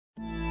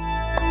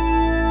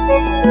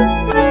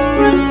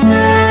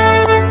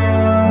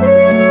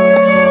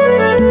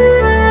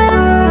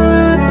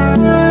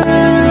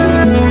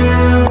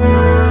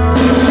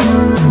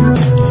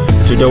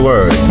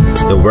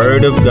The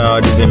Word of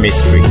God is a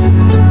mystery,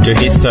 to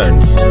His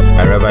sons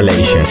a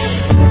revelation.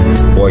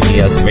 For He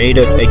has made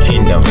us a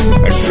kingdom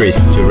and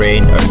priests to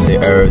reign on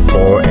the earth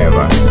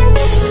forever.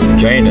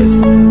 Join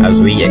us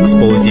as we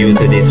expose you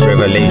to this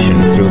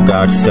revelation through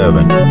God's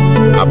servant,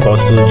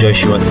 Apostle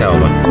Joshua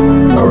Selman,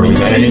 of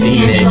Eternity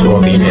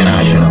Network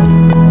International,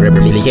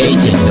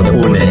 replicating the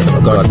fullness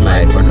of God's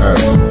life on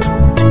earth.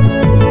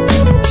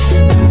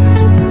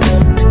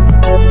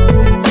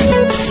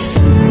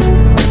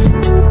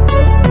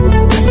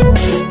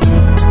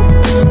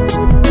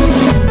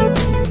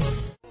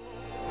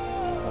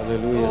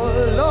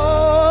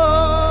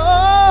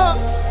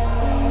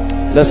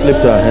 Let's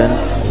lift our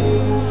hands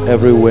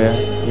everywhere,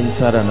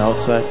 inside and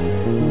outside.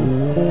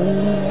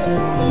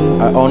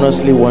 I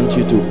honestly want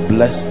you to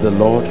bless the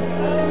Lord.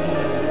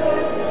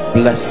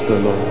 Bless the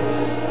Lord.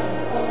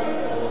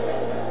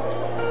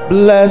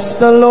 Bless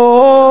the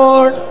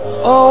Lord,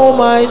 oh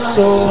my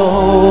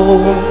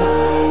soul.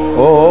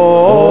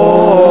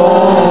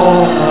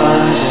 Oh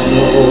my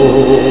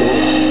soul.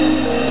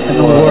 And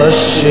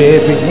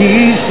worship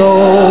His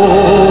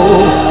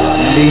holy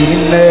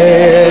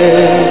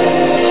name.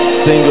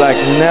 Sing like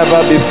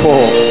never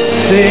before.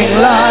 Sing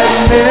like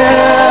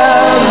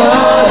never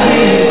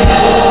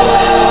before.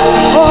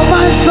 Oh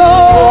my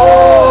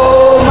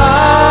soul,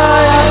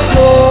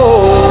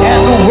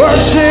 and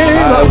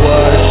worship. I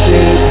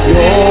worship you.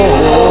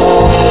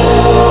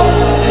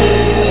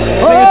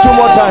 Sing it two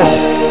more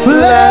times.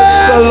 Bless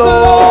the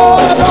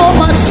Lord, oh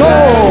my soul.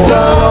 Bless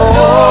the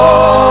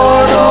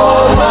Lord,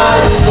 oh my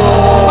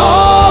soul.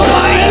 Oh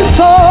my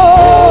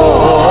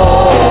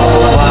soul,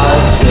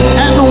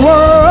 and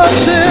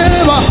worship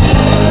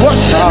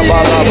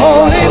His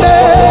holy name.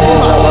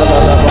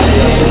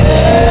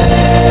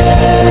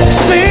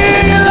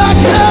 Sing like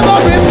never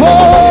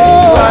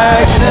before.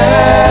 Like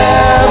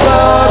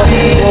never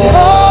before.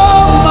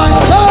 Oh my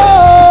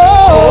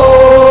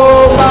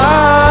soul,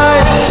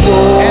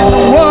 and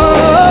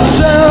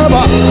worship.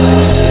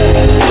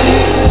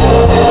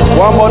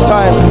 One more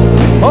time.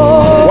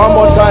 Oh, one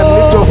more time.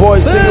 Lift your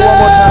voice. Sing it one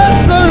more time. Bless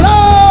the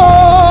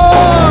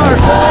Lord,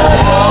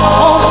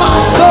 oh my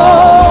soul.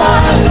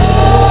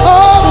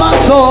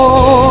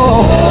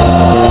 Soul,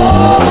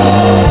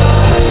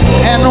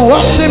 and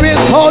worship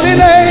His holy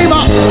name.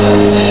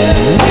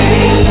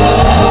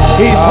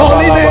 His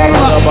holy name.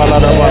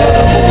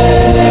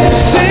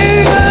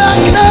 Sing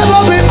like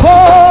never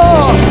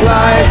before.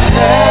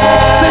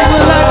 Sing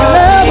like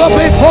never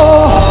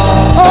before.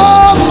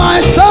 Oh my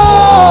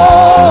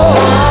soul,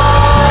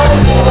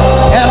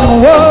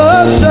 and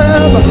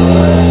worship.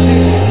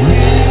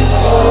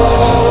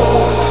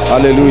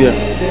 Hallelujah.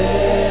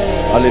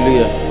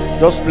 Hallelujah.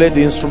 Just play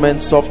the instrument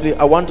softly.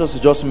 I want us to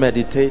just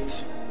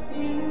meditate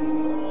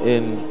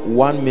in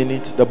 1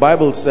 minute. The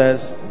Bible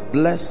says,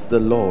 bless the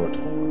Lord,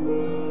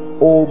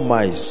 O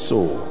my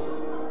soul.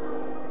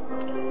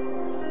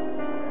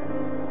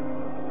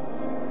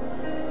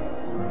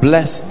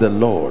 Bless the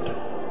Lord.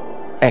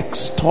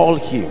 Extol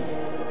Him.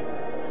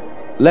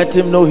 Let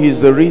Him know He's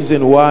the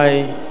reason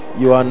why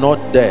you are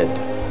not dead.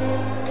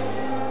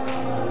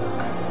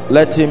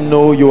 Let Him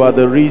know you are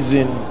the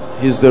reason.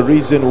 He's the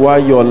reason why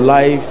your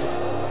life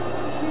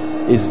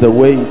is the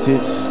way it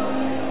is.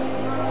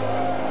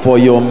 For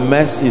your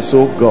mercies,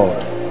 oh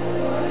God,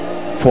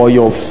 for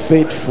your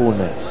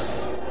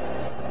faithfulness,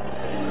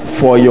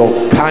 for your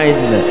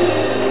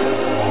kindness.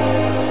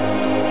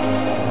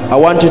 I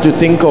want you to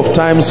think of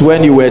times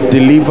when you were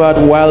delivered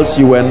whilst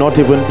you were not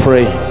even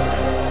praying.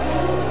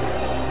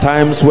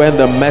 Times when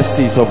the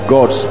mercies of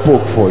God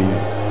spoke for you.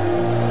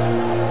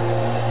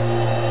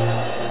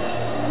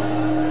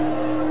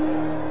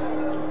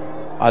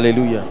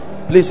 Hallelujah.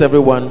 Please,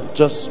 everyone,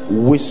 just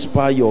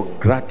whisper your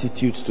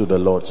gratitude to the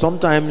Lord.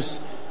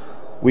 Sometimes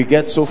we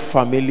get so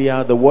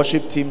familiar. The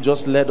worship team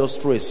just led us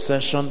through a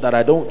session that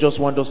I don't just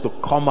want us to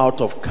come out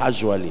of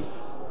casually.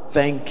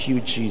 Thank you,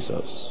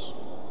 Jesus.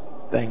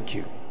 Thank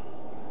you.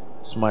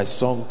 It's my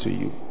song to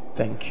you.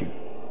 Thank you.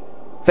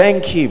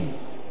 Thank Him.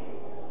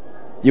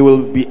 You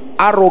will be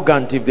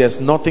arrogant if there's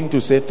nothing to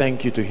say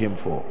thank you to Him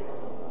for.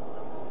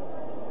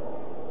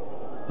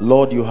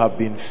 Lord, you have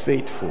been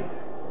faithful.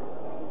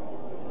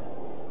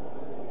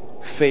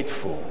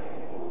 Faithful.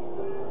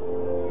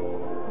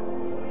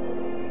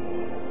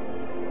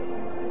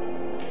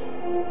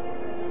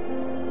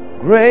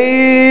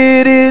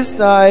 Great is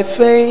thy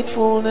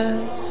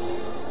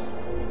faithfulness.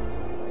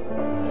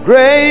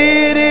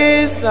 Great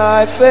is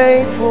thy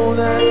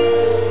faithfulness.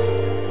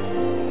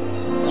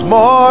 It's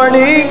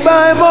morning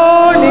by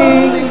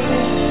morning,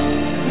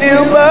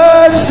 new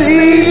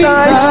mercies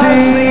I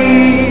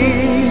see.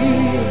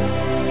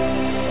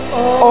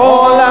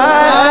 All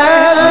I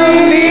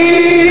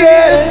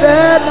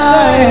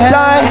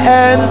thy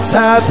hands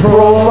has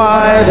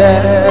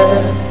provided.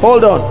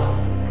 Hold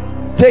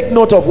on. Take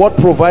note of what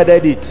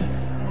provided it.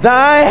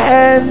 Thy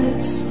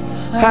hands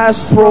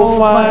has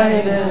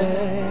provided.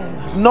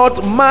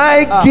 not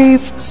my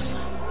gifts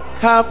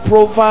have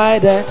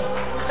provided.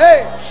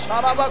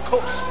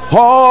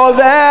 All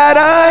that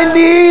I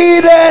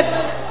needed,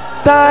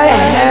 thy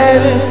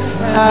hands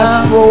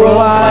has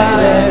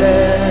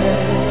provided.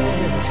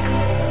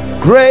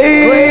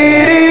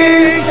 Great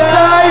is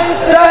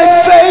thy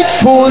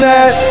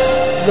faithfulness.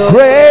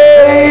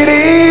 Great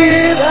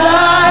is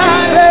thy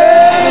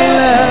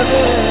faithfulness.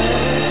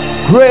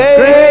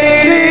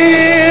 Great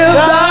is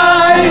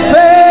thy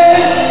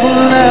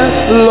faithfulness,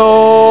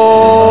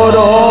 Lord,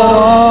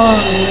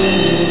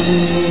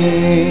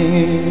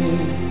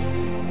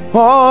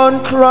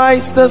 on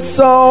Christ the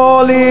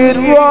solid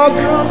rock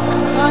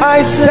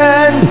I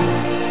stand.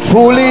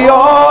 Truly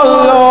all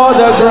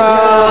other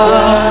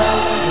ground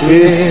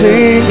is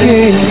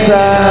sinking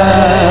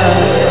sand.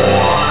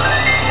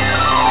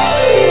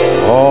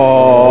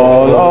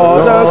 All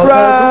other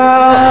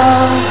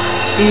ground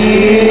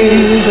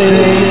is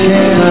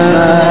sinking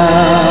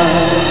sand.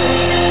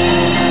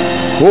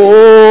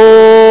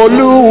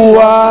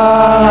 Olúwa,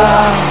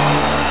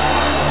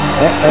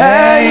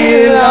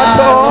 ẹ̀yin la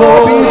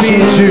tóbi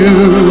jù.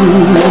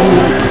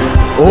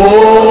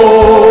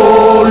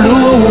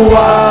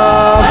 Olúwa,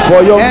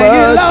 for your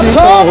mercy,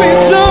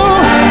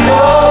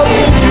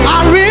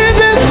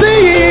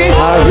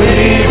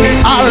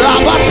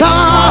 Arabata,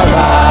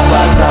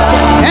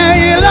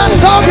 ẹ̀yin la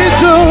tóbi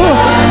jù.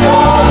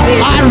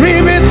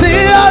 Aribiti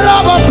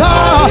Arabata,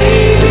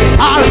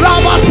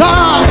 Arabata,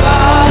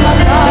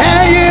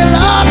 ẹ̀yin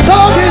la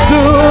tóbi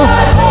jù.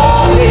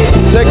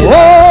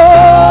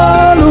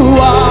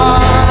 Olúwa,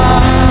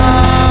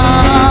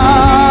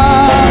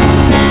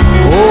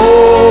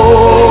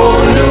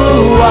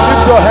 Olúwa,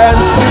 lift your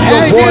hands, lift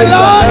your voice,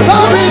 and let's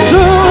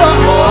worship.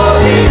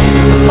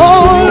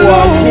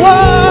 Olúwa,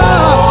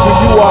 To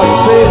you, our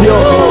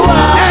Savior,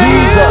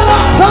 Jesus,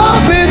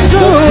 the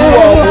doer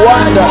of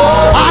wonders,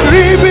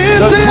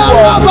 the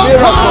doer of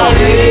miracles.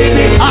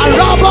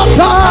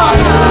 Arabata,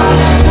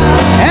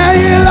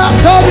 ẹ̀yin la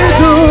tóbi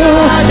jù.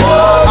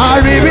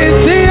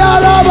 Aribiti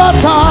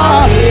Arabata,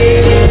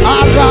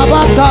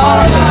 Arabata,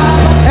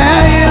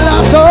 ẹ̀yin la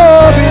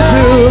tóbi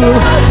jù.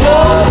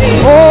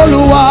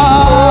 Olúwa,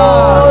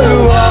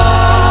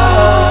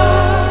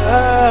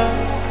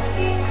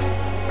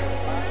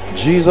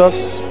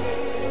 Jesus,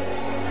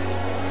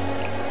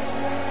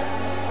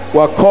 we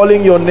are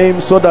calling your name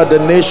so that the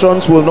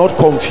nations will not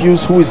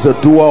confuse who is the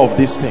doer of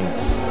these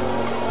things.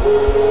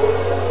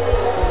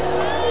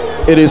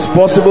 It is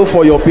possible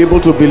for your people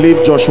to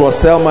believe Joshua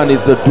Selman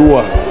is the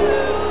doer.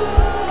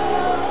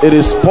 It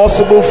is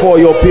possible for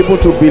your people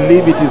to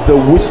believe it is the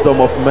wisdom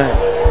of man.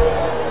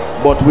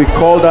 But we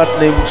call that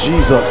name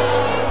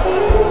Jesus.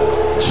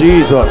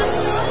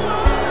 Jesus,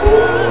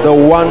 the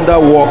wonder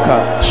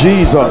worker.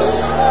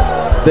 Jesus,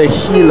 the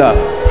healer.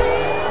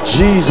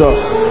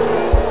 Jesus,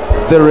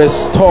 the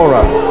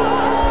restorer.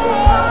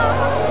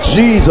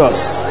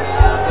 Jesus,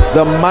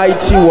 the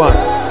mighty one.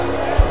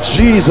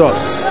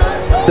 Jesus,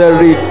 the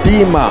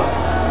redeemer.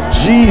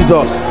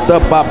 Jesus, the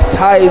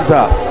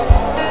baptizer.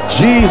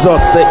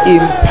 Jesus, the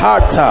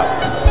imparter.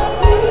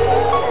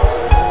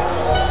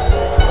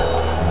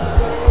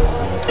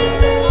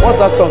 What's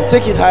that song?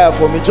 Take it higher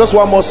for me. Just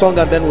one more song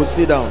and then we'll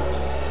sit down.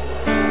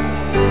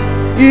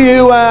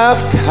 You have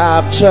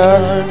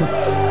captured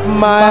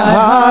my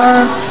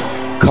heart,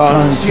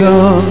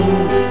 consume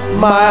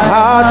my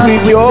heart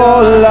with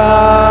your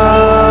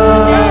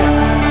love.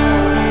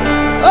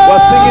 We're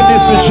singing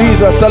this to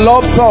Jesus, a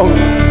love song.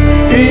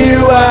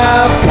 You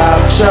have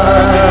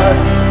captured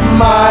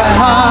my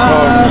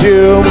heart,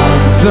 consume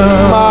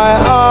my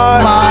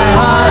heart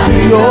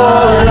with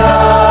your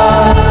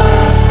love.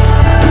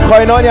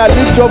 Koinonia,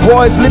 lift your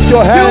voice, lift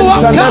your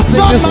hands, and let's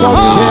sing this song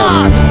to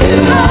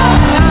him.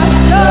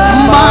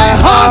 my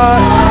heart,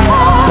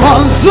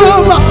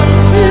 consume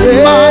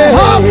my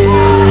heart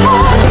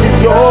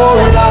with your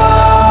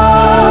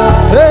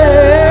love.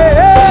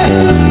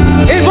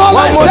 If all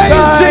I say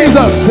is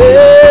Jesus,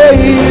 say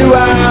you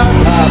have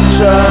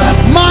captured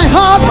my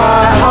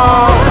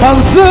heart,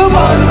 consume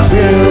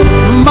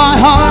my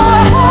heart.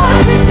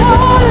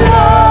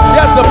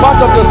 Yes, the part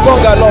of the song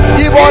I love.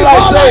 If all I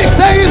say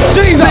is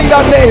Jesus, sing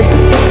that name.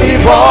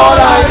 If all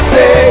I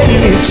say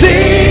is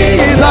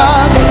Jesus,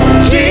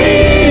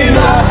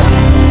 Jesus,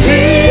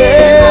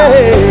 Jesus,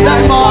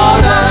 that's more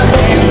than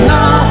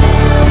enough.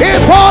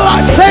 If all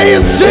I say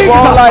is Jesus, if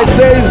all I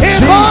say is if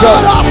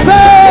Jesus,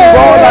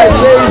 all I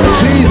say is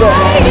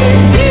Jesus,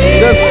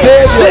 the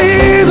Savior,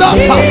 Jesus,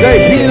 the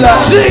healer,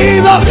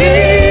 Jesus,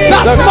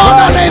 that's the more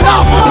than Christ,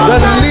 enough. the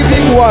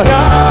living one.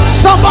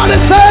 Somebody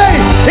say,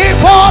 if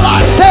all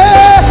I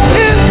say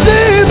is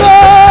Jesus,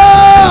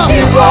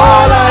 If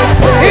all I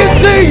say is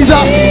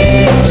Jesus,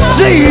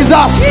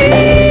 Jesus,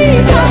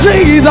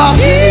 Jesus,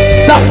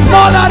 that's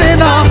more than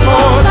enough.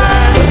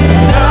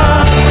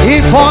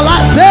 If all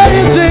I say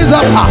is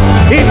Jesus,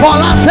 if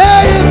all I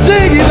say is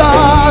Jesus,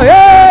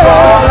 yeah.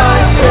 all I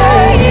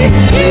say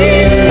is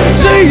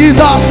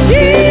Jesus,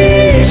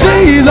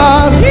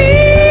 Jesus,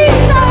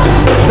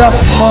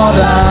 that's more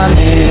than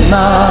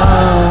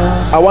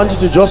enough. I want you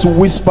to just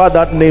whisper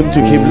that name to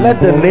him. Let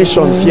the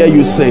nations hear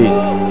you say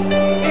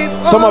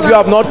it. Some of you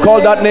have not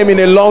called that name in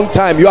a long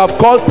time. You have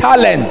called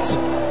talent,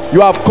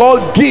 you have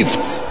called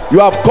gifts, you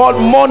have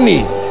called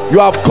money, you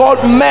have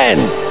called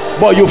men,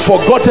 but you've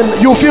forgotten.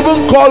 You've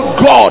even called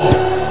God,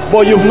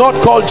 but you've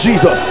not called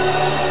Jesus.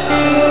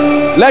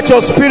 Let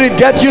your spirit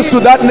get used to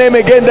that name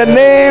again. The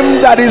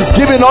name that is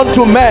given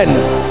unto men,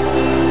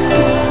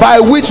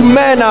 by which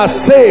men are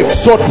saved.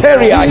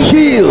 Soteria,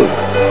 healed,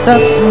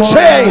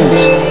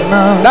 changed.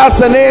 That's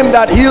the name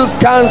that heals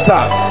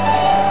cancer.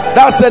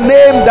 That's the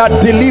name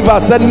that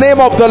delivers. The name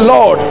of the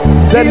Lord.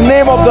 The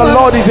name of the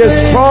Lord is a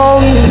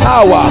strong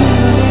tower.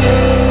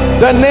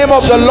 The name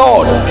of the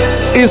Lord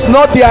is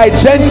not the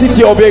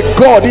identity of a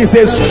God. It's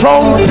a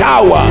strong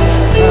tower.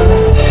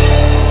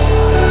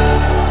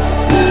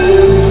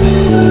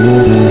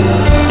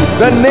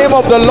 The name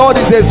of the Lord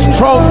is a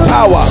strong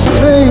tower,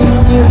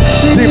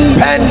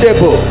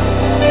 dependable,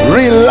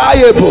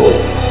 reliable.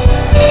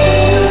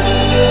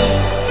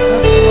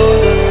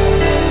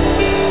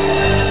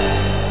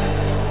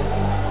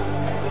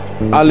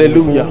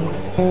 Hallelujah.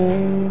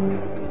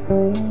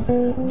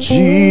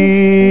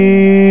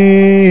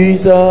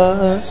 Jesus,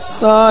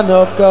 Son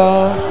of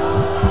God,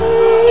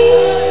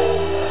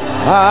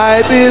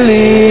 I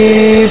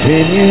believe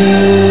in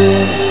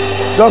you.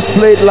 Just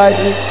play it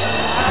lightly.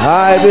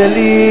 I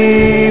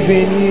believe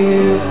in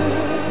you.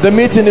 The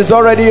meeting is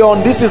already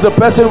on. This is the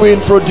person we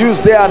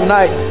introduced day and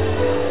night.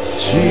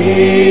 Jesus,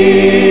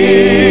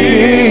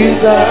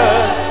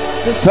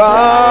 the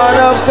Son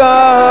of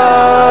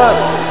God,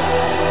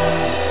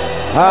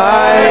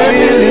 I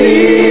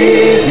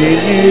believe in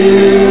you.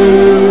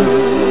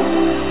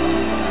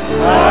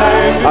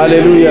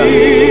 Hallelujah.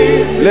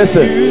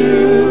 Listen,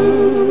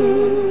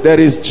 there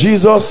is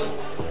Jesus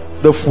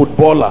the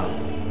footballer,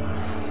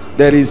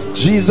 there is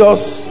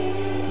Jesus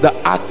the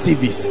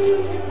activist,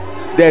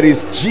 there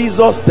is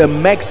Jesus the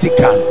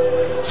Mexican,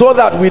 so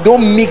that we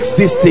don't mix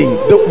this thing.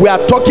 We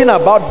are talking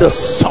about the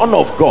Son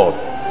of God.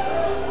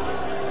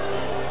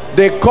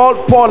 They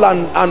called Paul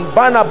and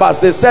Barnabas,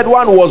 they said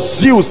one was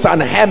Zeus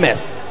and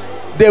Hermes.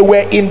 They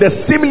were in the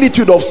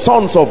similitude of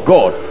sons of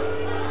God.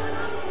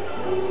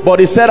 But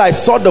he said, I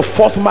saw the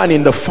fourth man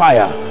in the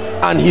fire,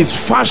 and his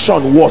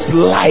fashion was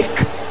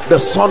like the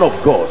Son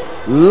of God.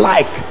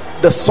 Like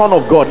the Son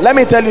of God. Let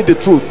me tell you the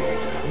truth.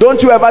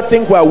 Don't you ever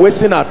think we're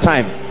wasting our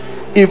time.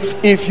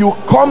 If you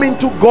come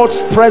into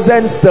God's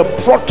presence, the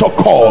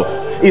protocol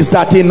is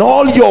that in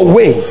all your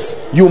ways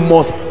you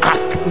must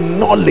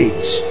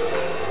acknowledge.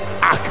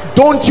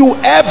 Don't you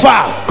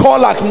ever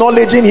call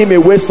acknowledging him a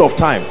waste of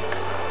time.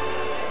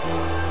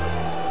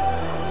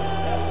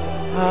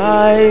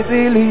 I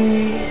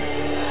believe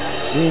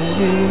in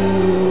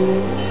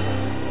you.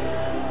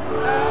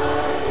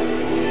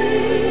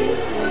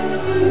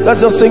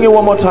 Let's just sing it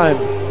one more time.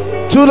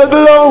 To the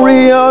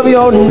glory of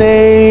your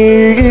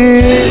name,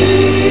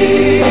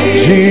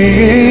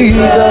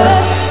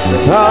 Jesus,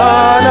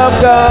 Son of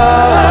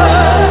God,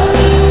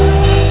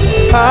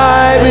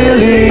 I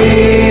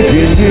believe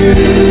in you.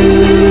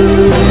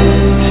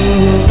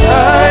 I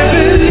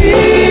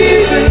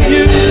believe in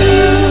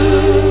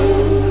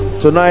you.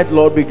 Tonight,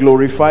 Lord, be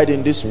glorified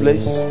in this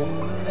place.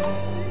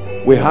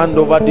 We hand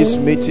over this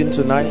meeting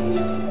tonight.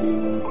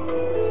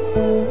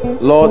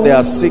 Lord, there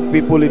are sick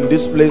people in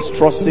this place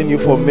trusting you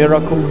for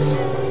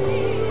miracles.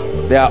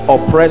 There are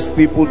oppressed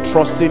people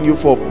trusting you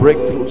for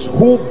breakthroughs.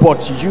 Who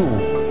but you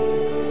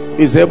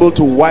is able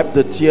to wipe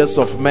the tears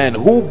of men?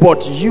 Who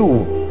but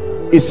you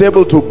is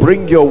able to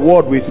bring your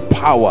word with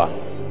power?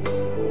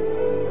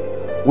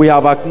 We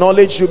have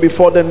acknowledged you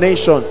before the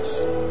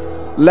nations.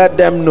 Let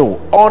them know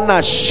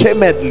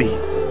unashamedly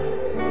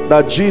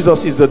that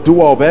Jesus is the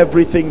doer of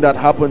everything that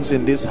happens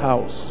in this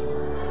house.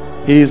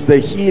 He is the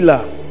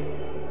healer,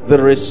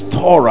 the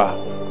restorer,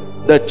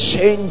 the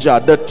changer,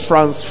 the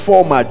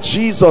transformer.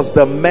 Jesus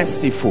the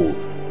merciful,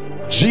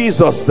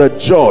 Jesus the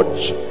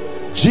judge,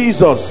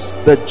 Jesus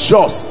the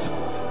just,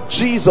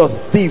 Jesus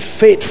the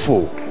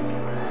faithful,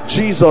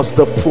 Jesus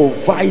the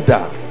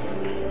provider.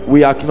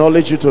 We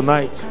acknowledge you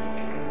tonight.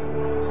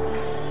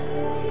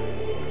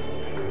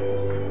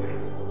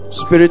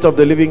 Spirit of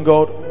the living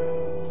God,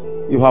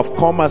 you have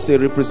come as a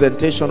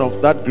representation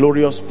of that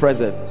glorious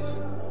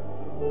presence.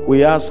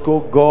 We ask,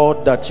 oh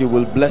God, that you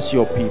will bless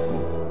your people.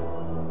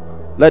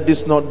 Let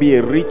this not be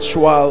a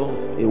ritual,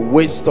 a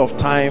waste of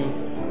time.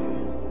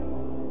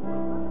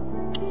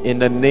 In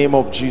the name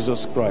of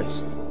Jesus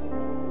Christ.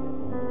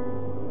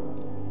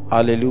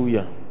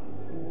 Hallelujah.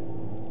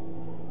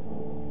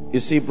 You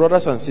see,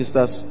 brothers and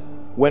sisters,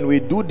 when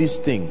we do these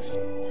things,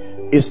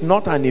 it's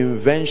not an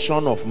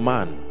invention of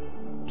man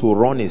to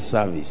run a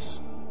service.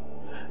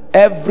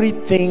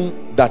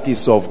 Everything that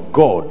is of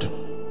God,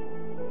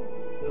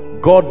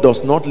 God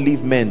does not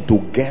leave men to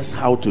guess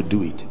how to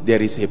do it.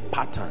 There is a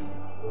pattern.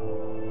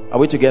 Are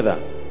we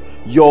together?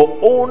 Your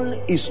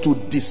own is to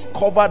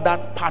discover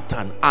that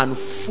pattern and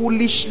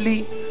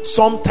foolishly,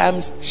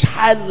 sometimes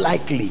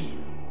childlikely,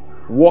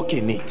 walk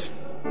in it.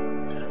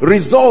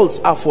 Results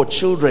are for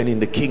children in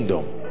the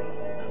kingdom.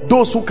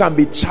 Those who can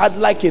be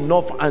childlike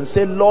enough and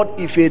say, Lord,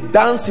 if a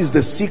dance is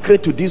the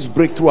secret to this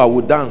breakthrough, I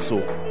will dance. So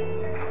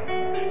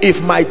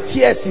if my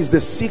tears is the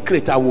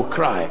secret, I will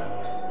cry.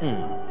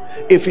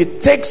 If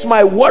it takes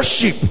my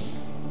worship,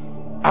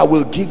 I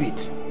will give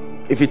it.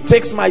 If it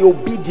takes my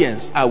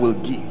obedience, I will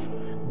give.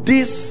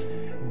 This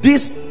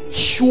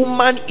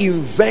human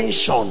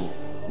invention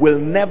will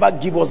never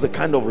give us the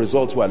kind of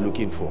results we are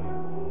looking for.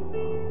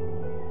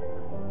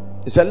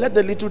 He said, let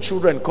the little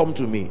children come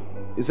to me.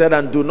 He said,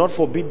 and do not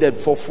forbid them,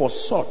 for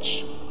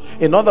such.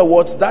 In other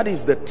words, that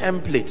is the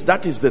template,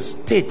 that is the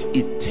state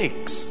it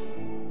takes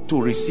to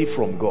receive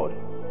from God.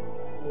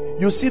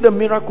 You see the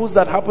miracles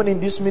that happen in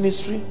this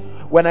ministry.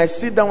 When I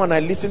sit down and I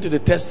listen to the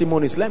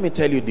testimonies, let me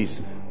tell you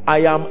this, I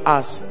am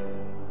as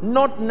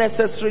not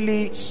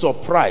necessarily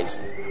surprised,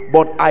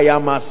 but I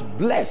am as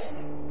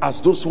blessed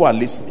as those who are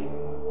listening.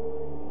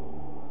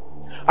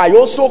 I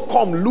also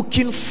come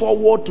looking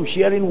forward to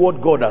hearing what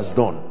God has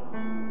done.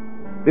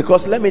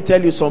 Because let me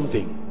tell you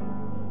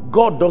something,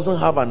 God doesn't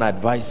have an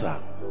advisor.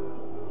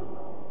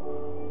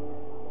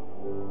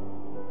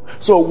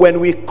 So when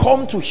we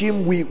come to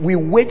him, we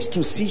wait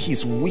to see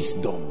his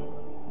wisdom,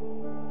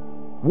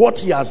 what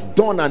he has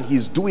done and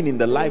he's doing in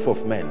the life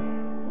of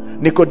men.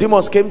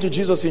 Nicodemus came to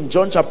Jesus in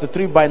John chapter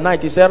 3 by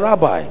night. He said,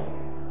 Rabbi,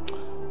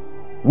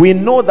 we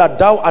know that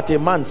thou art a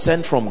man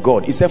sent from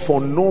God. He said, for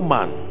no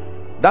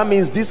man. That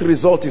means this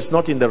result is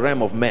not in the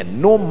realm of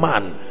men. No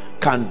man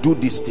can do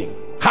this thing.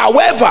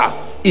 However,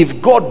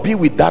 if God be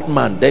with that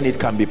man, then it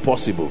can be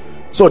possible.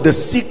 So the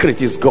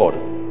secret is God.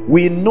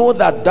 We know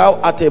that thou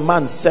art a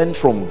man sent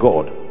from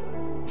God.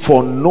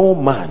 For no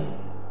man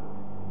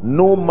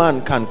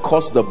can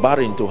cause the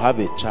barren to have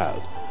a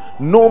child.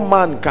 No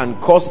man can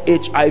cause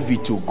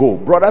HIV to go.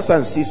 Brothers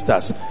and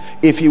sisters,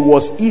 if it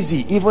was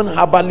easy, even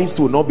herbalists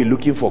will not be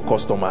looking for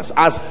customers.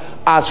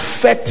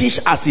 As fetish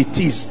as it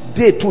is,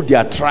 they too, they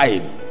are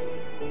trying.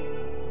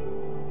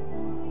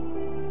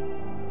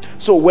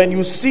 So when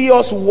you see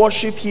us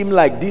worship him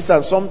like this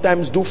and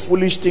sometimes do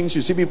foolish things,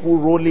 you see people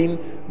rolling,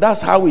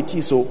 that's how it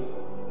is. So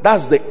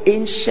that's the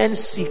ancient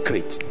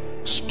secret.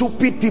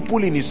 Stupid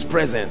people in his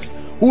presence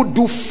who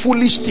do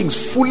foolish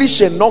things,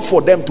 foolish enough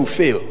for them to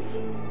fail,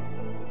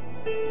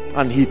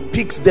 and he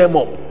picks them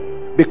up.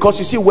 Because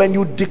you see, when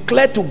you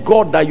declare to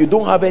God that you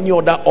don't have any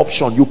other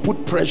option, you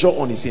put pressure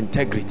on his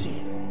integrity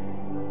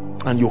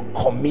and you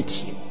commit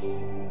him.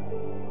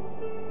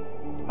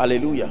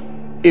 Hallelujah.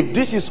 If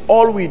this is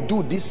all we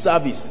do this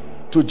service,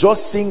 to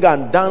just sing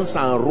and dance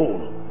and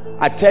roll,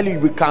 I tell you,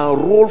 we can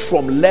roll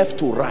from left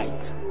to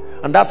right,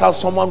 and that's how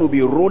someone will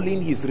be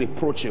rolling his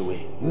reproach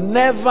away.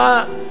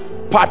 Never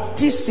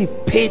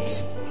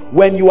participate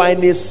when you are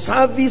in a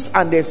service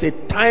and there's a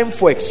time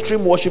for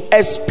extreme worship,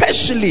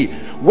 especially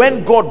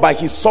when God by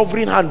his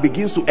sovereign hand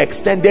begins to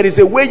extend. There is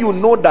a way you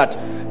know that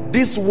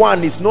this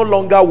one is no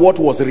longer what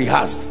was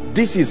rehearsed.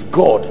 This is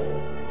God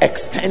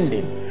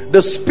extending.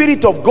 The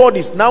Spirit of God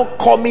is now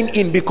coming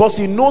in because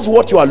he knows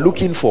what you are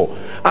looking for,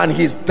 and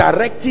he's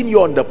directing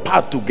you on the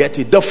path to get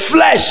it. The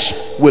flesh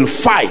will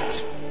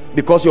fight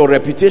because your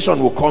reputation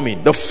will come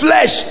in. The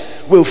flesh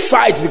will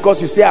fight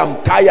because you say,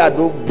 I'm tired,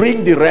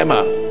 bring the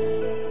rema.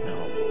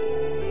 No.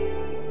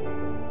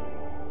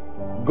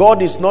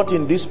 God is not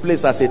in this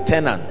place as a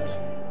tenant.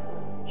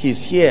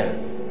 He's here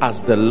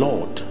as the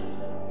Lord,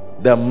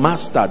 the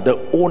master, the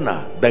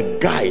owner, the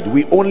guide.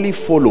 We only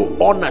follow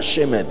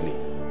unashamedly.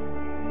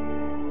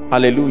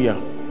 Hallelujah.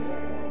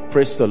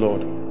 Praise the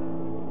Lord.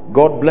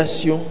 God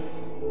bless you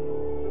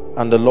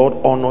and the Lord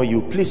honor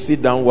you. Please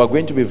sit down. We're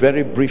going to be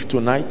very brief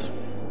tonight.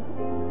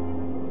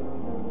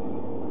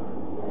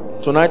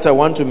 Tonight I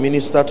want to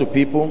minister to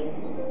people.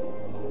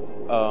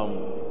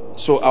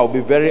 So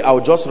I'll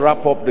just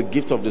wrap up the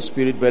gift of the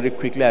Spirit very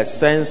quickly. I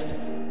sensed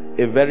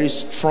a very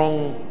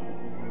strong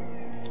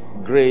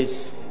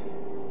grace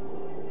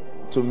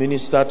to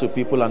minister to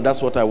people, and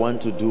that's what I want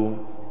to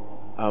do.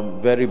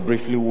 Very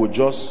briefly, we'll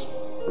just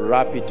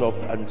wrap it up,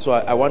 and so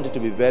I want it to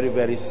be very,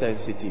 very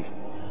sensitive.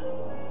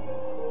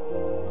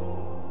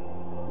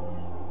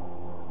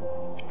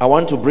 I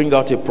want to bring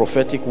out a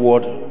prophetic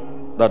word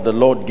that the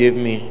Lord gave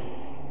me.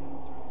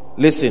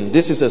 Listen,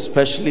 this is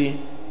especially,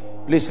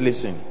 please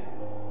listen.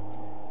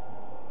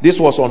 This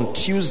was on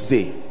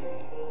Tuesday,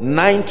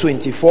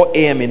 9:24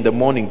 a.m. in the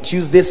morning,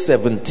 Tuesday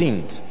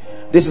 17th.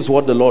 This is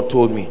what the Lord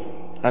told me.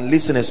 And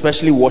listen,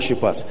 especially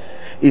worshipers.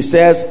 It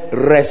says,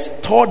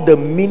 restore the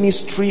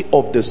ministry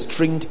of the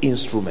stringed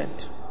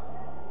instrument.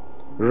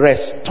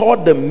 Restore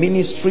the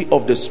ministry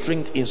of the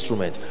stringed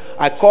instrument.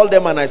 I called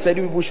them and I said,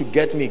 you people should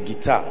get me a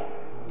guitar.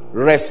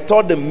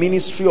 Restore the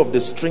ministry of the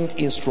stringed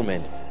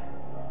instrument.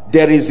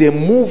 There is a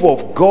move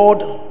of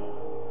God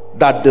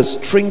that the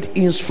stringed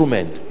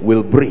instrument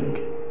will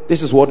bring.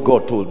 This is what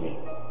God told me.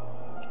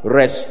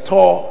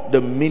 Restore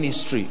the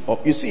ministry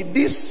of, you see,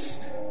 this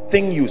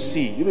thing you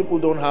see, you people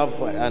don't have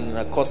an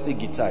acoustic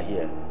guitar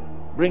here.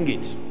 Bring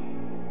it.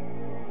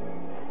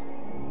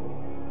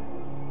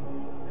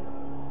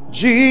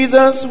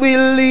 Jesus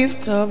will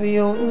lift up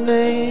your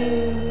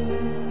name.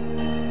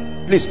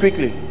 Please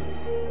quickly.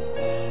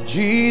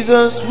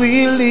 Jesus,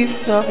 we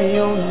lift up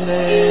your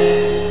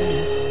name.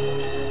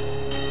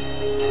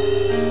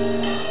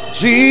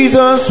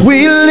 Jesus,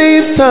 we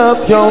lift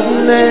up your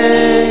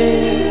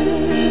name.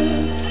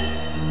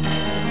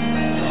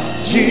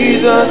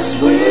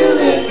 Jesus, we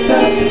lift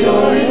up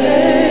your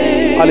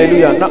name.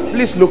 Hallelujah. Now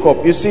please look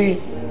up. You see,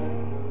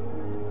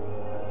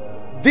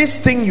 this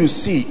thing you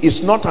see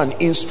is not an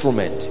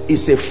instrument,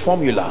 it's a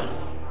formula.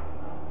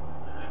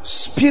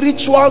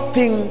 Spiritual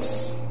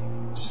things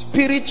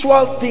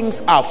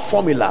are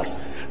formulas.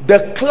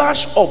 The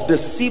clash of the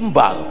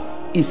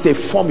cymbal is a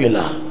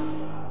formula.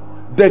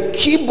 The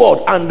keyboard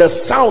and the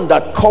sound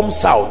that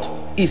comes out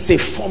is a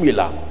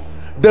formula.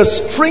 The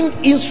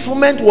stringed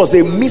instrument was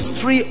a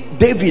mystery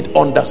David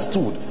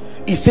understood.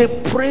 He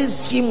said,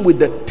 praise him with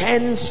the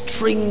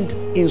 10-stringed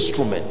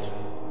instrument.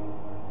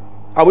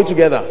 Are we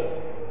together?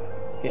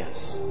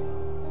 Yes.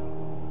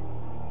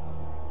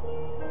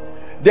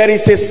 There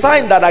is a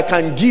sign that I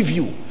can give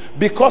you.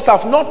 Because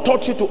I've not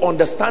taught you to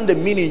understand the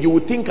meaning, you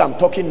would think I'm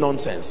talking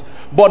nonsense.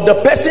 But the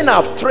person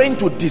I've trained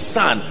to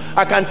discern,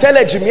 I can tell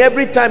you, Jimmy,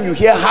 every time you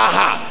hear ha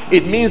ha,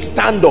 it means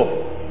stand up.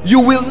 You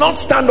will not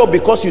stand up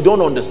because you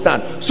don't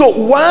understand. So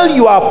while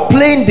you are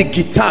playing the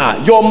guitar,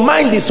 your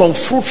mind is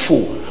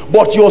unfruitful,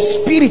 but your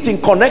spirit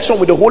in connection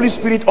with the Holy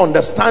Spirit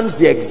understands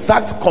the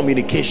exact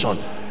communication.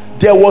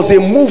 There was a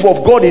move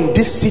of God in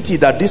this city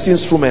that this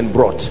instrument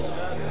brought.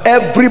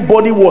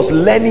 Everybody was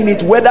learning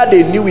it, whether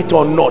they knew it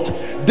or not.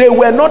 They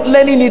were not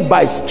learning it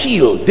by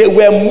skill. They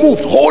were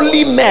moved.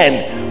 Holy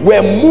men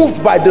were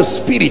moved by the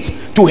Spirit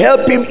to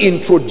help him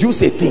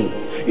introduce a thing.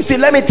 You see,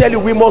 let me tell you,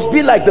 we must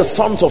be like the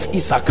sons of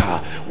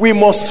Issachar. We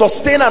must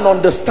sustain an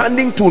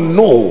understanding to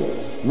know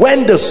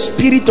when the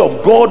Spirit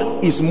of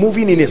God is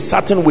moving in a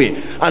certain way.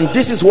 And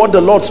this is what the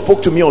Lord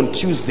spoke to me on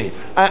Tuesday.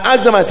 I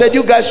asked them, I said,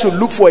 you guys should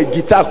look for a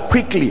guitar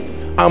quickly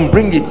and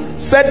bring it.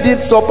 Set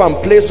this up and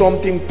play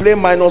something. Play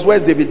minors.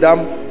 Where's David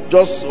Dam?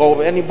 Just,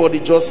 or anybody,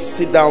 just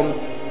sit down.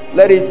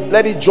 Let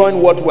it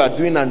join what we are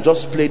doing and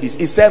just play this.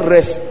 He said,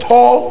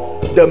 restore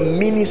the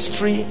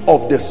ministry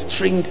of the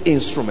stringed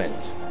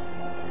instrument.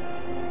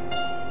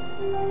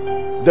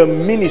 The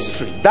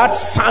ministry, that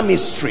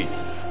psalmistry.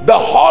 The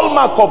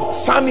hallmark of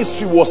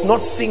psalmistry was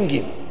not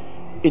singing,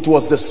 it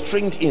was the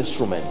stringed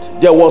instrument.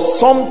 There was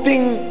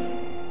something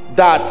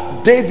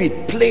that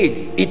David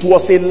played. It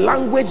was a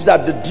language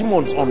that the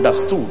demons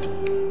understood,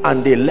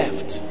 and they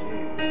left.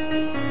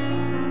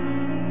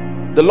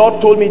 The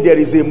Lord told me there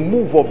is a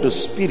move of the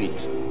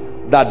Spirit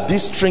that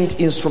this stringed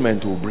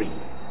instrument will bring.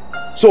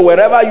 So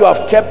wherever you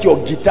have kept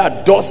your guitar,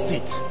 dust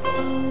it.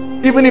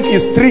 Even if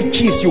it's 3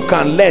 keys you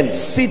can learn,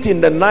 sit in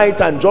the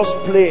night and just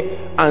play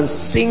and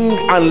sing,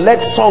 and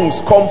let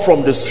songs come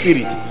from the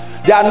Spirit.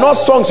 There are not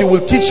songs you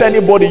will teach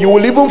anybody. You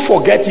will even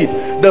forget it.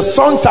 The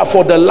songs are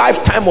for the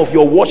lifetime of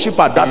your worship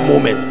at that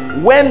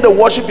moment. When the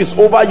worship is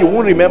over, you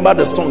won't remember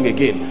the song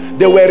again.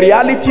 There were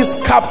realities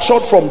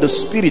captured from the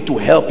Spirit to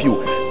help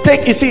you.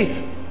 You see,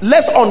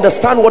 let's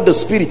understand what the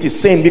Spirit is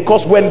saying,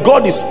 because when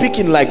God is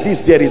speaking like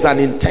this, there is an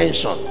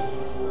intention.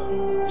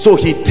 So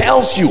he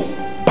tells you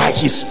by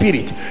his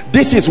Spirit,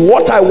 this is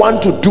what I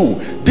want to do.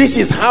 This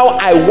is how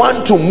I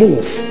want to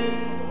move.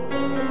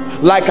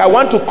 Like I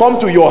want to come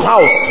to your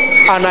house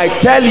and I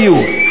tell you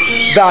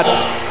that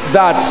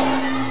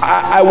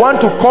I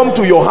want to come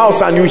to your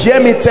house, and you hear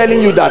me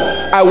telling you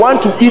that I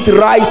want to eat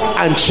rice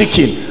and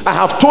chicken. I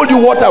have told you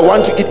what I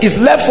want to eat. It's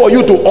left for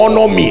you to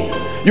honor me.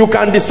 You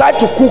can decide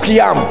to cook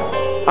yam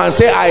and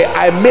say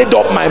I made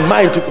up my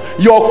mind to.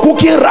 Your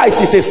cooking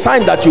rice is a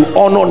sign that you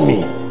honor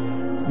me,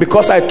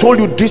 because I told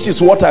you this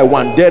is what I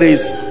want. There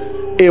is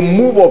a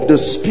move of the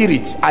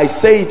Spirit. I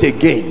say it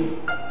again.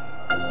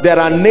 There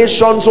are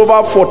nations,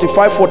 over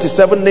 45,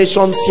 47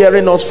 nations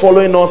hearing us,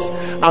 following us.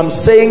 I'm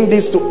saying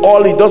this to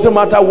all. It doesn't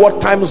matter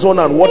what time zone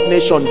and what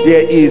nation.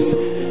 There is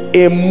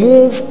a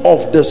move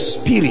of the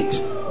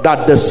Spirit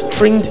that the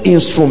stringed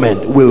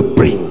instrument will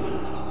bring.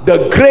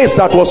 The grace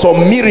that was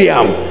on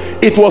Miriam,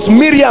 it was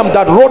Miriam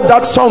that wrote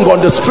that song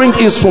on the stringed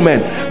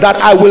instrument, that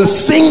I will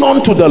sing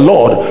unto the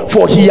Lord,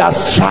 for he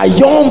has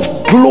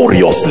triumphed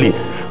gloriously.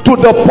 To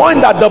the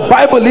point that the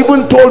Bible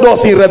even told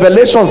us in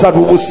Revelations that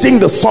we will sing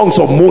the songs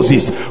of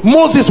Moses.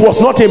 Moses was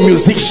not a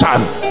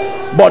musician,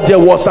 but there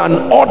was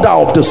an order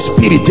of the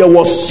Spirit. There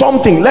was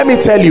something. Let me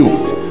tell you,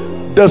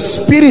 the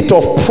spirit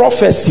of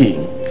prophecy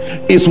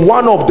is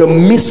one of the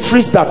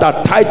mysteries that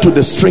are tied to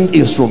the stringed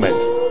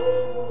instrument.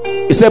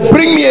 He said,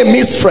 bring me a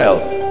minstrel.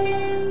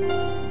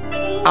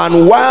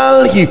 And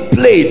while he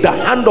played, the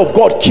hand of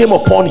God came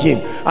upon him,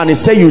 and he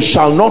said, you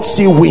shall not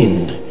see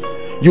wind,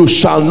 you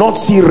shall not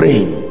see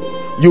rain,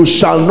 you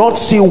shall not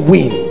see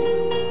wind,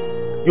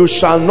 you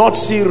shall not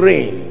see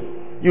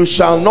rain, you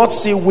shall not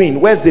see wind.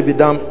 Where's David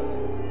Dam?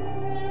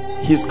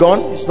 He's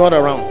gone. He's not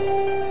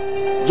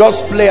around.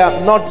 Just play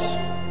up. Not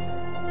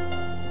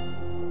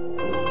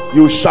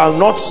you shall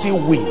not see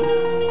wind.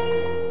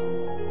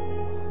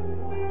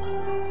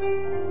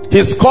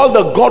 He's called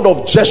the God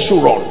of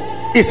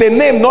Jeshurun. It's a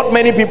name not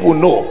many people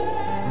know.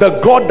 The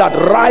God that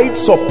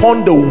rides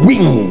upon the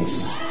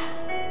wings.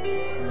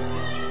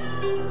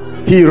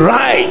 He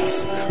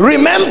rides.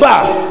 Remember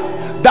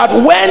that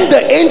when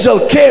the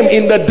angel came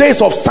in the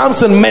days of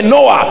Samson,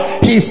 Manoah,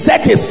 he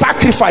set a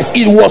sacrifice.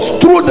 It was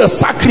through the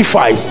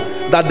sacrifice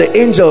that the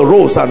angel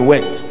rose and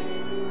went.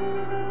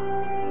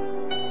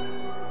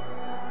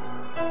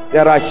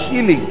 There are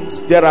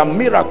healings, there are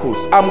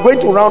miracles. I'm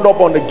going to round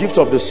up on the gift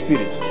of the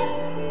Spirit,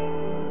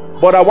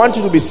 but I want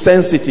you to be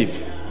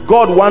sensitive.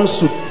 God wants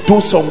to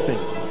do something.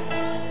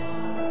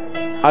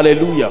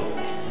 Hallelujah.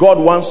 God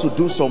wants to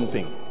do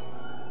something.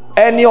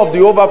 Any of the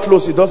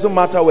overflows, it doesn't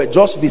matter where,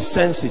 just be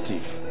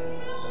sensitive.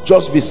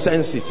 Just be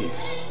sensitive.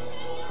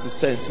 Be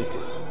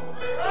sensitive.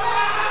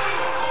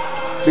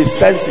 Be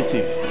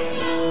sensitive.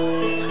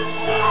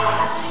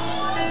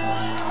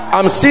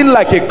 I'm seeing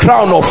like a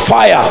crown of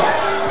fire.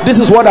 This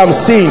is what I'm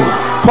seeing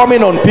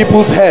coming on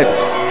people's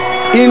heads.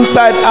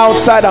 Inside,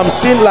 outside, I'm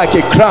seeing like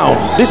a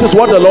crown. This is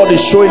what the Lord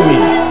is showing me.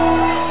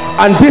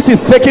 And this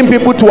is taking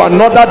people to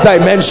another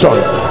dimension.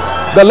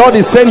 The Lord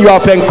is saying you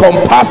have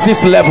encompassed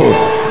this level.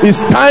 It's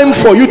time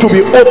for you to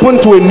be open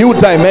to a new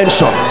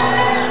dimension.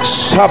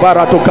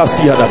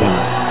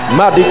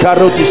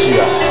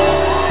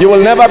 You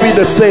will never be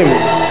the same.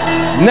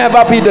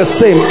 Never be the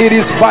same. It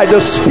is by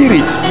the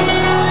Spirit.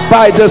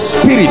 By the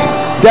Spirit.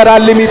 There are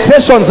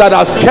limitations that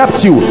has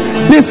kept you.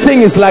 This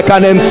thing is like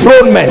an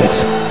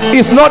enthronement.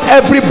 It's not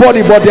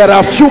everybody, but there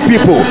are few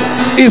people.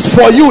 It's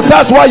for you.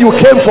 That's why you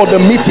came for the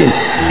meeting.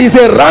 It's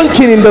a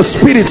ranking in the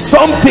Spirit.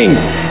 Something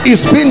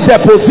is being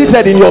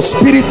deposited in your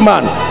spirit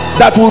man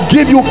that will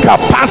give you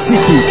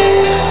capacity.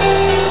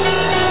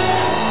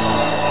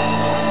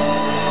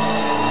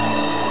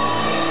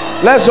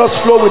 Let's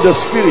just flow with the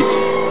Spirit.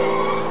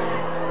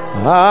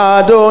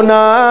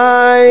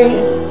 Adonai,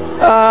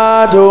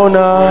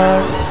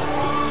 Adonai.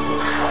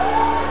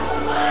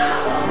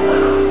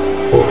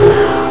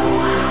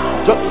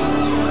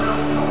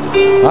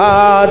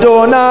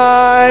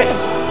 Adonai,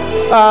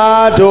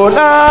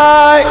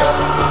 Adonai,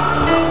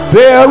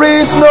 there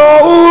is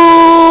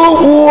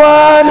no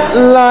one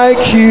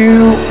like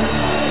you.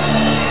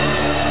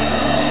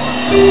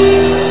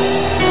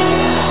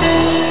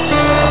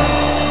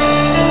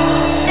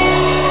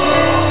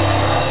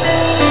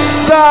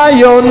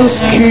 Zion's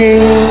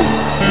King,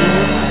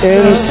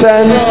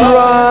 incense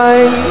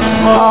rise,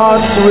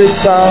 hearts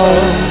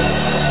resound.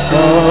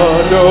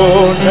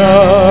 Adonai,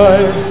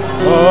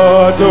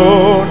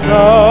 Adonai,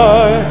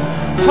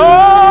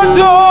 Adonai.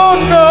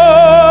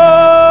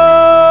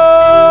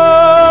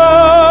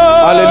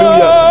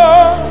 Hallelujah.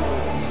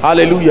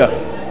 Hallelujah.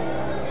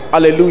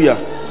 Hallelujah.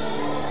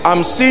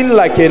 I'm seeing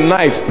like a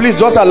knife. Please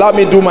just allow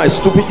me to do my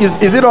stupid.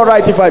 Is it all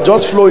right if I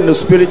just flow in the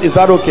Spirit? Is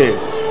that okay?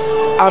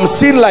 I'm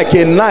seeing like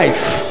a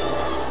knife.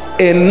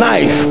 A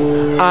knife.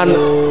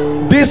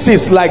 And this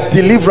is like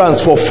deliverance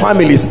for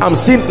families. I'm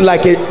seeing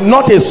like a,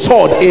 not a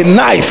sword, a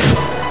knife.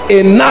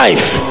 A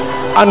knife.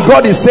 And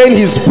God is saying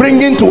he's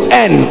bringing to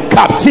end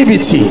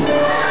captivity.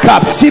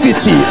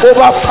 Captivity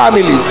over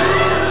families.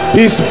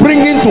 He's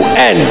bringing to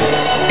end.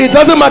 It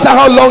doesn't matter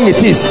how long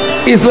it is.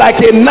 It's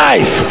like a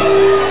knife.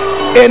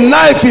 A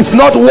knife is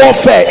not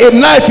warfare. A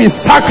knife is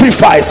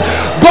sacrifice.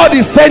 God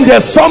is saying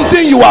there's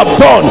something you have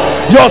done.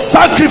 Your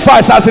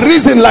sacrifice has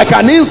risen like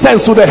an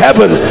incense to the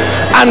heavens,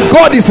 and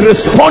God is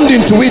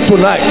responding to it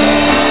tonight.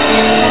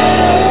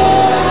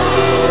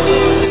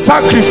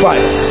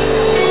 Sacrifice.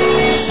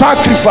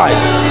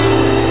 Sacrifice.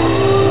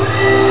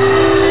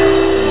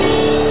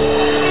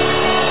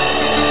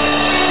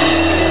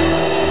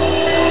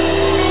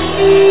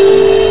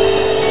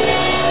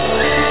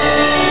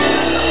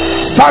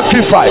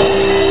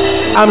 Sacrifice.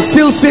 I'm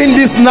still seeing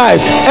this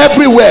knife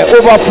everywhere,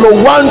 overflow,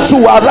 1, 2,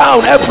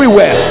 around,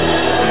 everywhere.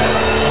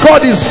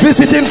 God is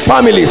visiting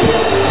families.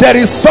 There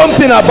is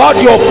something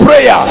about your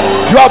prayer.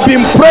 You have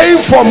been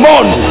praying for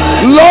months.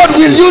 Lord,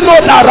 will you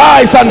not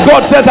arise? And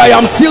God says, I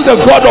am still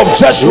the God of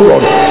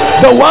Jeshurun,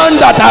 the one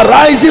that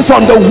arises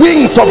on the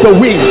wings of the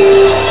winds,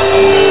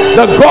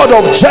 the God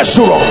of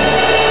Jeshurun.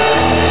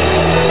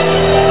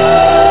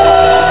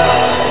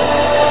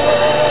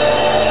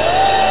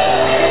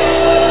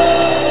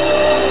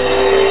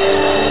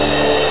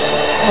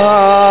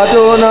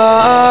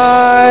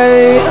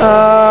 Adonai,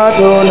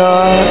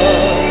 Adonai,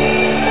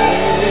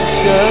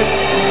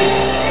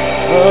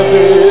 of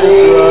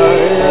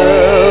Israel.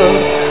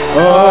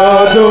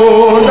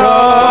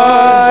 Adonai,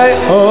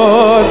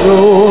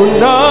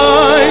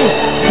 Adonai,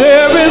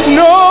 there is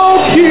no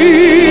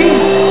king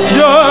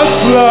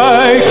just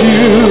like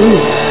you,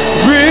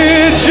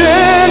 rich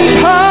in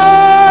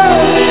power,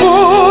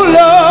 full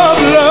of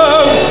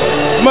love,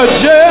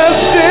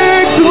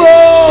 majestic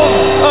throne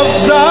of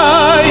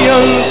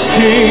Zion's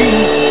King.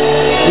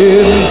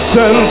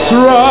 Incense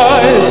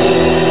rise,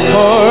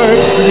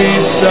 harps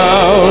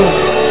resound.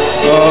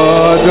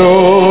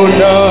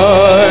 Adonai,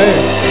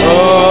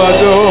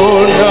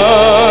 Adonai,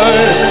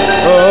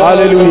 Adonai.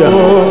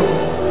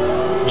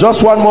 Hallelujah. Just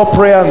one more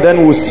prayer and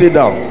then we'll sit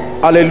down.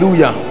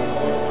 Hallelujah.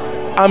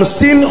 I'm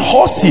seeing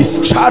horses,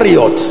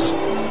 chariots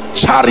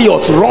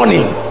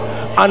running,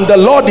 and the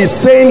Lord is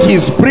saying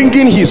he's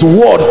bringing his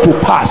word to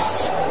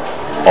pass.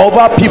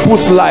 over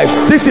people's lives.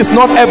 This is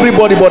not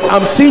everybody, but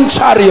I'm seeing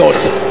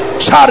chariots,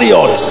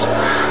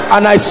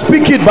 and I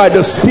speak it by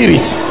the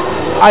Spirit.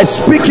 I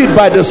speak it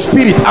by the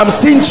Spirit. I'm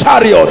seeing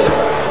chariots,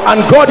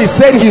 and God is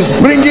saying he's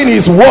bringing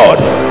his word.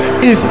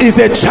 Is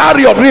a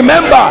chariot.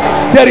 Remember,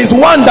 there is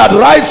one that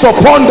rides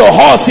upon the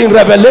horse in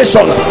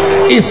Revelations.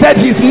 He said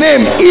his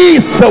name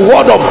is the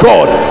word of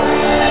God.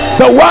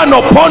 The one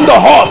upon the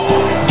horse,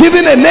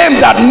 given a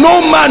name that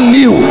no man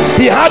knew.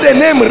 He had a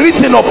name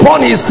written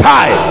upon his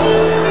thigh.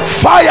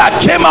 Fire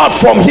came out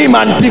from him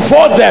and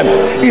devoured them.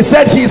 He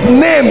said his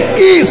name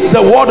is the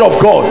word of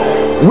God.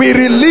 We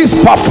release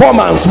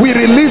performance. We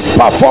release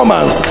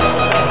performance.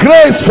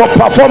 Grace for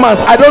performance.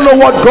 I don't know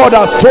what God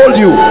has told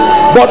you,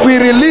 but we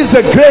release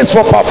the grace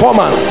for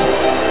performance.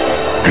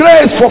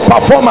 Grace for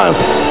performance.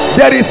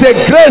 There is a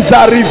grace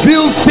that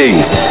reveals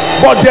things,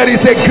 but there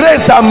is a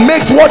grace that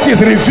makes what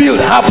is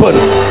revealed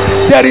happens.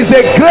 There is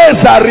a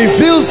grace that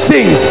reveals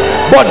things,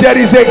 but there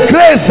is a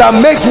grace that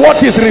makes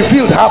what is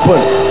revealed happen.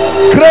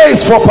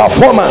 Grace for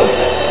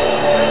performance.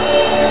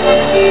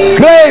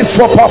 Grace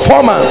for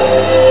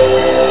performance.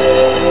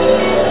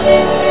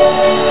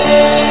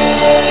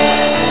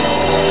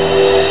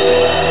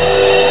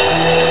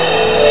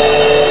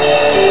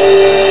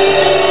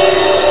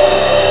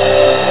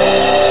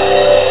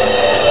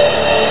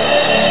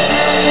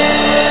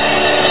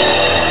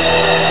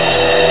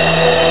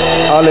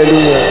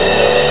 Hallelujah.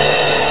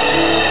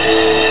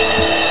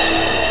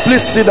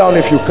 Please sit down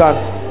if you can.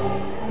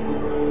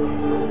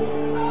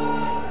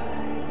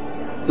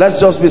 Let's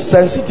just be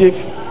sensitive.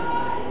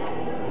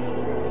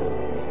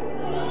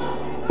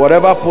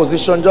 Whatever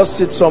position, just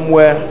sit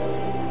somewhere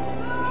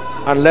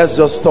and let's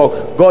just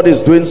talk. God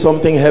is doing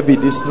something heavy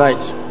this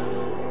night.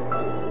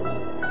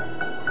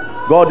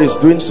 God is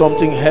doing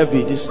something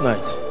heavy this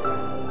night.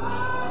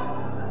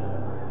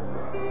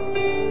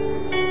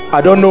 I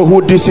don't know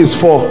who this is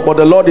for, but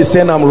the Lord is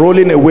saying, I'm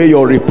rolling away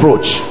your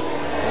reproach.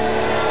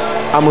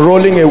 I'm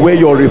rolling away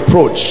your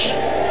reproach.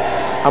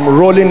 I'm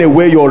rolling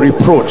away your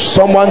reproach.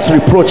 Someone's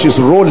reproach is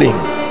rolling.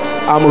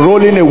 I'm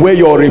rolling away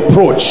your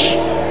reproach.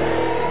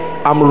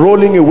 I'm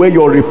rolling away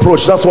your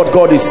reproach. That's what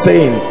God is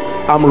saying.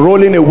 I'm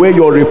rolling away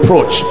your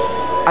reproach.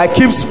 I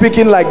keep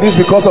speaking like this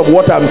because of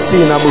what I'm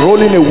seeing. I'm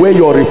rolling away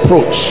your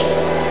reproach.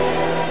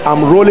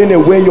 I'm rolling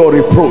away your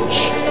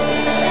reproach.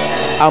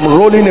 I'm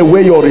rolling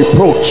away your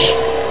reproach.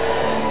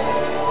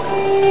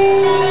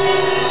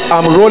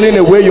 I'm rolling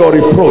away your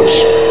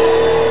reproach.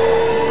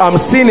 I'm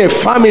seeing a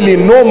family,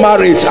 no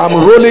marriage.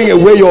 I'm rolling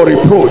away your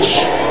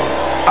reproach.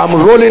 I'm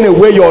rolling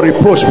away your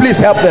reproach. Please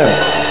help them.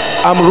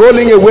 I'm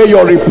rolling away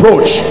your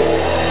reproach.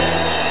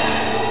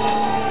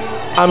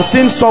 I'm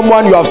seeing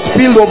someone you have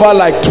spilled over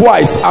like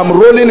twice. I'm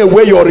rolling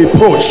away your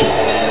reproach.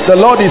 The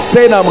Lord is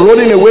saying, I'm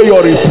rolling away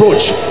your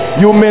reproach.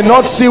 You may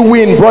not see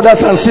wind,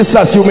 brothers and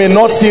sisters. You may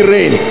not see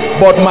rain,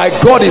 but my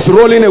God is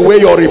rolling away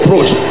your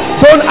reproach.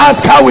 Don't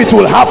ask how it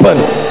will happen.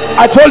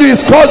 I told you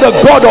it's called the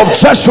God of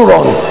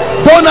Jeshurun.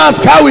 Don't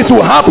ask how it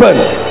will happen.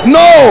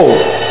 No,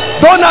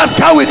 don't ask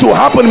how it will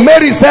happen.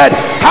 Mary said,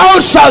 how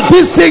shall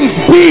these things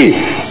be,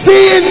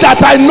 seeing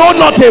that I know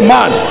not a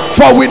man?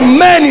 For with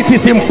men it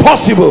is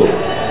impossible,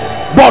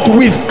 but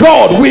with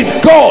God, with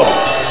God,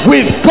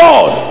 with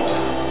God.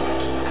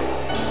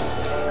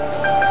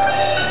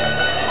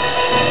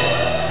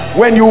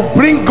 When you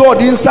bring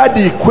God inside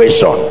the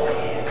equation,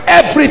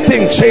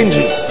 everything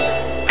changes.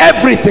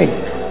 Everything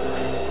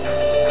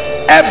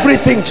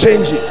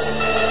changes.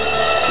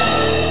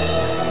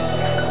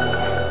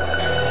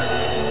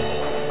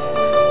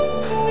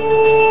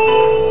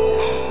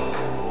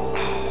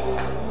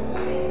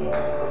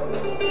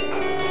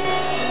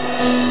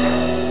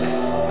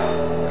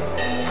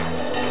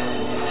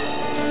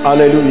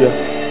 Hallelujah.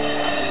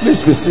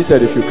 Please be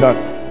seated if you can.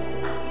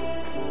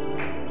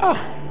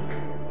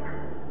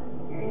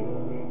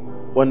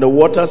 When the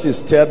waters is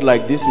stirred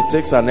like this, it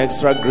takes an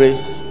extra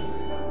grace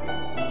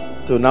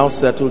to now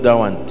settle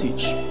down and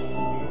teach.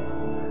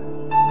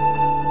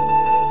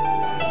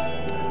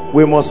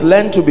 We must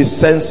learn to be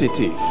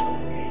sensitive.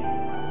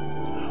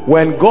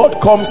 When God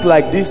comes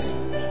like this,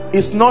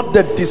 it's not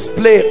the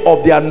display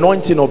of the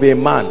anointing of a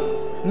man.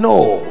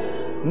 No.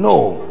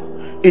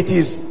 It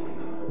is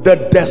the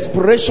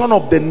desperation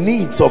of the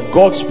needs of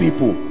God's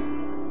people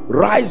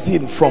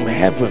rising from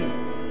heaven.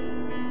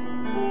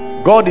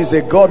 God is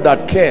a God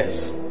that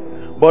cares,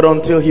 but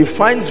until he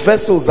finds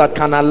vessels that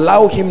can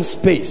allow him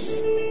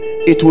space,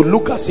 it will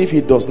look as if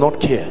he does not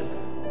care.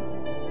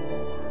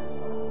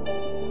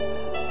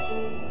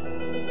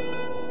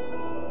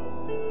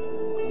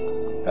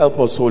 Help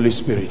us, Holy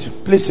Spirit.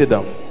 Please sit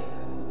down.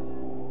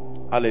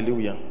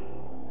 Hallelujah.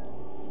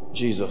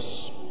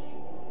 Jesus.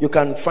 You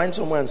can find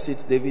somewhere and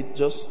sit, David.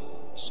 Just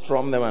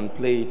strum them and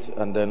play it,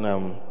 and then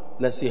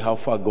let's see how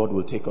far God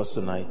will take us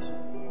tonight.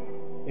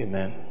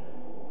 Amen.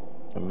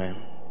 Amen.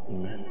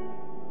 Amen.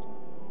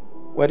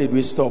 Where did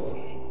we stop?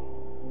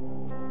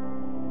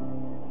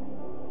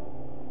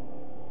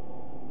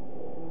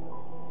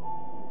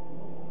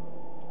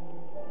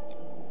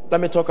 Let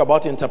me talk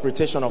about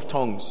interpretation of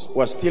tongues.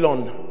 We're still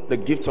on the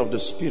gifts of the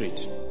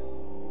Spirit.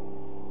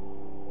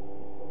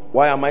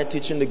 Why am I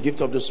teaching the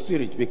gift of the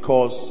Spirit?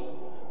 Because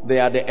they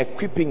are the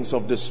equippings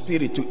of the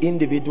Spirit to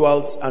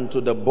individuals and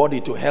to the body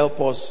to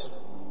help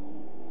us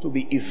to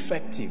be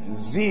effective.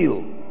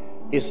 Zeal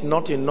is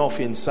not enough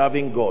in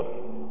serving God.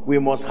 We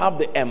must have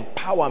the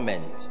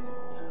empowerment.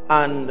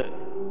 And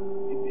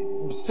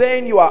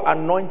saying you are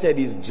anointed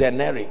is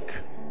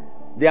generic.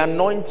 The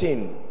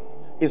anointing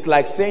is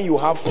like saying you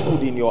have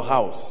food in your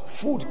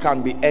house. Food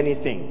can be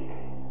anything.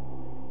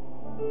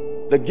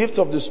 The gift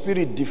of the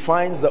Spirit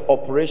defines the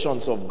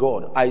operations of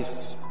God. I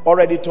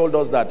already told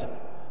us that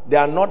there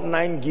are not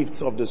 9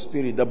 gifts of the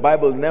Spirit. The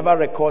Bible never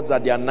records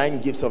that there are 9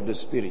 gifts of the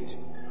Spirit.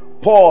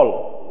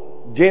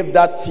 Paul gave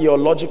that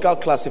theological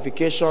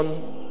classification.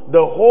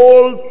 The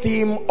whole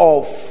theme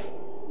of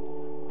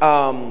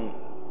 1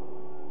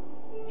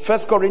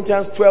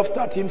 Corinthians 12,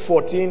 13,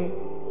 14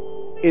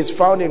 is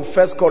found in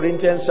 1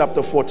 Corinthians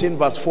chapter 14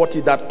 verse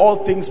 40, that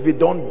all things be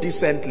done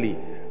decently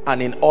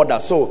and in order.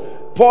 So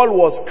Paul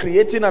was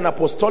creating an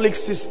apostolic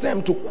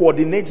system to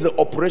coordinate the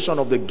operation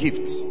of the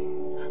gifts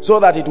so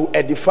that it will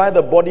edify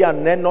the body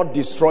and then not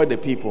destroy the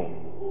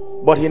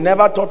people. But he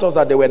never taught us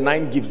that there were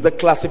 9 gifts. The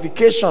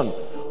classification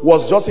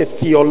was just a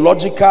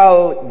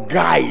theological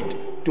guide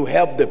to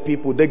help the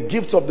people. The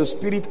gifts of the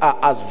Spirit are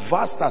as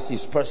vast as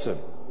his person.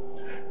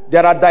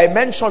 There are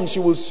dimensions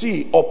you will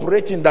see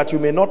operating that you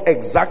may not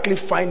exactly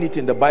find it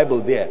in the Bible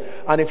there.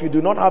 And if you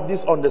do not have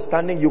this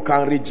understanding, you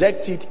can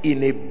reject it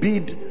in a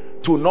bid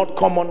to not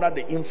come under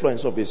the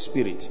influence of a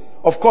spirit.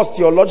 Of course,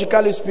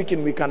 theologically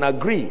speaking, we can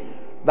agree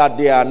that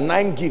there are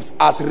 9 gifts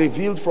as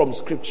revealed from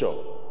Scripture.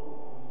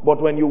 But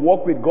when you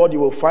walk with God, you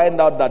will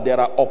find out that there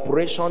are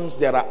operations,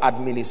 there are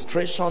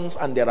administrations,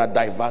 and there are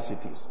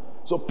diversities.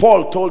 So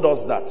Paul told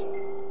us that.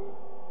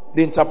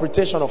 The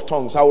interpretation of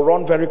tongues. I will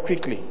run very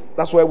quickly.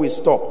 That's where we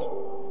stopped.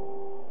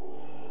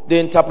 The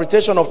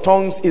interpretation of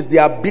tongues is the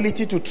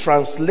ability to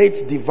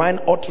translate divine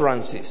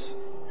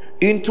utterances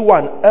into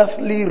an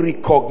earthly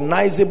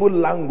recognizable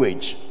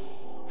language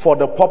for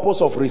the purpose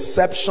of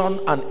reception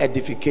and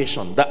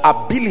edification. The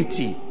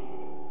ability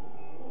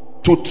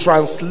to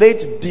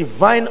translate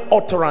divine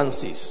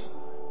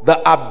utterances. The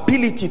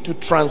ability to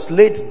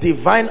translate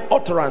divine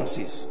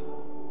utterances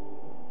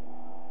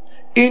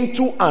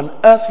into an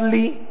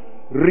earthly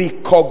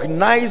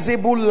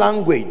recognizable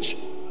language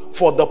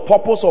for the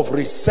purpose of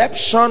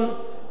reception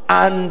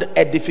and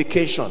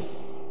edification.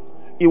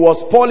 It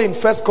was Paul in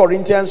 1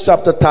 Corinthians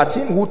chapter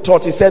 13 who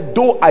taught. He said,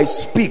 though I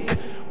speak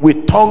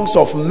with tongues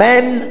of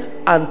men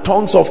and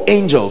tongues of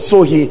angels.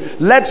 So he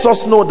lets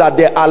us know that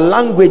there are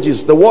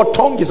languages. The word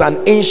tongue is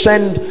an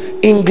ancient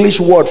English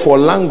word for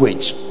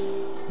language.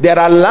 There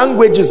are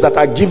languages that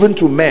are given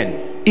to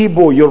men,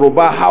 Igbo,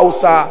 Yoruba,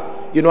 Hausa,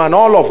 and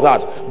all of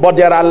that. But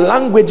there are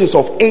languages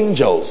of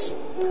angels.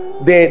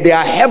 They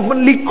are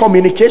heavenly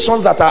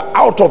communications that are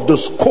out of the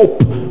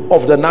scope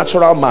of the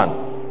natural man.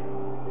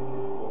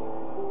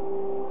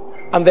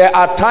 And there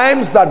are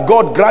times that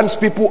God grants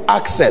people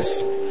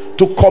access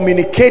to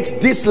communicate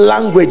these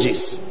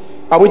languages.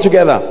 Are we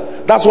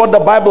together? That's what the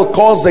Bible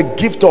calls the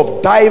gift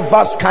of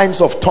diverse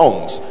kinds of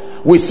tongues.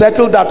 We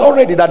settled that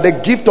already, that the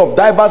gift of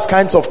diverse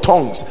kinds of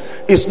tongues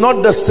is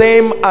not the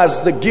same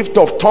as the gift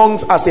of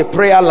tongues as a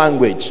prayer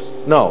language.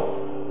 No.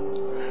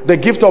 The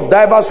gift of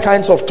diverse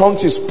kinds of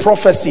tongues is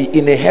prophecy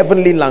in a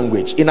heavenly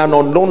language, in an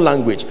unknown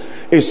language.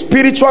 A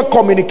spiritual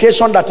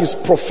communication that is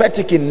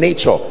prophetic in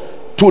nature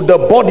to the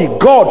body.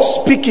 God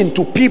speaking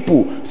to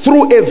people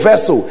through a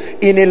vessel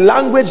in a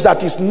language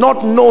that is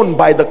not known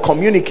by the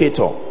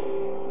communicator.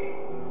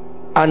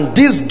 And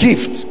this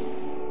gift,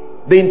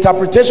 the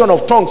interpretation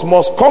of tongues,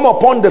 must come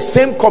upon the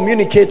same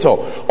communicator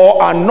or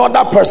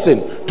another person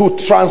to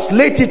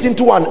translate it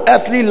into an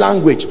earthly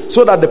language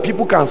so that the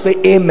people can say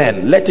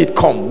amen, let it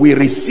come. We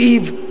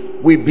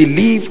receive, we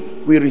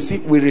believe, we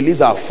receive, we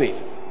release our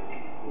faith.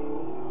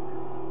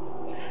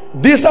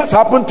 This has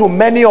happened to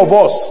many of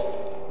us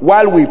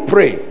while we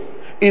pray.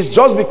 It's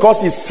just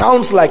because it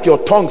sounds like your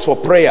tongues for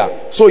prayer,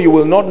 so you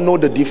will not know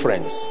the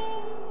difference.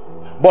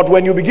 But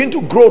when you begin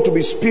to grow to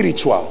be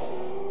spiritual,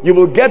 you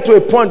will get to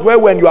a point where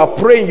when you are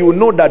praying, you will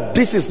know that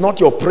this is not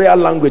your prayer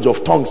language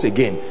of tongues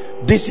again.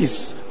 This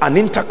is an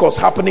intercourse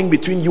happening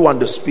between you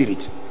and the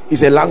Spirit.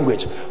 It's a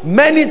language.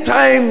 Many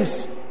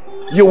times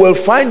you will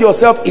find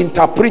yourself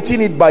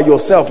interpreting it by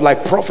yourself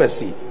like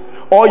prophecy.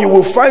 Or you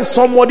will find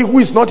somebody who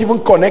is not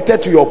even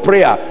connected to your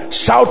prayer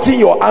shouting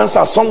your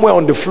answer somewhere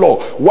on the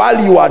floor.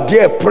 While you are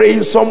there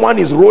praying, someone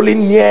is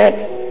rolling near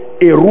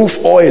a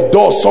roof or a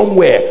door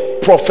somewhere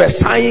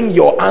prophesying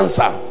your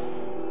answer.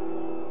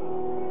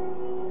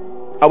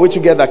 Are we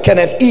together?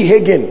 Kenneth E.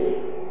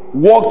 Hagin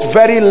walked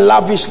very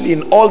lavishly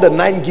in all the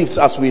 9 gifts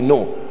as we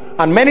know.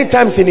 And many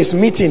times in his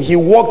meeting, he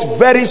walked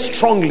very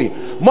strongly,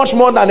 much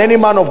more than any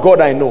man of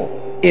God I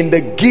know, in the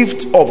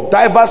gift of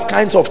diverse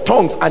kinds of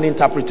tongues and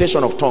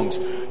interpretation of tongues.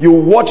 You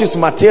watch his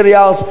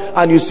materials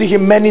and you see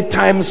him many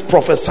times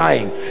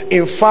prophesying.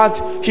 In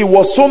fact, he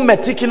was so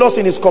meticulous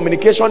in his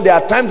communication, there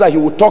are times that he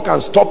would talk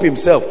and stop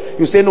himself.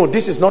 You say, no,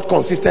 this is not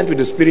consistent with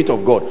the Spirit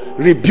of God.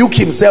 Rebuke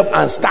himself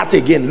and start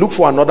again. Look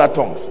for another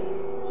tongues.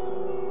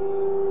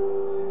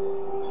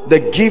 the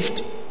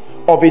gift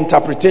of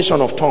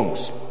interpretation of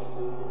tongues.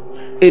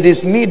 It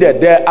is needed.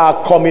 There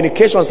are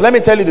communications. Let me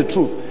tell you the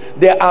truth.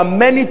 There are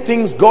many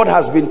things God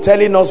has been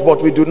telling us,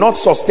 but we do not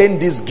sustain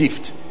this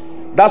gift.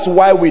 That's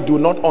why we do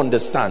not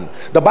understand.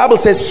 The Bible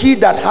says, he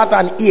that hath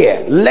an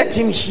ear, let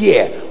him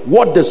hear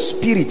what the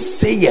Spirit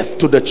saith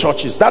to the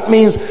churches. That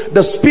means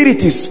the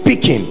Spirit is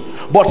speaking,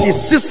 but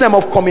his system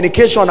of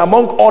communication,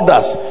 among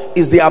others,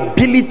 is the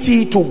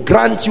ability to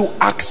grant you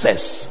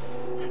access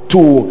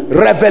to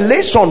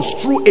revelations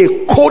through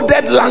a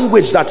coded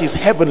language that is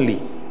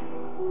heavenly.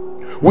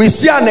 We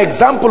see an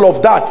example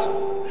of that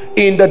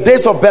in the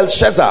days of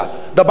Belshazzar.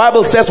 The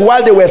Bible says,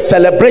 while they were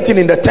celebrating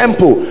in the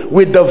temple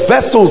with the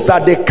vessels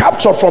that they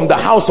captured from the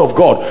house of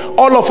God,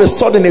 all of a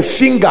sudden a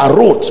finger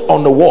wrote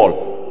on the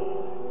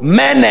wall,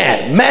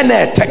 Mene,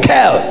 Mene,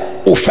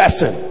 Tekel,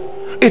 Uphesen.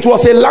 It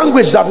was a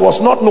language that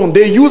was not known.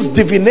 They used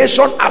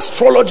divination,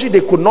 astrology.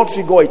 They could not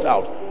figure it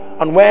out.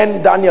 And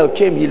when Daniel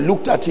came, he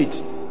looked at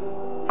it,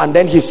 and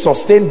then he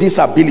sustained this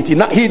ability.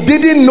 Now, he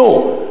didn't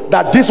know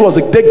that this was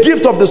the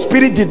gift of the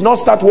Spirit. Did not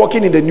start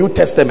working in the New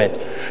Testament.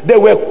 They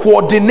were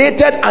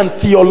coordinated and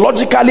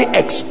theologically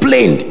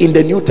explained in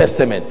the New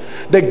Testament.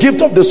 The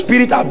gift of the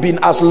Spirit have been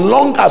as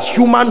long as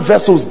human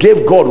vessels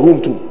gave God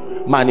room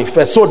to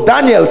manifest. So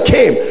Daniel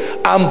came,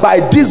 and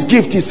by this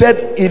gift, he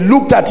said, he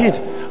looked at it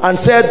and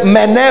said,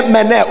 Mene,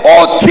 Mene,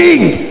 O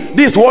king.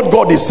 This is what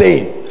God is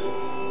saying.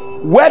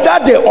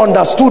 Whether they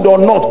understood or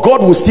not,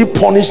 God will still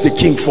punish the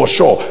king for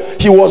sure.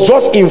 He was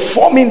just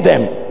informing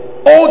them,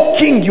 O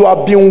king, you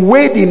have been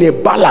weighed in a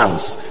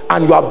balance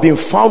and you have been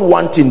found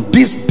wanting.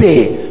 This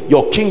day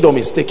your kingdom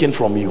is taken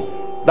from you.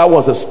 That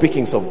was the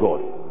speakings of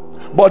God.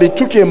 But it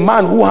took a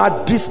man who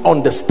had this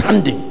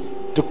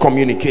understanding to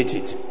communicate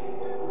it.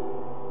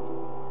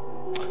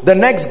 The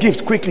next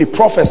gift, quickly,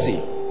 prophecy.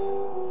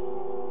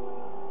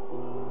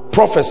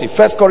 Prophecy.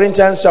 1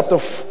 Corinthians chapter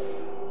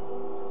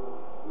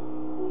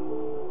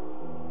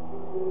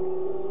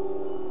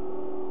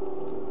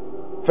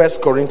 1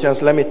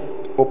 Corinthians, let me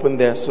open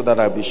there so that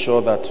I'll be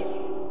sure that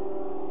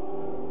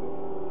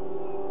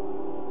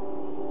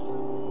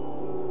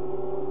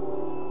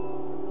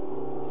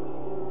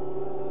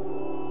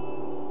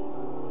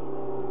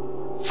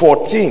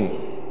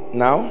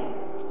now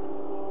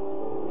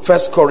 1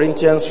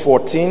 Corinthians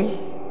 14,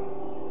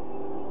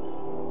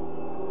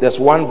 there's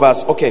one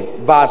verse, okay,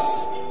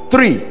 verse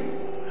 3.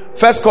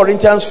 1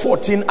 Corinthians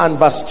 14 and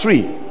verse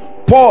 3.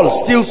 Paul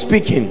still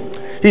speaking.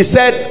 He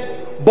said,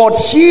 but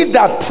he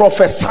that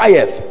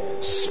prophesieth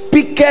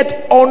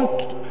speaketh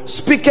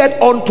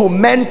unto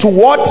men to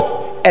what?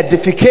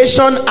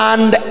 Edification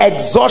and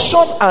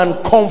exhortation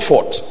and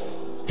comfort.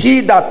 He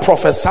that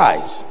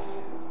prophesies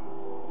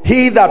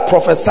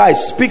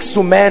speaks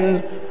to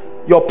men.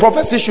 Your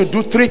prophecy should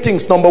do three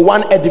things. Number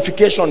one,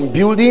 edification,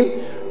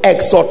 building,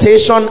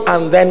 exhortation,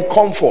 and then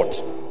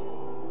comfort.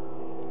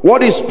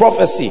 What is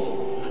prophecy?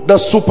 The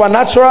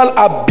supernatural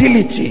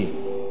ability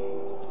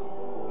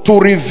to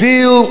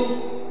reveal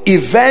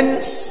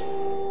events,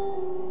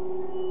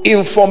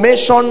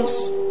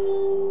 informations,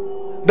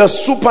 the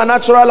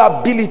supernatural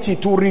ability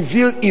to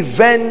reveal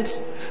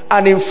events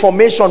and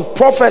information.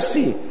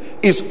 Prophecy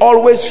is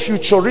always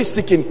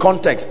futuristic in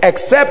context,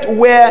 except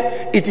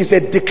where it is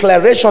a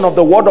declaration of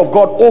the word of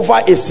God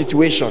over a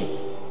situation.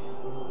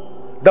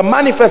 The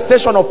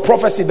manifestation of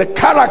prophecy, the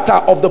character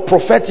of the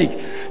prophetic,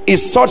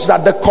 is such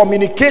that the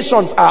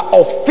communications are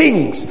of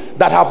things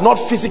that have not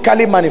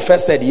physically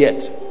manifested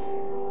yet.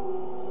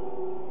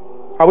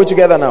 Are we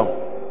together now?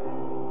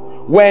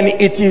 When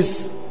it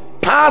is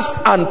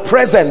past and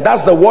present,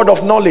 that's the word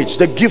of knowledge,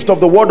 the gift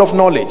of the word of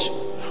knowledge.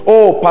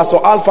 Oh, Pastor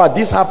Alpha,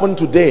 this happened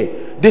today.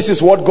 This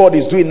is what God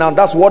is doing now.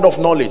 That's word of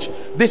knowledge.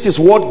 This is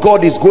what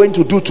God is going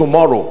to do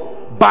tomorrow.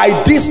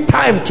 By this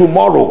time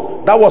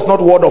tomorrow. That was not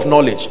word of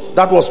knowledge.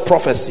 That was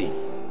prophecy.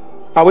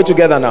 Are we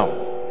together now?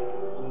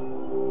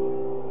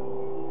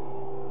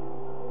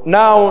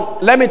 Now,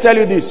 let me tell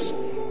you this.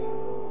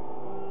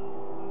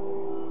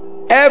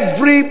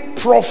 Every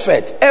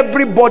prophet,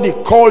 everybody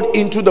called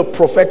into the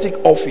prophetic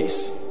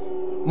office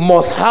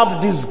must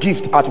have this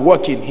gift at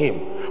work in him.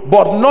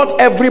 But not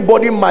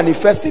everybody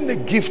manifesting the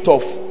gift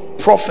of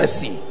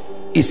prophecy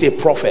is a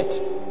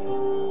prophet.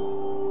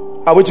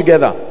 Are we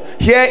together?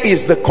 Here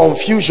is the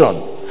confusion.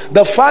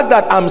 The fact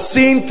that I'm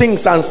seeing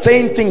things and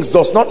saying things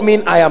does not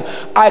mean I am.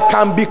 I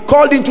can be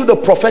called into the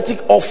prophetic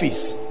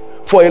office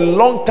for a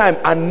long time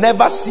and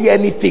never see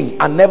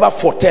anything and never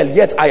foretell,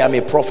 yet I am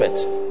a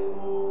prophet.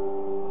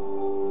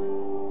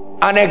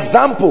 An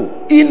example,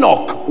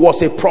 Enoch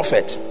was a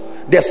prophet.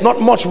 There's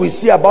not much we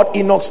see about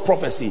Enoch's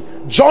prophecy.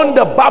 John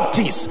the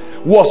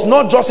Baptist was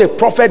not just a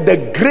prophet,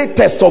 the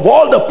greatest of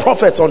all the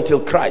prophets until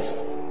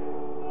Christ.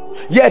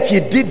 Yet he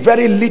did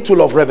very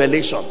little of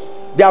revelation.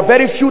 There are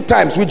very few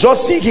times we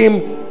just see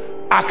him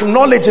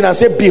acknowledging and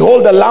say,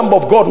 behold the Lamb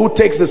of God who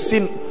takes the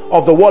sin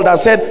of the world, and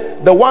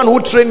said, the one who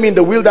trained me in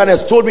the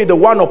wilderness told me, the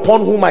one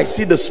upon whom I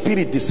see the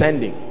Spirit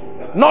descending.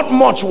 Not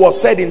much was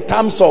said in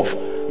terms of,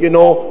 you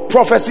know,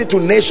 prophecy to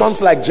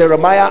nations like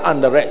Jeremiah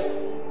and the rest.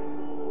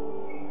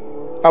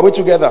 Are we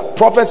together?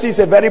 Prophecy is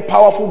a very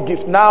powerful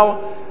gift.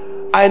 Now,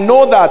 I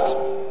know that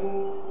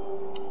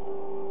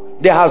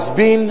there has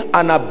been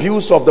an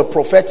abuse of the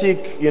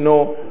prophetic, you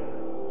know,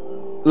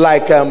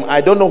 like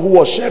I don't know who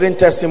was sharing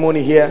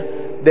testimony here.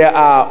 There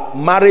are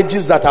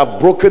marriages that have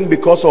broken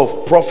because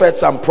of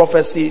prophets and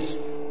prophecies.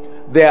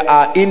 There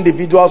are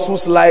individuals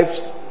whose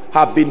lives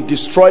have been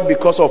destroyed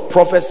because of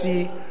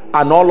prophecy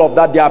and all of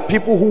that. There are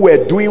people who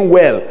were doing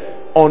well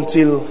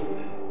until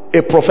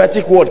a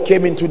prophetic word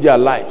came into their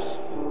lives.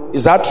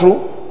 Is that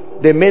true?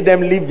 They made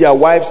them leave their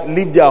wives,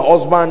 leave their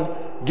husband,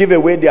 give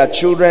away their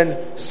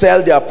children,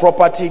 sell their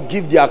property,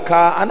 give their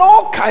car, and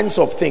all kinds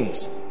of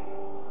things.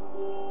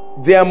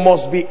 There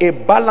must be a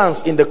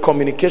balance in the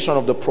communication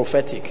of the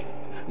prophetic.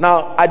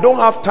 Now, I don't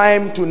have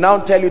time to now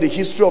tell you the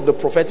history of the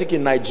prophetic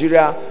in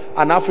Nigeria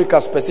and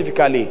Africa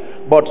specifically,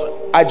 but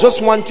I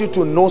just want you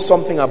to know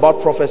something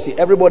about prophecy.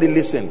 Everybody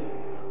listen.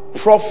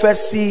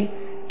 Prophecy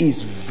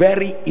is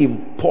very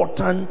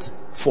important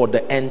for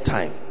the end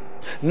time.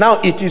 Now,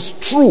 it is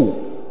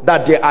true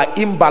that there are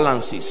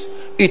imbalances.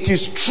 It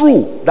is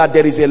true that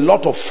there is a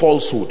lot of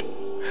falsehood.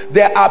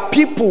 There are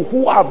people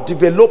who have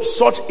developed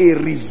such a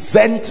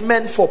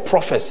resentment for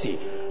prophecy,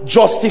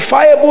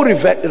 justifiable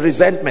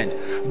resentment,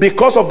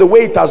 because of the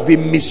way it has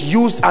been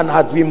misused and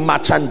has been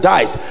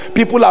merchandised.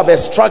 People have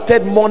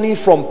extracted money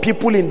from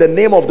people in the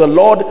name of the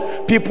Lord.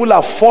 People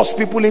have forced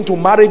people into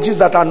marriages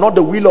that are not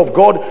the will of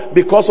God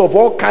because of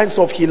all kinds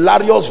of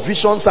hilarious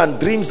visions and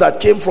dreams that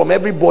came from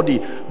everybody.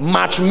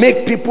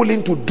 Make people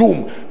into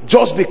doom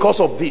just because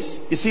of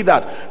this. You see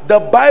that? The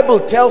Bible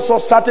tells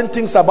us certain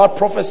things about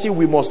prophecy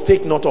we must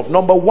take note of.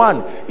 Number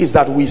one is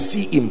that we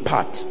see in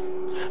part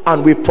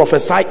and we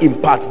prophesy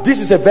in part. This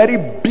is a very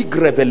big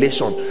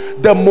revelation.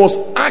 The most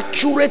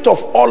accurate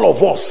of all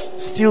of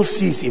us still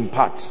sees in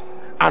part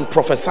and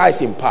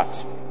prophesies in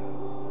part.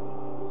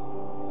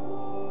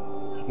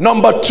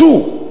 Number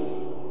two,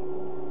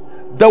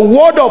 the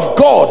word of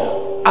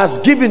God as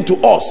given to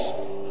us,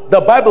 the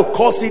Bible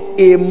calls it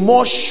a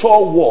more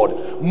sure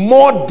word,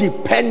 more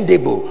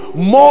dependable,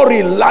 more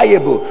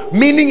reliable.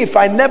 Meaning, if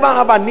I never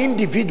have an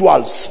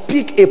individual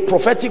speak a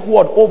prophetic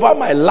word over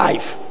my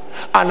life,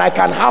 and I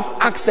can have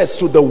access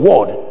to the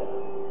word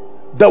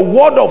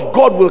of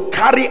God will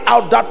carry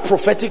out that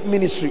prophetic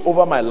ministry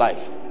over my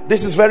life.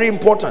 This is very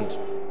important.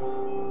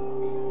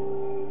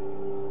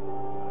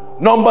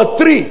 Number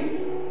three,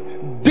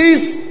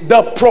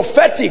 the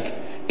prophetic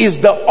is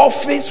the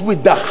office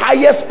with the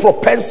highest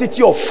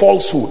propensity of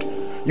falsehood.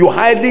 You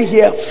hardly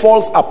hear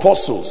false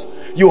apostles.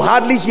 You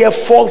hardly hear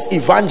false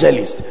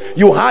evangelists.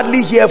 You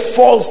hardly hear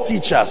false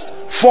teachers,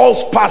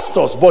 false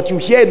pastors, but you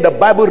hear in the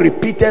Bible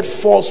repeated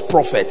false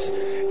prophets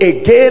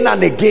again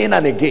and again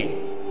and again,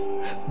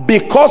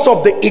 because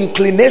of the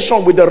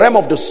inclination with the realm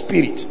of the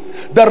spirit.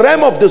 The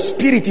realm of the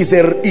spirit is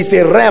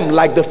a realm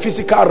like the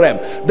physical realm.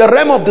 The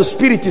realm of the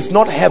spirit is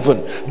not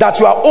heaven. That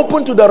you are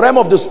open to the realm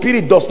of the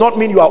spirit does not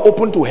mean you are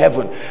open to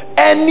heaven.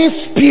 Any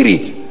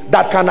spirit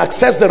that can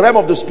access the realm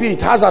of the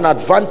spirit has an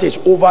advantage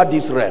over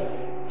this realm,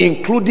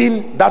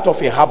 including that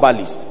of a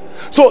herbalist.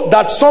 So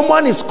that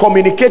someone is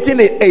communicating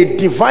a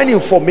divine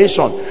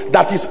information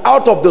that is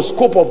out of the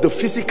scope of the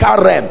physical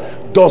realm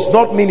does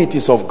not mean it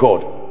is of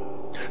God.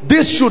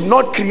 This should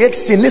not create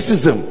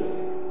cynicism.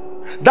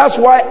 That's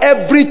why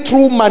every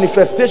true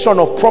manifestation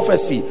of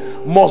prophecy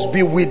must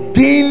be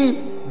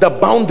within the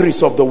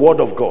boundaries of the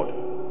word of God.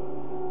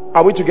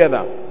 Are we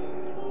together?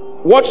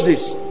 Watch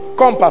this.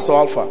 Come, Pastor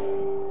Alpha.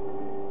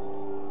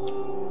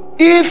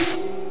 If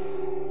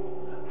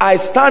I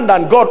stand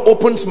and God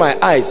opens my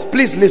eyes,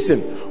 please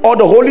listen, or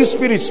the Holy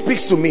Spirit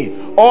speaks to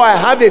me, or I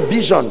have a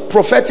vision,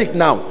 prophetic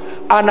now,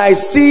 and I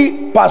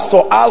see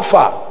Pastor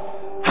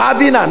Alpha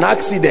having an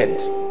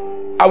accident.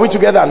 Are we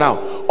together now?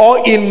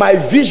 Or in my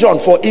vision,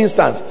 for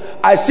instance,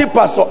 I see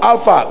Pastor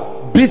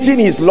Alpha beating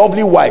his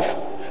lovely wife.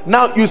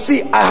 Now you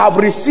see, I have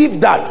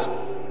received that.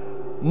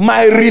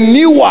 My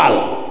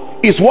renewal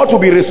is what will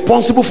be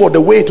responsible for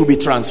the way it will be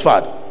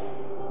transferred.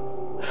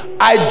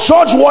 I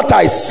judge what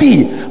I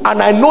see,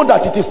 and I know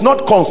that it is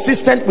not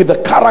consistent with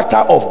the character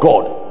of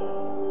God.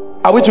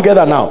 Are we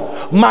together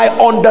now? My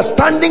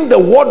understanding the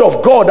word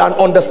of God and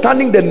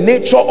understanding the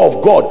nature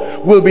of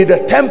God will be the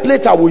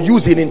template I will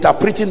use in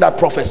interpreting that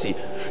prophecy.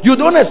 You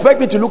don't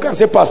expect me to look and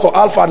say, Pastor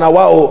Alpha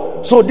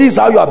Nawao, so this is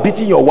how you are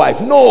beating your wife.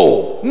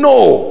 No.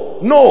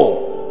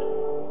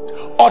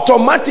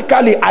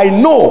 Automatically I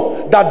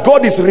know that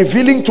God is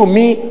revealing to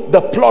me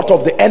the plot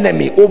of the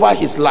enemy over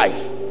his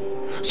life.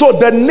 So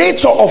the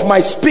nature of my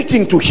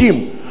speaking to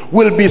him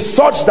will be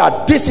such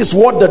that this is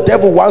what the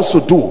devil wants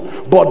to do,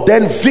 but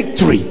then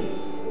victory.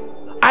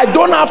 I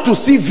don't have to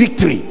see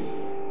victory.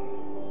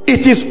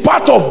 It is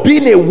part of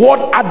being a word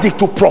addict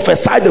to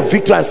prophesy the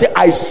victory and say,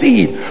 I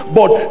see it,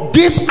 but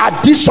this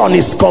addition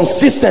is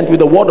consistent with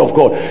the word of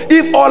God.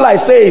 If all I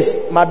say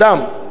is,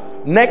 Madam,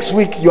 next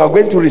week you are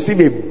going to receive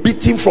a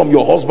beating from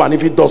your husband,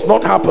 if it does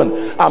not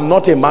happen, I'm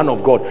not a man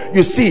of God.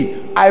 You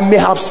see, I may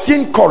have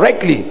seen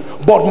correctly,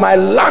 but my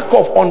lack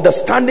of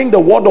understanding the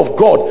word of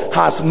God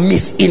has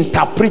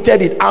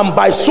misinterpreted it, and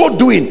by so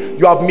doing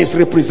you have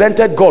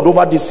misrepresented God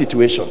over this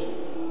situation.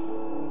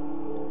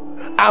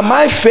 Am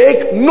I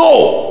fake?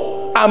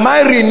 No. Am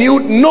I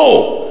renewed?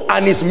 No.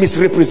 And it's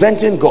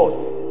misrepresenting God.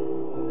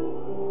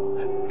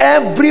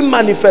 Every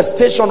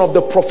manifestation of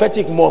the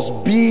prophetic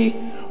must be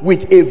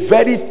with a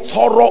very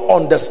thorough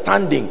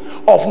understanding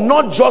of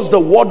not just the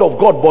word of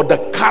God, but the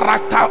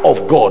character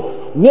of God,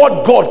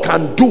 what God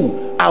can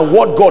do and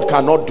what God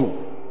cannot do.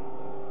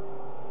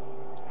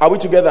 Are we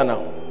together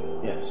now?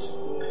 Yes.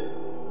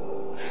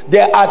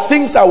 There are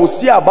things I will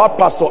see about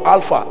Pastor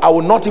Alpha I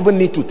will not even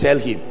need to tell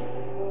him.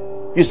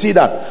 You see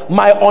that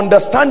my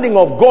understanding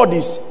of God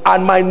is,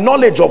 and my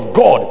knowledge of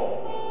God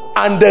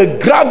and the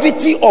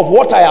gravity of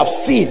what I have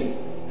seen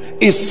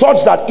is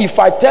such that if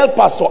I tell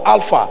Pastor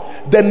Alpha,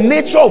 the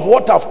nature of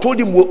what I've told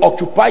him will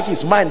occupy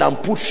his mind and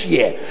put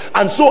fear.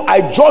 And so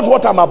I judge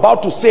what I'm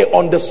about to say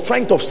on the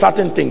strength of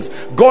certain things.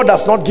 God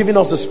has not given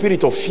us the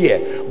spirit of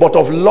fear, but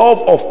of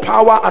love, of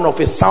power, and of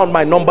a sound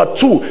mind. Number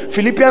 2,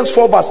 Philippians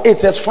 4 verse 8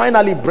 says,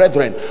 finally,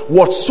 brethren,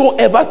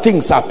 whatsoever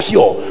things are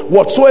pure,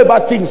 whatsoever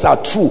things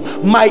are true.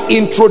 My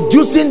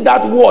introducing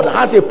that word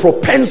has a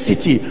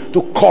propensity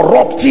to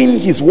corrupting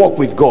his work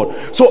with God.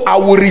 So I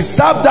will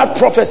reserve that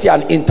prophecy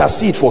and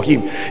intercede for him.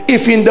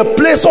 If in the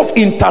place of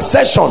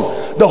intercession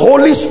the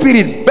Holy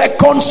Spirit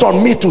beckons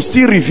on me to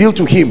still reveal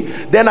to him,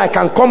 then I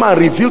can come and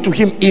reveal to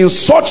him in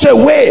such a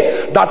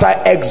way that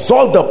I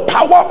exalt the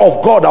power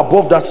of God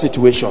above that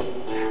situation.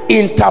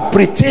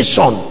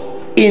 Interpretation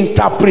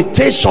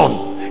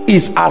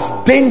is as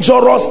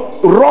dangerous.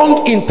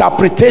 Wrong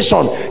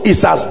interpretation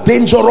is as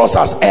dangerous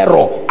as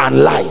error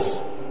and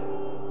lies.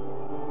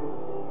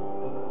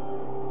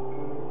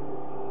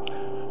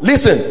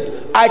 Listen,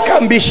 I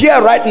can be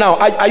here right now.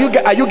 Are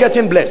you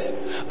getting blessed?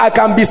 I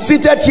can be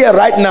seated here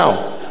right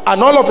now,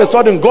 and all of a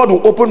sudden God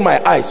will open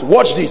my eyes.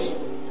 Watch this.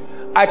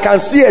 I can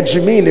see a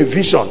Jimmy in a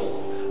vision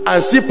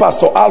and see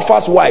Pastor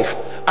Alpha's wife,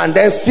 and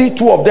then see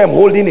 2 of them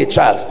holding a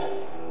child.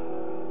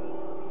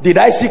 Did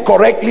I see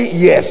correctly?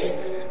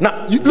 Yes.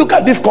 Now you look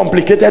at this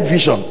complicated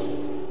vision.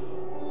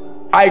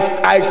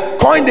 I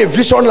coined a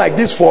vision like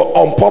this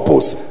on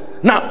purpose.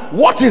 Now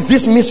what is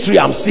this mystery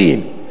I'm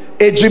seeing?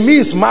 A Jimmy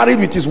is married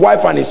with his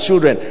wife and his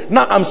children.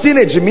 Now I'm seeing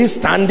a Jimmy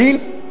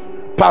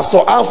standing,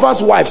 Pastor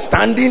Alpha's wife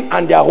standing,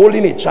 and they are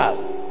holding a child.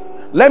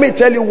 Let me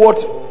tell you what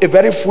a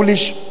very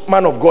foolish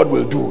man of God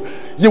will do.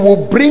 You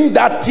will bring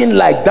that thing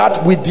like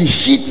that with the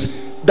heat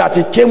that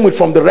it came with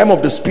from the realm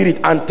of the spirit,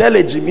 and tell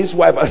a Jimmy's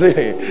wife, I say,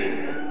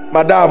 hey,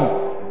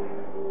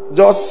 madam,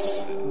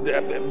 just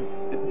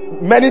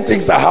many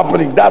things are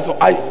happening.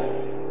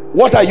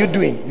 What are you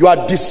doing? You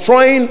are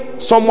destroying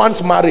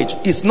someone's marriage.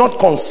 It's not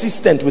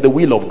consistent with the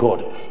will of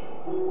God.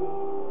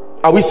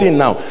 Are we seeing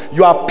now?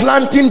 You are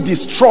planting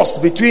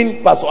distrust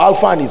between Pastor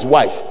Alpha and his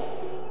wife.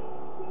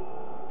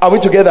 Are we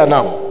together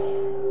now?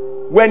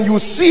 When you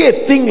see a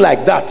thing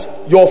like that,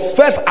 your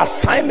first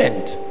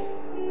assignment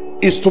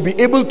is to be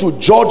able to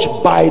judge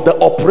by the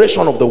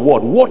operation of the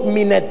word. What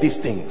meaneth these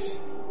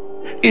things?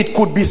 It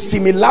could be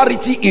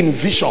similarity in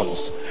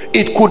visions.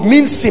 It could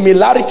mean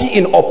similarity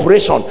in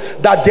operation,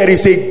 that there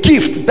is a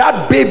gift,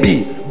 that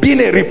baby being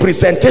a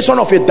representation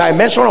of a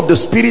dimension of the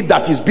spirit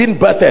that is being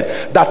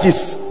birthed, that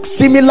is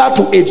similar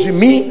to a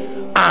Jimmy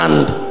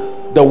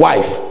and the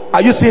wife.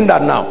 Are you seeing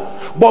that now?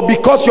 But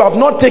because you have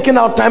not taken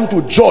out time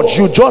to judge,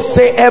 you just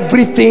say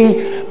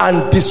everything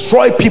and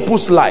destroy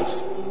people's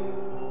lives.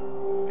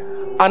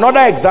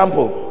 Another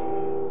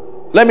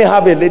example. Let me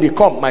have a lady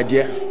come, my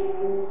dear.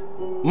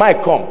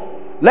 Mike, come.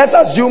 Let's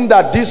assume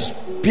that these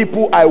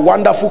people are a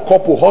wonderful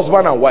couple,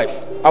 husband and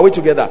wife. Are we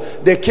together?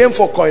 They came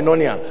for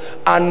Koinonia,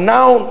 and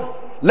now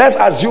let's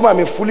assume I'm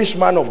a foolish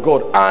man of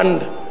God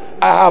and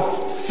I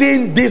have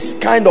seen this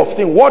kind of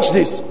thing. Watch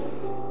this.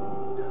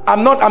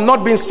 I'm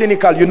not being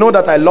cynical. You know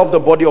that I love the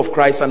body of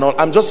Christ and all.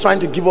 I'm just trying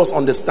to give us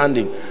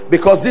understanding,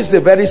 because this is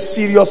a very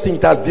serious thing.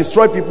 It has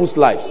destroyed people's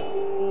lives.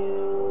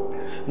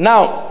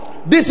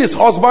 Now, this is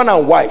husband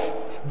and wife.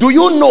 Do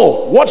you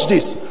know, watch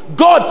this,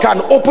 God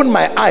can open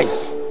my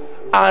eyes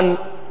and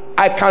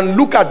I can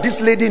look at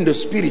this lady in the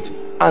spirit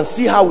and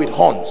see how it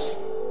haunts.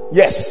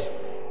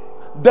 Yes.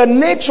 The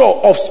nature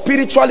of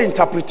spiritual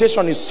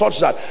interpretation is such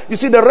that, you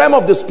see, the realm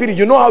of the spirit,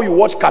 you know how you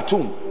watch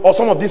cartoon or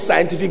some of these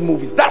scientific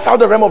movies, that's how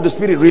the realm of the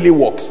spirit really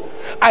works.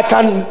 I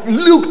can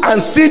look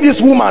and see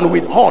this woman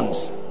with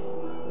horns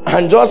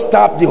and just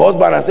tap the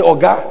husband and say,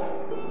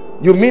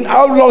 Oga, you mean,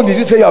 how long did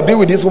you say you have been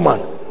with this woman?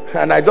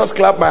 And I just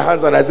clap my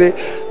hands and I say,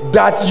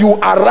 that you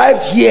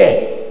arrived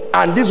here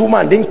and this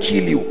woman didn't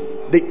kill you.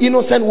 The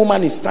innocent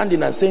woman is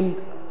standing and saying,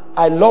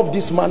 I love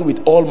this man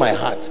with all my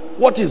heart.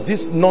 What is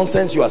this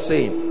nonsense you are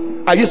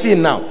saying? Are you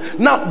seeing now?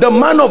 Now the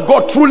man of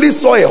God truly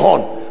saw a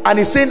horn and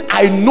he's saying,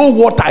 I know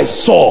what I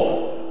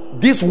saw.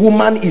 This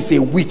woman is a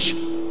witch.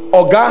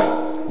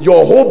 Oga,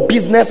 your whole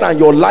business and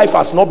your life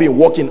has not been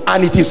working.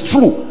 And it is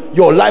true,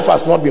 your life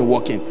has not been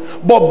working.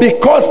 But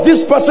because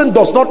this person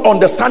does not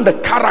understand the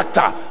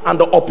character and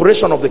the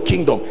operation of the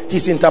kingdom,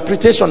 his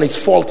interpretation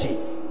is faulty.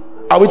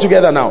 Are we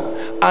together now?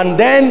 And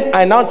then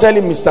I now tell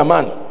him, Mr.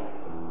 Man,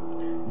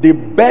 the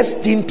best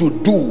thing to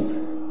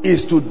do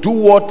is to do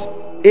what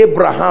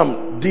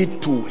Abraham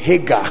did to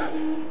Hagar.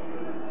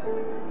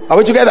 Are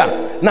we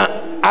together?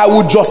 Now, I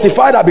would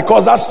justify that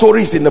because that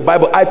story is in the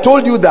Bible. I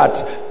told you that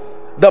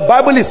the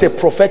Bible is a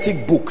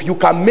prophetic book. You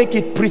can make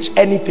it preach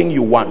anything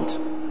you want.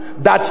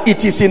 That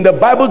it is in the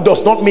Bible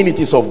does not mean it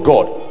is of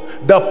God.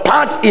 The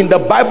part in the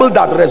Bible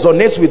that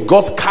resonates with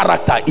God's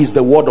character is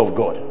the word of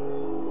God.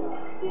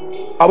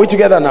 Are we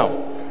together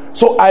now?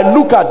 So I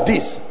look at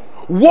this.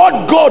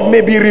 What God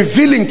may be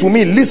revealing to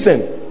me,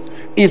 listen,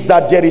 is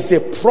that there is a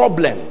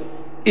problem.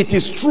 It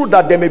is true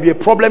that there may be a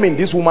problem in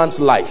this woman's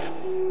life.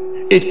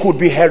 It could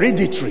be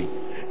hereditary.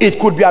 It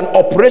could be an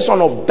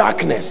operation of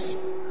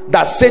darkness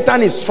that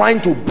Satan is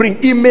trying to bring.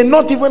 It may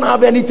not even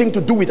have anything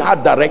to do with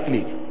her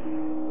directly.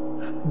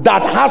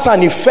 That has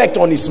an effect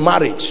on his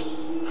marriage.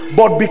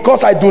 But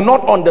because I do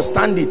not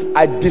understand it,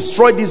 I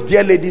destroy this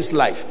dear lady's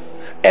life.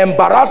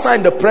 Embarrass her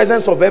in the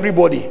presence of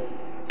everybody.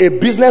 A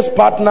business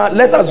partner,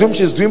 let's assume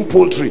she's doing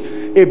poultry.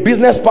 A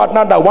business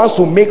partner that wants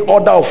to make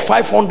order of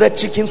 500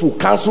 chickens will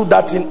cancel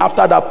that thing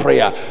after that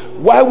prayer.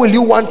 Why will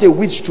you want a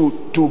witch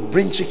to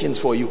bring chickens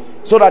for you?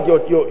 So that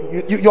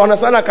you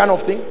understand that kind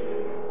of thing?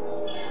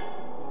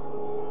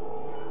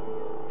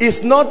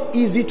 It's not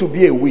easy to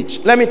be a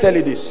witch. Let me tell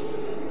you this.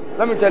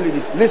 Let me tell you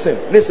this.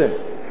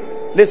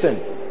 Listen.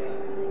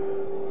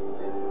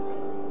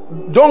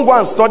 Don't go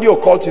and study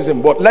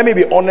occultism, but let me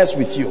be honest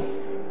with you.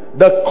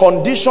 The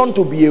condition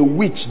to be a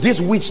witch, this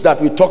witch that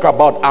we talk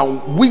about,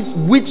 and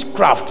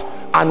witchcraft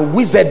and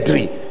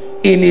wizardry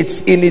in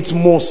its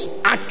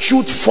most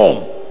acute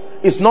form,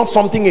 is not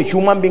something a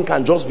human being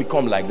can just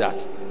become like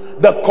that.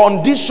 The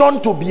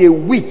condition to be a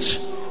witch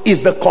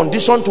is the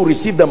condition to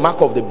receive the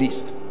mark of the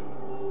beast.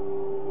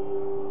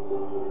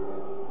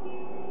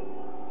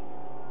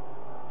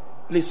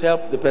 Please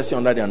help the person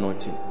under the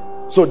anointing.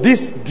 So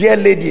this dear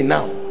lady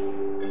now,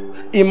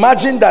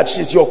 imagine that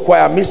she's your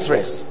choir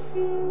mistress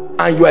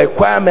and you are a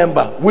choir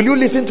member. Will you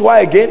listen to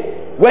her again?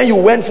 When you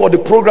went for the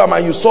program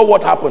and you saw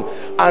what happened,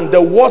 and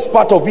the worst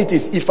part of it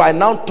is, if I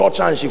now touch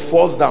her and she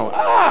falls down,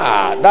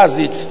 that's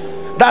it.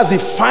 That's the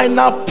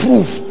final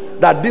proof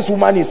that this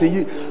woman is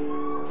a...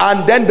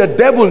 And then the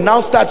devil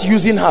now starts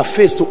using her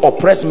face to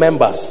oppress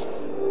members.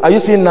 Are you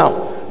seeing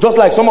now? Just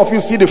like some of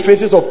you see the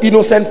faces of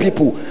innocent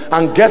people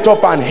and get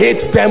up and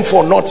hate them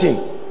for nothing.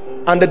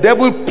 And the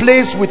devil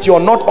plays with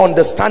your not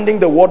understanding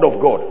the word of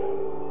God.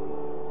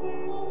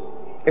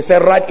 It's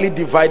a rightly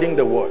dividing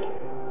the word.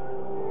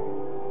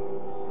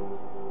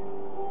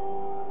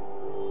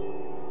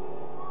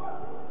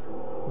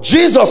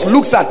 Jesus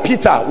looks at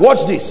Peter.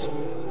 Watch this.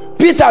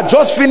 Peter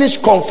just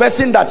finished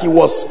confessing that he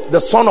was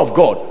the Son of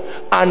God.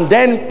 And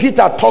then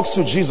Peter talks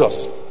to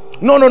Jesus.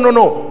 No.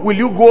 Will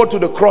you go to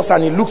the cross?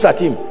 And he looks at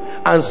him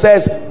and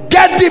says,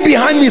 "Get thee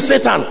behind me,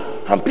 Satan."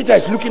 And Peter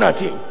is looking at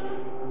him.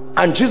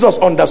 And Jesus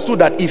understood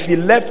that if he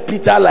left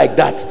Peter like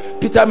that,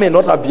 Peter may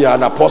not have been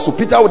an apostle.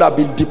 Peter would have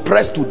been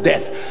depressed to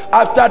death.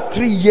 After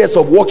 3 years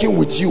of working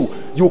with you,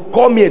 you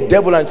call me a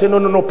devil and say,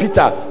 no,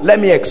 Peter, let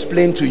me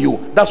explain to you.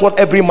 That's what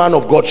every man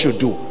of God should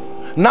do.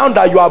 Now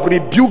that you have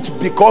rebuked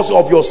because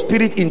of your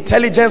spirit,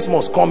 intelligence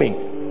must come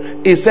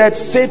in. He said,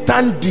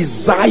 Satan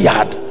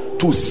desired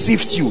to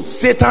sift you.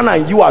 Satan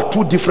and you are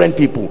two different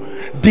people.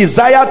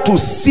 Desire to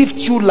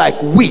sift you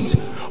like wheat.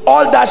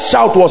 All that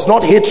shout was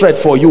not hatred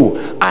for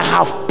you. I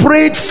have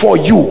prayed for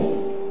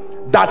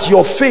you that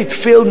your faith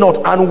fail not,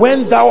 and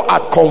when thou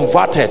art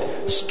converted,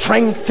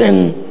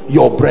 strengthen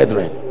your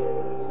brethren.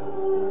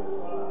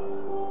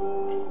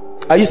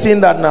 Are you seeing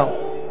that now?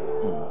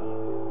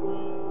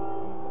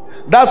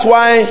 That's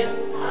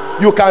why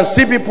you can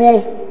see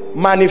people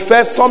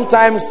manifest.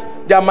 Sometimes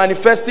they are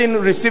manifesting,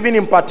 receiving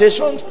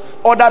impartations.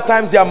 Other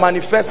times they are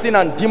manifesting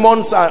and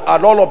demons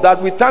and all of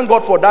that. We thank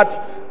God for that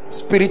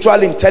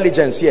spiritual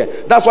intelligence here.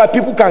 That's why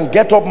people can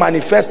get up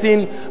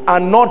manifesting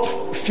and not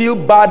feel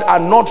bad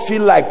and not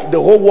feel like the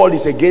whole world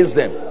is against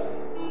them.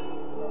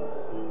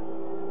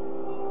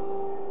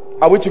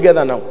 Are we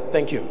together now?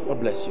 Thank you.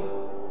 God bless you.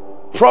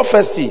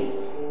 Prophecy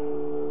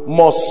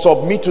must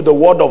submit to the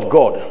word of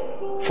God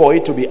for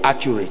it to be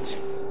accurate.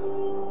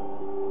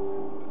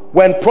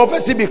 When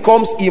prophecy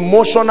becomes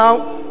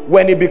emotional,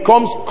 when it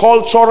becomes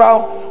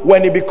cultural,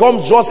 when it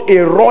becomes just a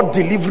raw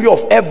delivery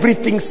of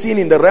everything seen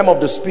in the realm of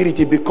the spirit,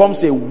 it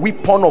becomes a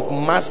weapon of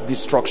mass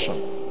destruction.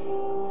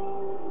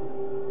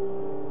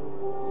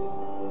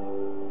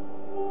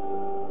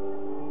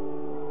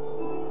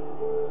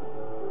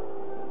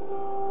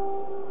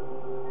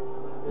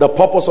 The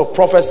purpose of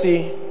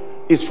prophecy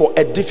is for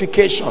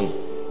edification,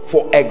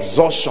 for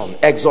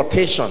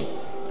exhortation,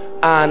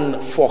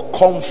 and for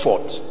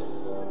comfort.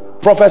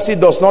 Prophecy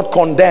does not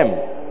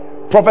condemn.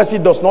 Prophecy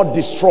does not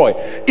destroy.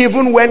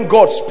 Even when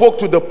God spoke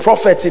to the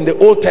prophets in the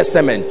Old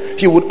Testament,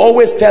 he would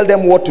always tell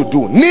them what to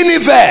do.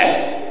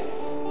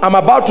 Nineveh, I'm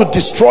about to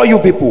destroy you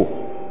people,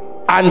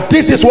 and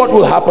this is what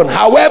will happen.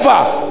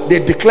 However, they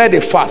declared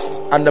a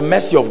fast and the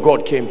mercy of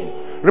God came in.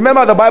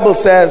 Remember, the Bible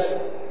says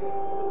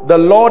the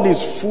Lord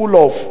is full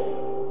of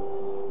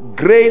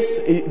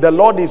Grace, the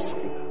Lord is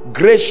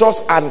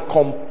gracious and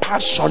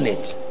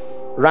compassionate,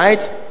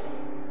 right?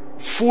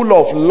 Full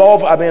of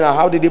love. I mean,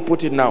 how did he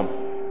put it now?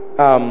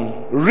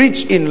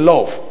 Rich in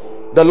love.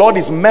 The Lord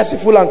is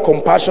merciful and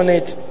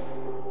compassionate.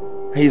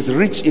 He is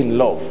rich in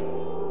love.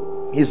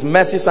 His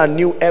mercies are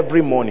new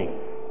every morning.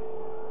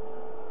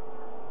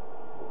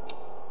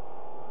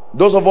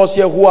 Those of us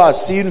here who are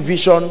seeing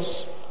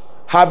visions,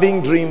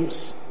 having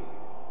dreams,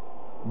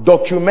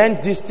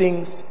 document these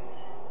things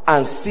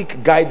and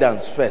seek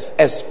guidance first,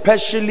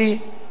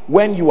 especially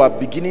when you are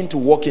beginning to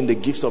walk in the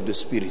gifts of the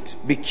Spirit.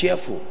 Be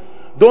careful.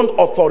 Don't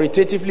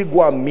authoritatively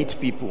go and meet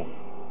people.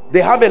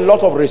 They have a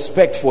lot of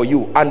respect for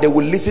you and they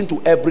will listen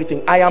to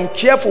everything. I am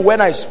careful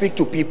when I speak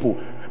to people,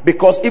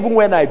 because even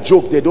when I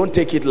joke, they don't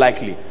take it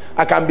lightly.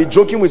 I can be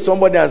joking with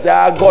somebody and say,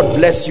 God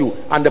bless you,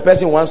 and the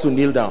person wants to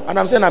kneel down, and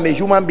I'm saying, I'm a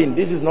human being,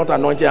 this is not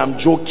anointing, I'm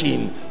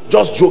joking,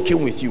 just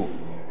joking with you.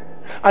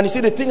 And you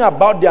see, the thing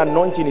about the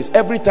anointing is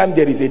every time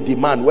there is a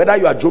demand, whether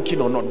you are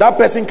joking or not, that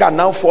person can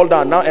now fall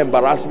down, now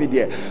embarrass me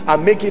there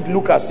and make it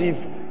look as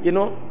if, you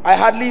know, I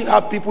hardly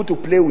have people to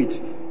play with.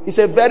 It's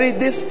a very,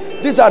 this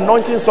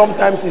anointing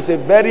sometimes is a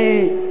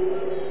very,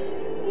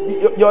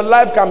 your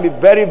life can be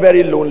very,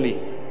 very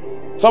lonely.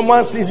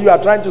 Someone sees you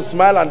are trying to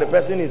smile and the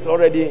person is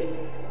already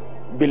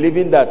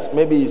believing that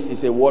maybe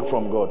it's a word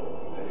from God.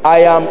 I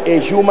am a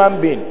human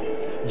being.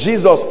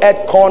 Jesus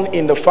ate corn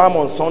in the farm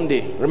on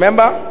Sunday.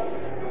 Remember?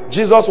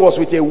 Jesus was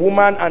with a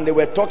woman and they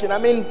were talking. I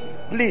mean,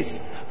 please.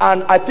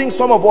 And I think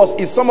some of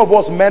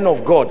us men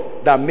of God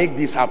that make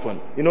this happen.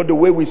 You know, the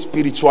way we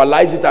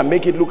spiritualize it and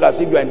make it look as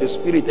if you are in the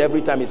spirit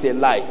every time. It's a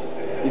lie.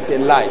 It's a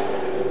lie.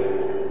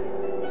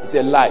 It's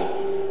a lie.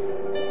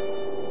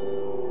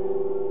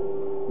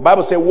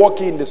 Bible says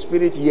walking in the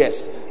spirit,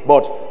 yes,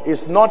 but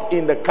it's not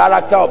in the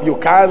character of you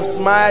can't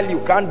smile, you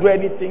can't do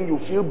anything, you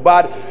feel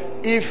bad.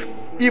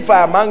 If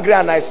I am angry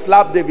and I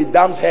slap David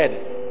Dam's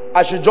head,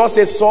 I should just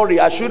say sorry.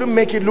 I shouldn't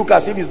make it look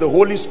as if it's the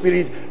Holy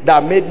Spirit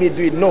that made me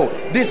do it. No,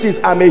 this is,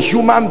 I'm a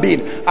human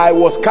being. I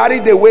was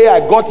carried away,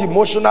 I got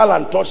emotional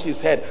and touched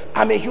his head.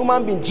 I'm a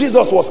human being.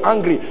 Jesus was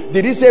angry.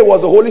 Did he say it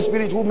was the Holy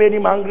Spirit who made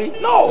him angry?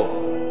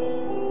 No.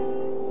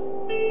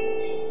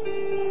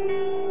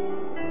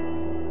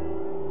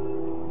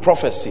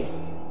 Prophecy,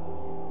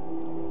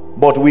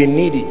 but we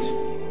need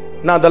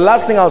it. Now, the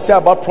last thing I'll say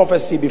about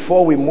prophecy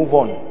before we move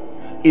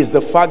on is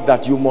the fact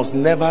that you must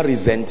never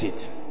resent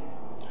it.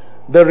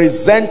 The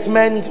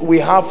resentment we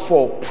have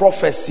for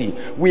prophecy,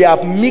 we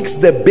have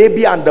mixed the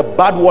baby and the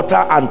bad water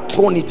and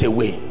thrown it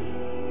away.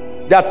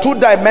 There are two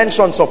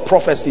dimensions of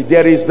prophecy.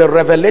 There is the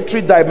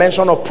revelatory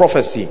dimension of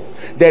prophecy.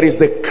 There is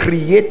the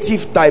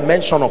creative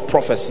dimension of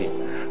prophecy.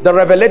 The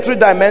revelatory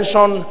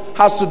dimension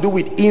has to do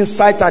with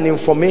insight and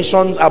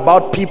information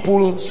about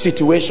people,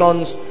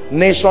 situations,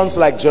 nations,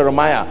 like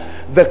Jeremiah.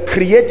 The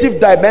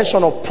creative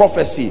dimension of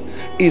prophecy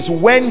is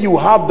when you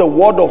have the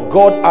word of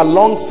God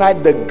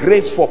alongside the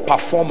grace for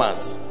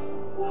performance.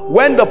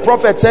 When the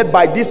prophet said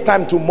by this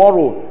time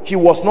tomorrow, he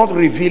was not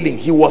revealing,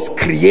 he was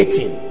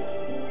creating.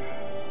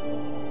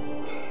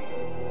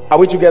 Are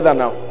we together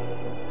now?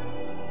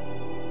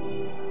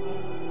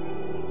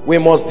 We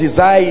must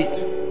desire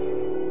it.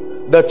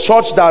 The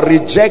church that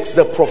rejects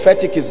the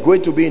prophetic is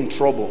going to be in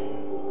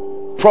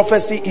trouble.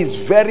 Prophecy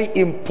is very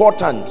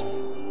important.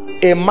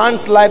 A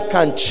man's life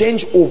can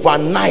change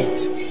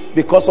overnight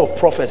because of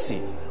prophecy.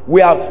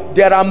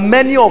 There are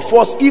many of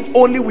us, if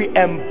only we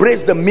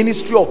embrace the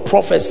ministry of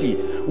prophecy,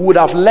 we would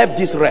have left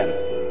this realm,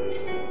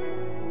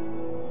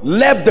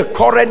 left the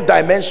current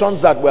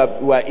dimensions that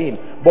we're in,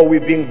 but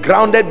we've been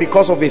grounded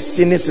because of a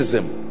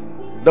cynicism.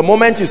 The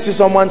moment you see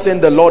someone saying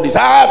the Lord is,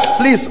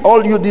 please,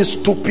 all you this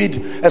stupid,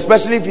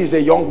 especially if he's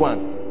a young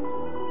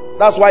man.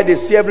 That's why they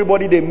see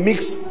everybody, they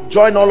mix,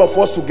 join all of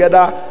us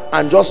together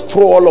and just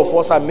throw all of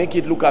us and make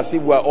it look as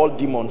if we're all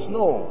demons.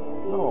 No.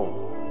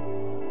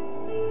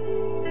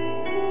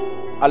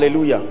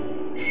 Hallelujah.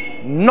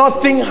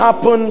 Nothing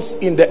happens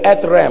in the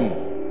earth realm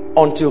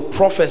until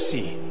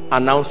prophecy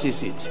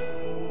announces it.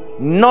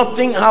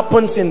 Nothing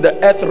happens in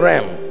the earth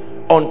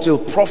realm until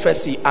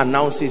prophecy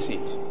announces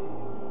it.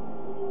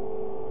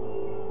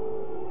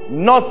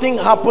 Nothing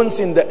happens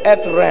in the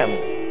earth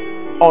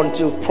realm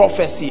until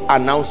prophecy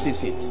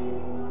announces it.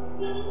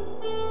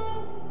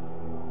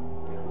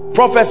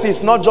 Prophecy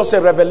is not just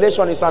a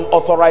revelation, it's an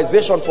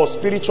authorization for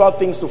spiritual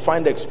things to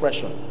find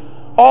expression.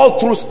 All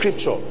through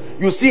scripture,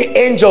 you see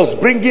angels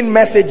bringing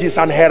messages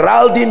and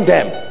heralding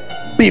them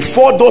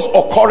before those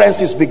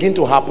occurrences begin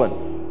to happen.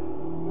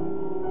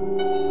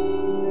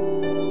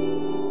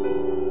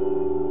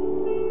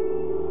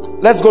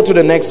 Let's go to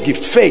the next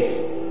gift, faith.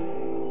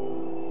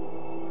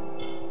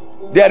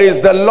 There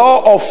is the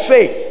law of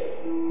faith,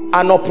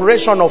 an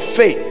operation of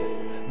faith.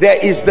 There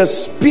is the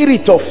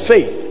spirit of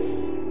faith.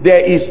 There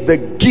is the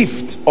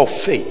gift of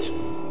faith.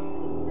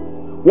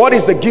 What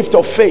is the gift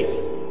of faith?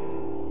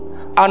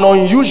 An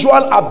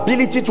unusual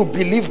ability to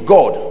believe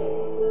God.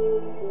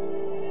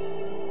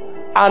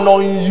 An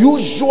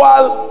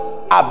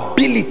unusual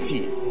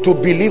ability to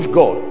believe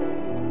God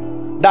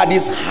that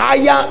is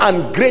higher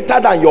and greater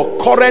than your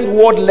current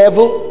word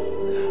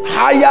level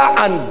higher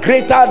and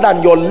greater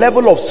than your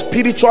level of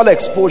spiritual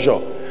exposure.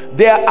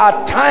 There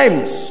are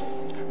times,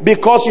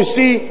 because you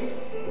see,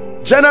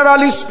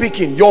 generally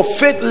speaking, your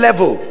faith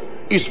level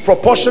is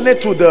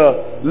proportionate to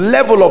the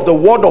level of the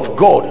word of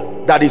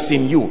God that is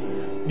in you.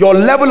 Your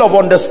level of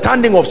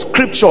understanding of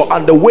scripture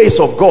and the ways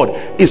of God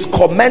is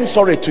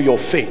commensurate to your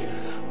faith.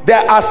 There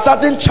are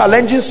certain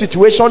challenging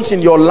situations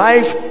in your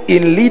life,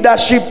 in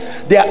leadership.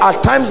 There are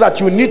times that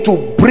you need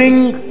to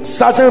bring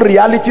certain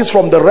realities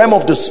from the realm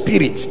of the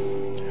spirit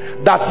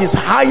that is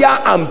higher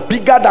and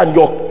bigger than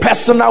your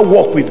personal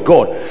walk with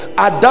God.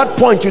 At that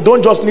point, you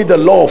don't just need the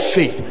law of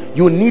faith,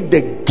 you need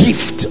the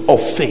gift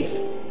of faith.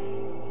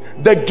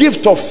 The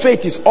gift of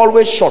faith is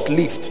always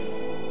short-lived,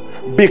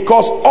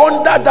 because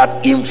under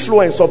that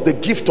influence of the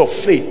gift of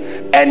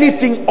faith,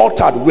 anything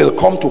uttered will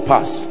come to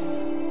pass.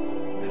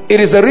 It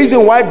is the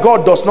reason why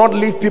God does not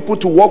leave people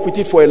to walk with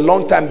it for a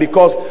long time,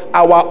 because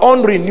our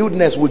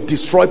unrenewedness will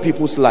destroy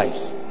people's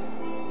lives.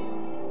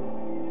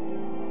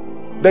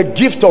 The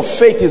gift of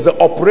faith is the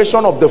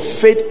operation of the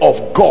faith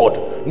of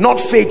God, not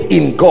faith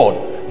in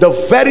God. The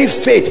very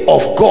faith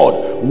of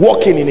God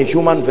working in a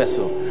human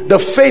vessel. The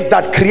faith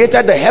that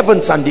created the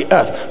heavens and the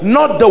earth,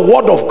 not the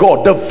word of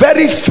God, the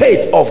very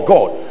faith of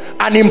God.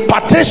 An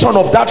impartation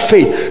of that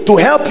faith to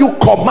help you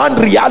command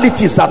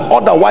realities that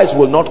otherwise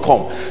will not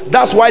come.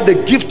 That's why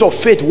the gift of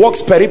faith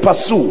works pari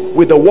passu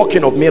with the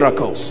working of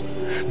miracles.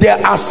 There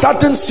are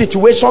certain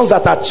situations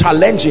that are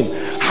challenging,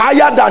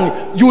 higher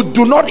than you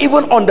do not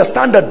even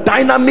understand the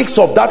dynamics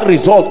of that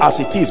result as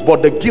it is,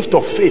 but the gift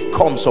of faith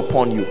comes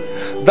upon you.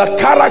 The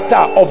character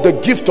of the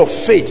gift of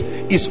faith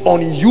is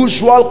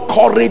unusual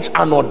courage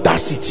and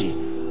audacity.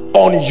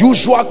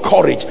 Unusual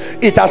courage.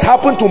 It has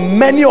happened to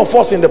many of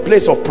us in the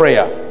place of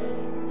prayer.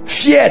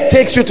 Fear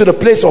takes you to the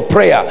place of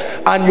prayer,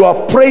 and you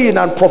are praying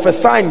and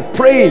prophesying,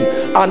 praying,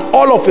 and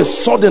all of a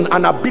sudden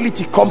an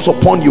ability comes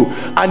upon you,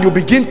 and you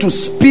begin to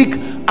speak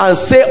and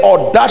say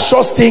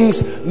audacious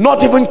things,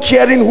 not even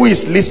caring who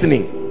is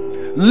listening.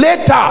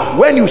 Later,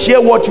 when you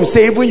hear what you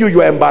say, even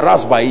you are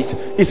embarrassed by it.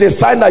 It's a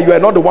sign that you are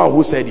not the one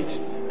who said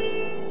it.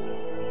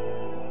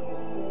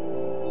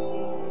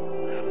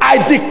 I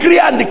decree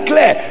and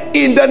declare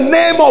in the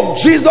name of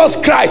Jesus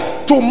Christ,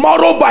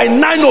 tomorrow by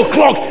 9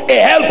 o'clock a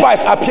helper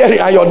is appearing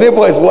and your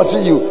neighbor is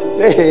watching you.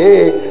 Say,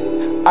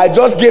 hey, I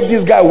just gave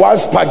this guy one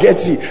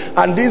spaghetti,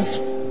 and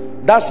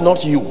that's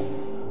not you.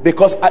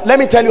 Because let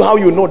me tell you how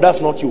you know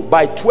that's not you.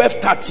 By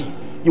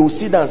 12:30 you will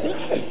sit down and say,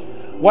 hey,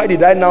 why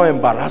did I now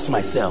embarrass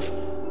myself?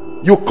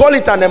 You call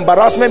it an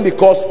embarrassment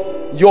because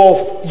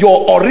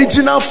your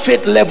original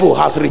faith level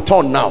has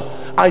returned now.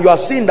 And you are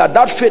seeing that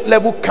that faith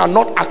level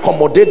cannot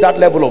accommodate that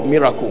level of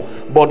miracle,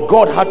 but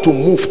God had to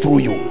move through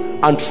you,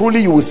 and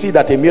truly you will see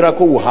that a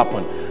miracle will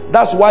happen.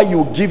 That's why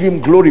you give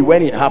him glory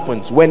when it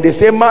happens. When they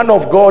say man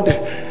of God,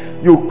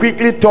 you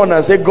quickly turn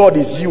and say God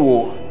is you.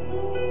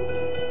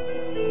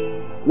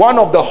 One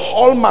of the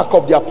hallmark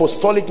of the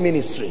apostolic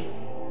ministry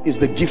is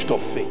the gift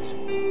of faith.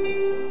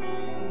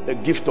 The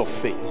gift of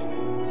faith.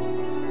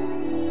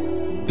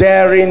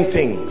 Daring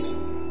things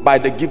by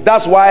the gift.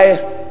 That's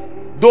why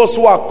those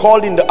who are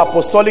called in the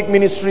apostolic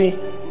ministry,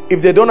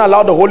 if they don't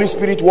allow the Holy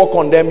Spirit work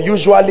on them,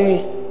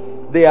 usually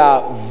they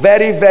are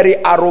very, very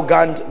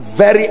arrogant,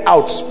 very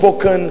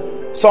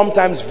outspoken,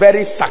 sometimes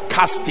very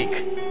sarcastic.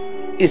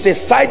 It's a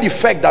side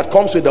effect that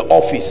comes with the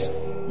office.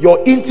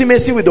 Your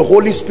intimacy with the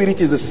Holy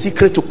Spirit is the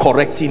secret to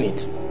correcting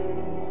it.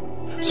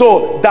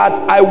 So that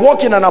I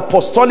work in an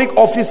apostolic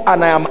office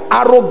and I am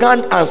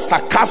arrogant and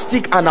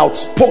sarcastic and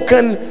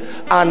outspoken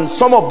and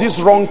some of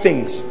these wrong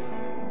things,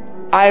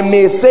 I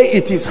may say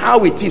it is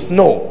how it is.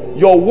 No,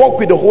 your work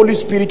with the Holy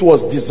Spirit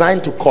was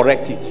designed to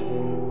correct it.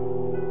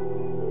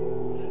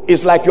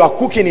 It's like you are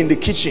cooking in the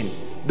kitchen.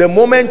 The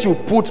moment you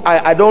put,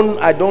 I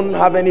don't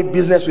have any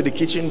business with the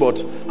kitchen,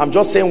 but I'm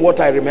just saying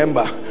what I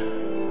remember.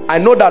 I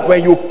know that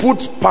when you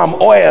put palm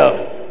oil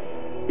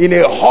in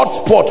a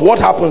hot pot, what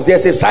happens?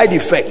 There's a side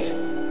effect.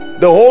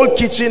 The whole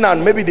kitchen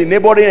and maybe the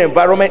neighboring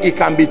environment, it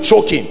can be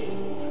choking.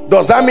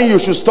 Does that mean you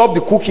should stop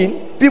the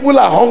cooking? People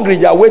are hungry,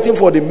 they are waiting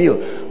for the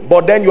meal.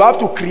 But then you have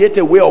to create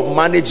a way of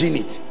managing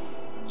it.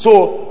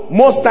 So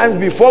most times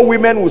before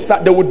women will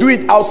start, they will do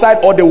it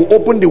outside or they will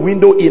open the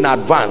window in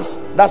advance.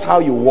 That's how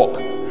you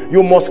work.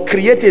 You must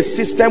create a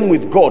system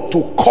with God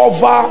to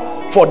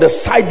cover for the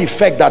side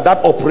effect that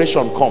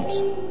operation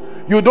comes.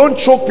 You don't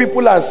choke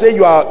people and say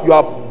you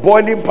are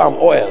boiling palm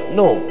oil.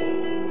 No.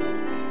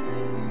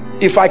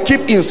 If I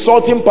keep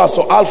insulting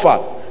Pastor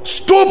Alpha,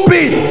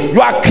 stupid,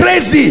 you are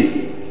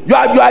crazy, you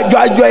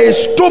are a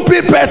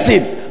stupid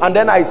person, and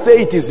then I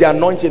say it is the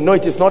anointing. No,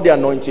 it is not the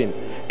anointing.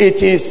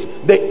 It is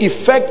the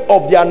effect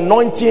of the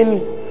anointing.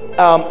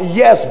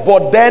 Yes,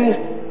 but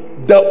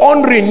then the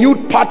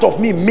unrenewed part of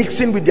me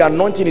mixing with the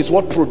anointing is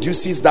what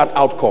produces that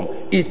outcome.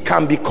 It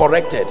can be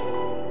corrected.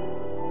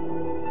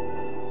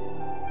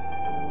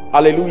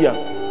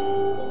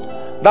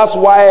 Hallelujah. That's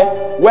why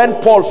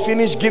when Paul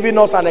finished giving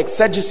us an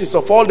exegesis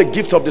of all the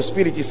gifts of the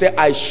Spirit, he said,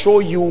 I show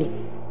you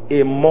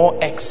a more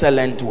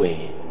excellent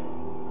way.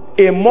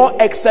 A more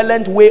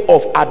excellent way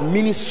of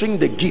administering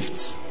the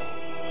gifts.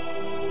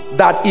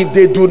 that if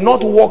they do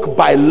not walk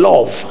by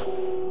love,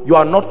 you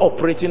are not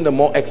operating the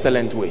more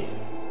excellent way.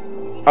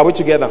 Are we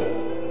together?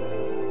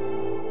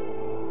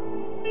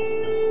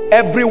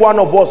 Every one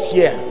of us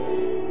here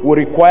will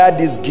require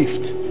this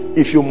gift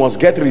if you must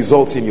get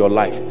results in your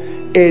life.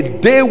 A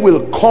day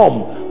will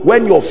come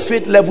when your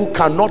faith level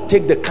cannot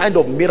take the kind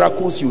of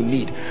miracles you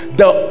need.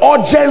 The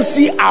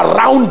urgency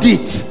around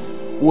it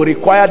will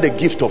require the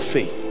gift of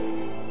faith.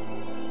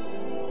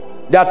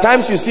 There are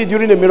times you see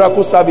during the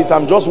miracle service,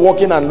 I'm just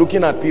walking and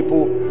looking at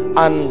people,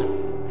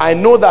 and I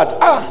know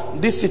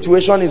that this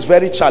situation is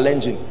very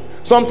challenging.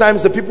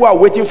 Sometimes the people are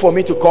waiting for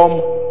me to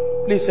come.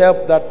 Please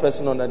help that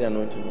person under the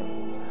anointing.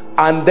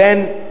 And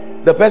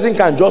then the person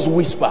can just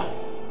whisper,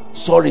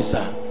 sorry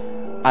sir,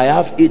 I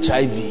have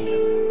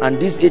HIV, and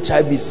this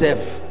HIV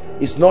self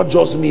is not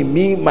just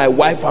me, my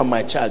wife and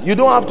my child. You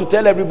don't have to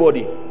tell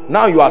everybody.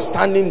 Now you are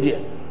standing there,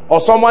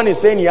 or someone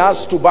is saying he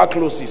has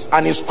tuberculosis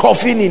and is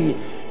coughing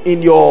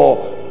in your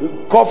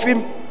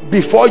coughing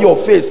before your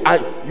face,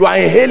 and you are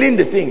inhaling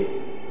the thing.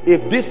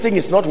 If this thing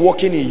is not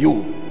working in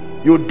you,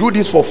 you do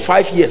this for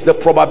 5 years, the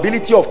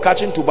probability of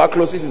catching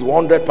tuberculosis is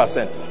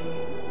 100%.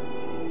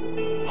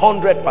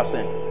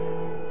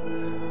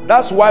 100%.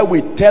 That's why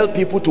we tell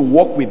people to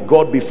walk with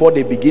God before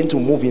they begin to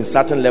move in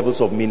certain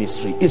levels of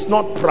ministry. It's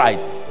not pride.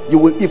 You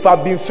will, if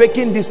I've been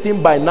faking this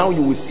thing by now,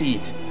 you will see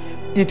it.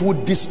 It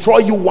will destroy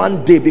you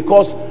one day,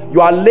 because you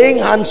are laying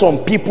hands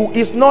on people.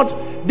 It's not,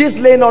 this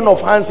laying on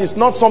of hands is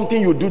not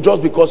something you do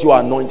just because you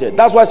are anointed.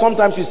 That's why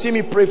sometimes you see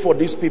me pray for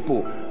these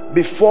people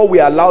before we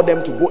allow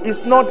them to go.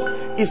 It's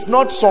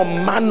not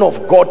some man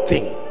of God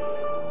thing.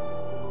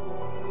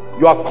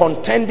 You are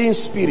contending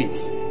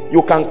spirits.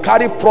 You can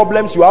carry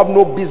problems you have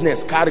no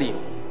business carrying.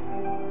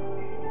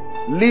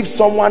 Leave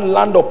someone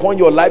land upon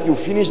your life, you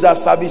finish that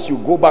service, you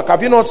go back.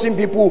 Have you not seen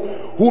people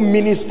who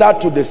minister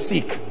to the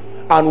sick,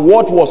 and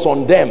what was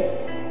on them,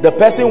 the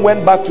person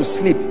went back to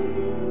sleep,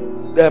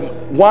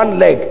 one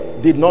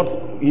leg did not,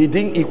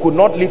 he could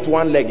not lift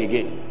one leg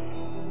again.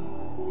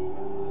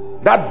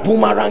 That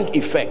boomerang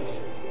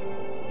effect.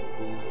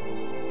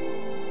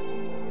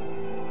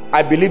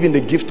 I believe in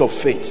the gift of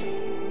faith.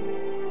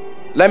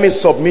 Let me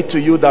submit to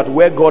you that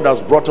where God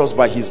has brought us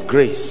by his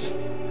grace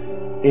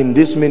in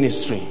this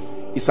ministry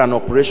is an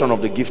operation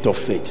of the gift of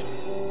faith.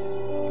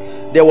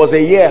 There was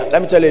a year,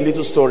 let me tell you a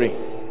little story.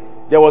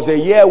 There was a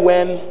year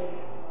when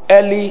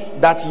early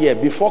that year,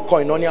 before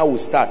Koinonia will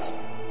start,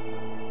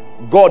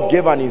 God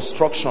gave an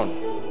instruction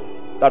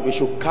that we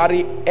should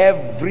carry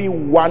every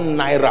 1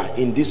 naira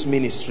in this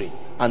ministry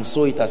and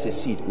sow it as a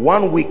seed.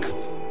 1 week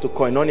to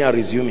Koinonia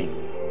resuming.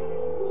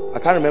 I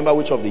can't remember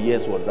which of the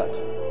years was that.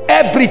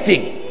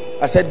 Everything.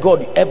 I said,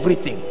 God,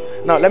 everything.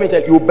 Now let me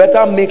tell you, you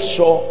better make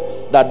sure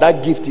that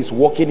that gift is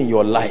working in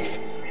your life,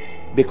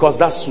 because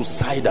that's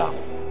suicidal.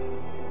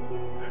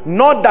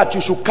 Not that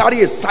you should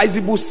carry a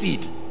sizable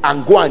seed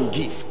and go and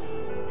give.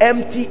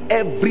 Empty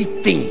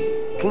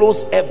everything,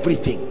 close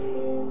everything.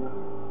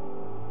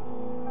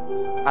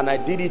 And I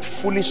did it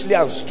foolishly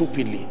and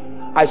stupidly.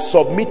 I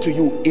submit to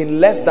you, in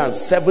less than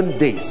 7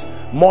 days,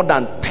 more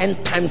than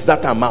 10 times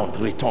that amount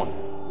return.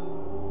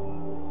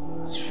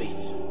 It's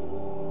faith.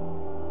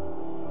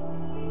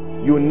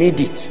 You need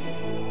it.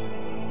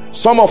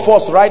 Some of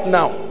us right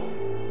now,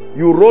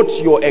 you wrote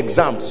your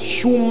exams.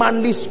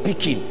 Humanly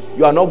speaking,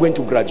 you are not going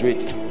to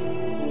graduate.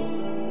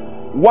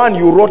 1,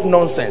 you wrote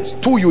nonsense.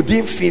 2, you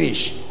didn't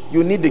finish.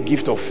 You need the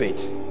gift of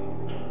faith.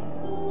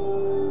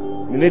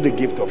 You need the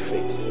gift of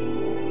faith.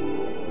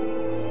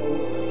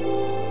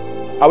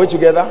 Are we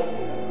together?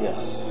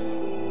 Yes.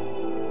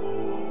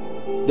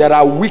 There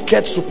are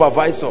wicked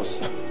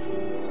supervisors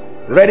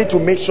ready to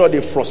make sure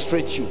they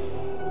frustrate you.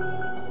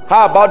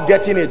 How about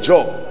getting a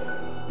job?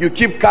 You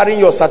keep carrying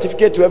your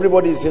certificate to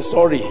everybody and say,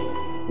 sorry,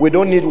 we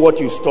don't need what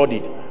you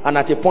studied. And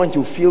at a point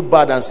you feel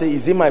bad and say,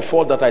 is it my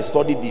fault that I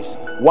studied this?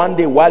 One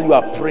day while you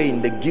are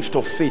praying, the gift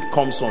of faith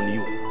comes on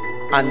you,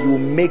 and you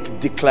make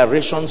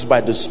declarations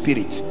by the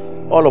Spirit.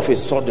 All of a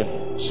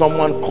sudden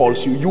someone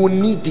calls you. You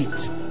need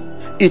it.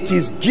 It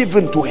is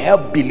given to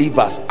help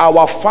believers.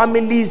 Our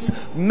families,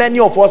 many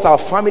of us, our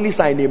families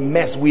are in a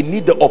mess. We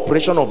need the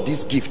operation of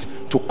this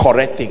gift to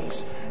correct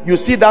things. You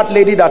see that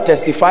lady that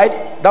testified?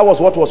 That was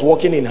what was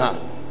working in her.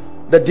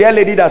 The dear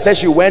lady that said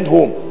she went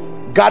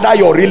home. Gather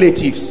your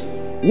relatives.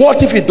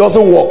 What if it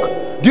doesn't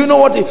work? Do you know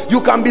what?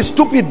 You can be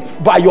stupid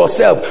by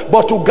yourself,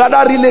 but to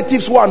gather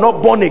relatives who are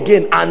not born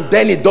again and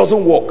then it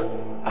doesn't work.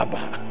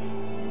 Abba.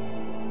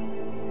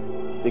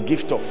 The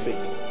gift of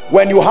faith.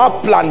 When you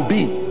have plan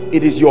B,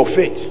 it is your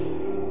faith.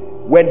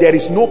 When there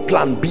is no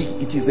plan B,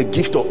 it is the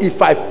gift of,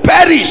 if I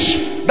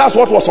perish. That's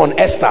what was on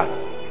Esther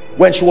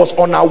when she was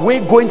on her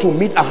way going to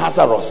meet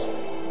Ahasuerus.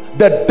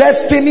 The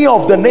destiny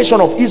of the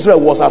nation of Israel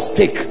was at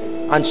stake,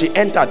 and she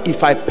entered,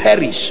 if I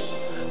perish.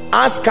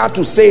 Ask her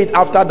to say it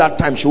after that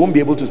time, she won't be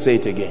able to say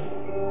it again.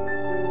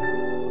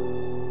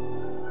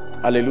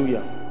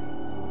 Hallelujah.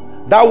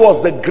 That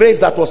was the grace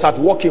that was at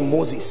work in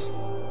Moses.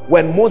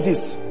 When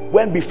Moses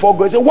went before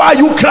God, he said, why are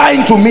you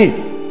crying to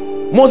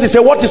me? Moses said,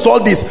 what is all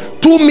this?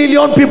 2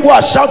 million people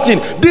are shouting,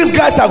 these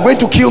guys are going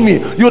to kill me.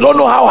 You don't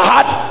know how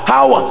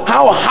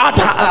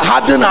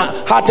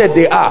hard-hearted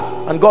they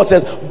are. And God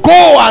says,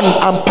 go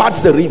and part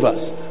the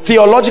rivers.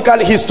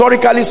 Theologically,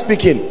 historically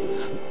speaking,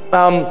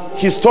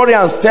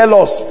 historians tell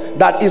us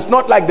that it's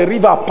not like the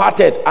river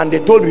parted and they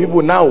told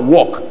people now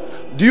walk.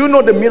 Do you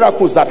know the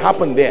miracles that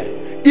happened there?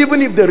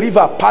 Even if the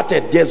river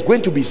parted, there's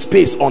going to be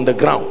space on the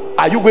ground.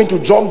 Are you going to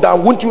jump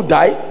down? Won't you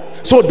die?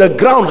 So the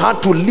ground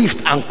had to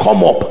lift and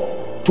come up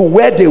to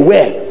where they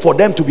were for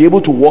them to be able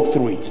to walk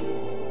through it.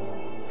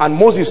 And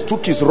Moses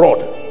took his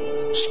rod,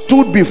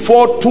 stood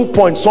before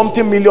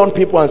 2-point-something million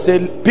people and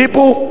said,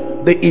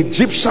 people, the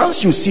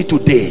Egyptians you see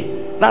today,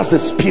 that's the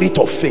spirit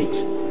of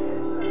faith.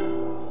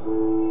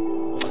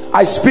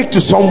 I speak to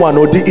someone,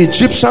 or the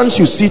Egyptians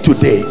you see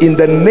today, in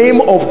the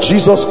name of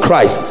Jesus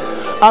Christ,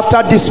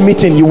 after this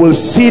meeting you will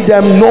see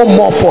them no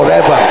more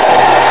forever.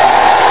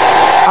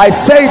 I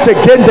say it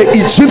again, the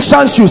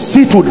Egyptians you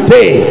see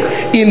today,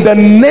 in the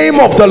name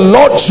of the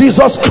Lord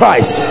Jesus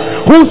Christ,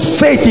 whose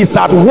faith is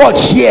at work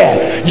here,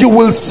 you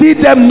will see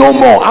them no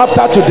more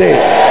after today.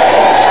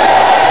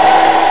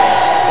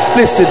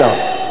 Please sit down.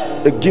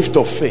 The gift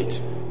of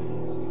faith.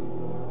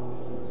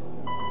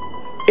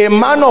 A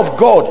man of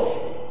God,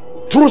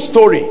 true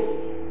story,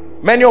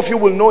 many of you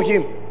will know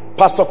him,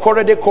 Pastor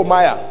Korede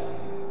Komaya.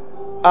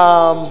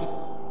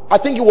 I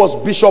think it was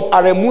Bishop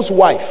Aremu's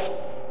wife.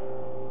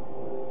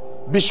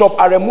 Bishop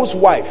Aremu's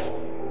wife,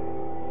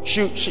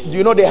 she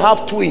you know, they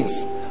have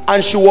twins,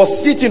 and she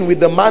was sitting with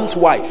the man's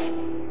wife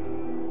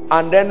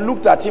and then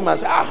looked at him and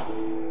said,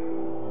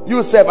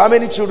 Yusuf, how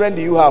many children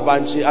do you have?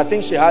 And I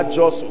think she had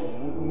just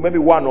maybe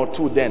 1 or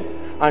 2 then.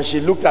 And she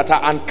looked at her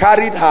and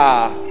carried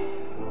her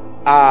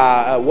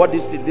what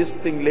is this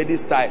thing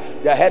ladies tie,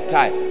 their head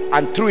tie,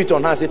 and threw it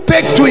on her and said,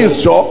 take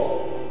twins, Joe.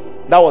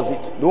 That was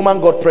it. The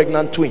woman got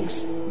pregnant,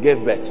 twins,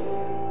 gave birth.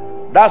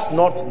 That's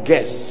not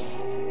guess.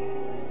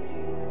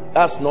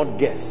 That's not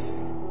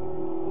guess.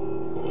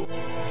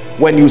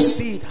 When you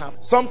see it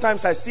happen,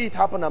 sometimes I see it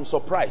happen, I'm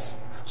surprised.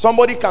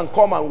 Somebody can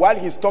come and while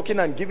he's talking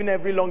and giving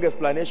every long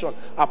explanation,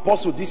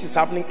 Apostle, this is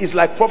happening, it's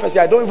like prophecy.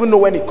 I don't even know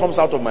when it comes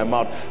out of my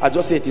mouth. I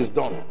just say it is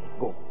done,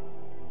 go.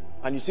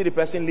 And you see the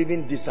person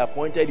leaving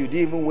disappointed. You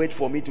didn't even wait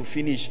for me to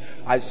finish.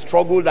 I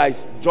struggled, I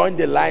joined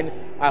the line,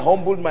 I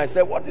humbled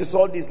myself. What is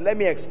all this? Let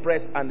me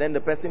express. And then the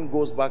person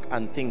goes back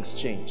and things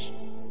change.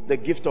 The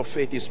gift of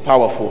faith is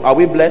powerful. Are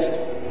we blessed?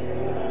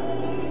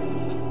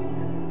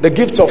 The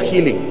gift of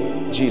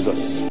healing,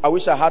 Jesus. I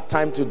wish I had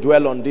time to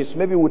dwell on this.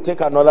 Maybe we'll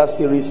take another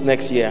series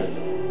next year.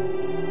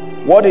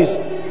 What is,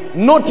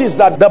 notice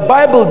that the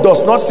Bible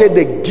does not say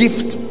the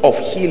gift of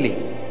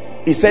healing.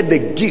 It said the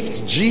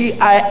gifts,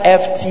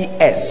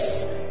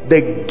 G-I-F-T-S,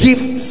 the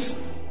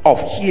gifts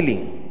of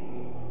healing.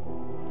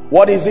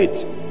 What is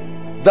it?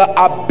 The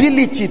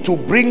ability to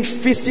bring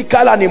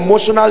physical and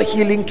emotional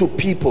healing to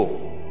people.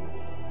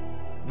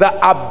 The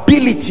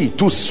ability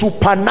to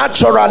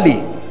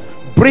supernaturally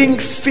bring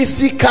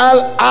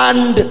physical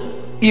and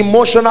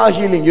emotional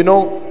healing. You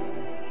know,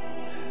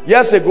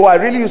 years ago I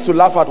really used to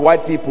laugh at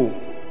white people.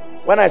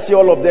 When I see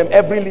all of them,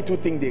 every little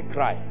thing they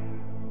cry.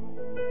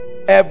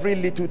 Every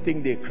little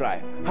thing they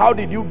cry. How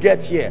did you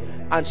get here?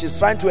 And she's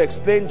trying to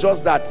explain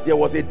just that there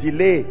was a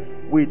delay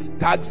with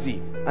taxi,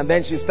 and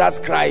then she starts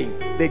crying.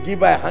 They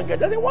give her a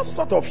handkerchief. I say, what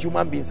sort of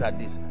human beings are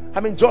these?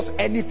 I mean, just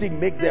anything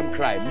makes them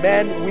cry.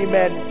 Men,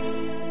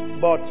 women.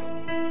 But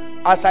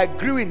as I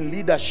grew in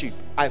leadership,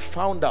 I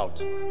found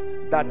out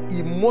that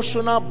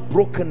emotional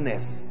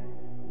brokenness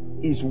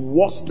is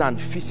worse than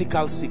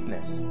physical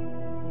sickness.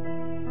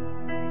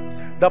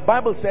 The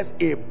Bible says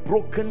a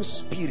broken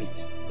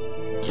spirit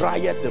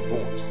drieth the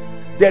bones.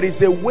 There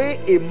is a way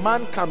a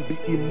man can be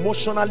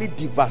emotionally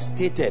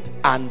devastated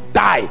and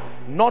die,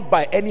 not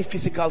by any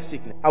physical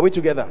sickness. Are we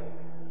together?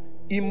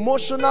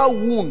 Emotional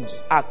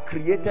wounds are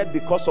created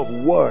because of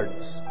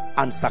words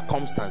and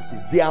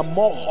circumstances. They are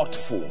more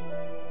hurtful.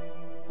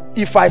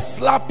 If I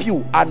slap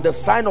you and the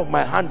sign of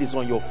my hand is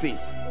on your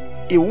face,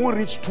 it won't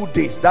reach 2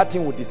 days, that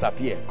thing will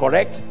disappear,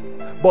 correct?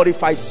 But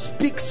if I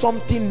speak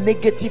something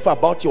negative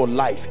about your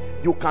life,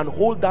 you can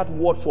hold that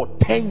word for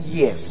 10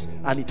 years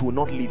and it will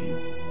not leave you.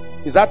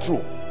 Is that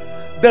true?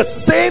 The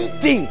same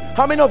thing.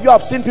 How many of you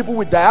have seen people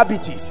with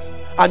diabetes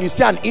and you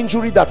see an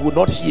injury that will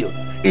not heal?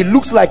 It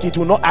looks like it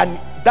will not, and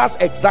that's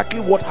exactly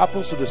what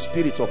happens to the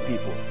spirits of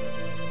people.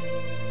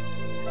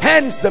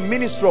 Hence the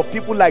ministry of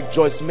people like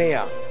Joyce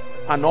Meyer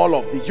and all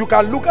of this. You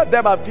can look at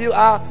them and feel,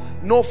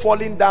 no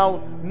falling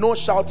down, no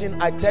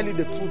shouting. I tell you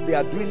the truth, they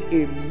are doing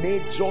a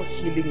major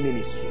healing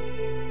ministry.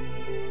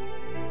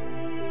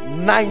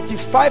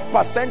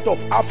 95%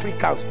 of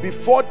Africans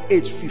before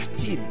age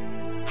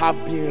 15 have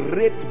been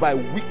raped by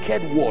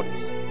wicked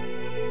words.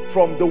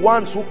 From the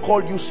ones who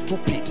called you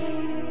stupid,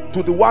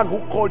 to the one who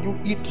called you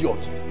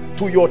idiot,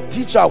 to your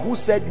teacher who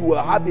said you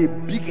will have a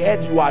big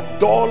head, you are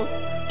dull,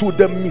 to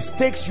the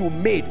mistakes you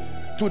made,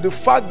 to the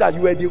fact that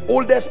you were the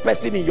oldest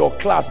person in your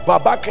class,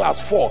 Baba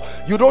class 4.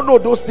 You don't know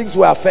those things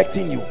were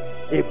affecting you.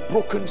 A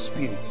broken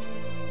spirit.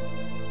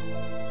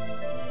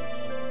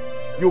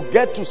 You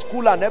get to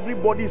school and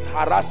everybody is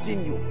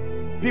harassing you.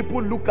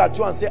 People look at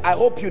you and say, I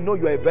hope you know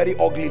you're a very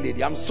ugly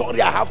lady. I'm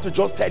sorry, I have to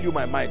just tell you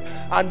my mind.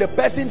 And the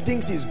person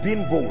thinks he's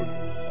being bold.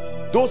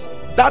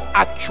 That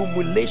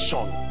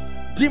accumulation,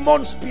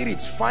 demon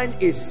spirits find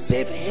a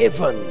safe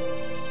haven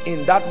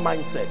in that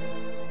mindset,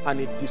 and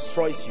it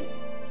destroys you.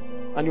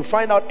 And you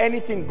find out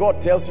anything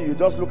God tells you, you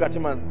just look at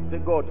him and say,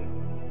 God,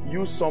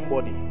 use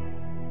somebody.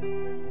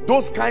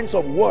 Those kinds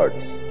of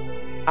words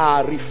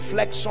are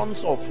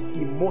reflections of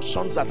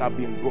emotions that have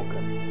been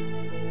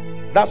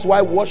broken. That's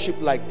why worship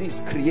like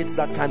this creates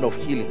that kind of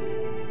healing.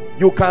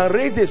 You can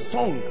raise a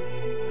song,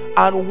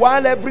 and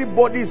while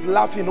everybody is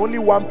laughing, only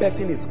one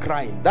person is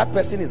crying. That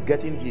person is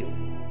getting healed.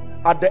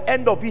 At the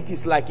end of it,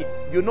 it's like,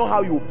 you know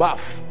how you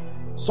bath.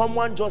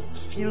 Someone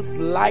just feels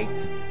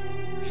light,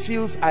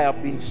 feels I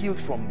have been healed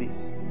from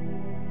this.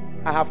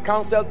 I have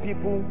counseled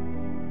people,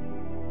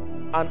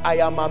 and I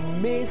am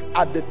amazed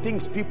at the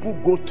things people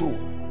go through,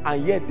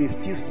 and yet they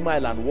still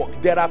smile and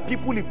walk. There are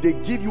people, if they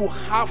give you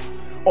half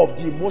of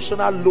the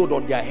emotional load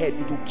on their head,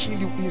 it will kill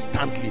you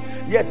instantly,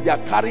 yet they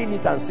are carrying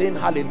it and saying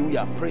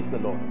hallelujah, praise the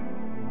Lord.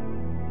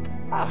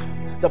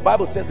 The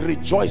Bible says,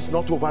 rejoice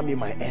not over me,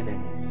 my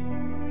enemies.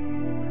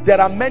 There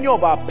are many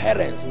of our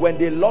parents, when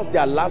they lost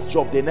their last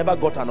job, they never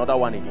got another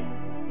one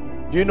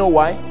again. Do you know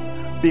why?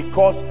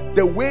 Because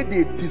the way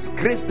they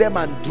disgraced them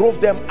and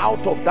drove them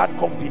out of that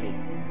company,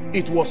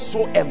 it was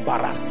so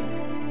embarrassing.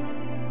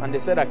 And they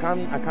said, I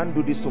can't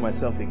do this to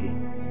myself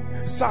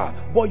again. Sir,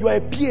 but you are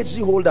a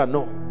PhD holder.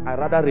 No, I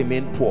rather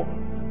remain poor.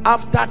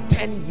 After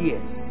 10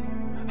 years,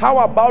 how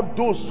about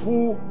those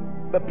who,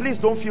 but please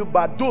don't feel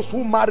bad, those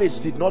who marriage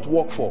did not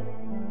work for?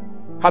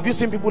 Have you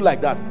seen people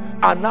like that?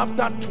 And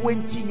after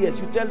 20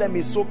 years, you tell them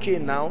it's okay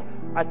now,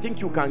 I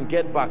think you can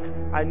get back.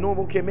 I know,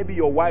 okay, maybe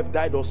your wife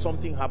died or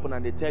something happened,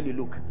 and they tell you,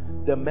 look,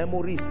 the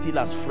memory is still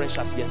as fresh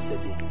as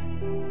yesterday.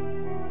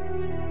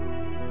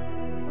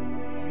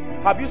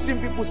 Have you seen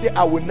people say,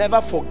 I will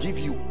never forgive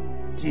you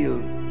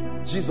till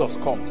Jesus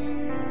comes?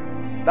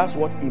 That's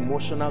what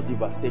emotional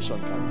devastation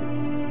can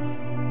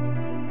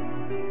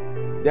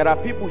be. There are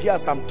people here,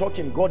 as I'm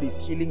talking, God is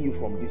healing you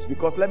from this,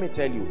 because let me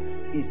tell you,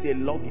 it's a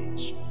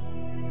luggage.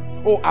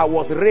 Oh, I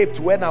was raped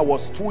when I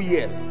was 2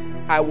 years.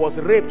 I was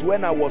raped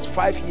when I was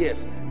 5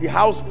 years. The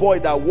house boy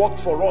that worked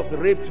for us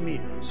raped me.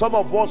 Some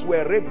of us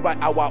were raped by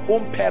our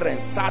own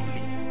parents,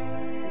 sadly.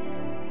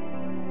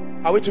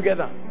 Are we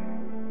together?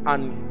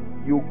 And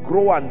you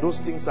grow, and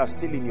those things are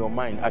still in your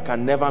mind. I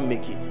can never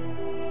make it.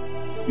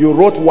 You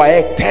wrote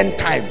WAEC 10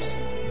 times,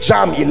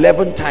 JAM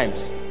 11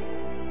 times.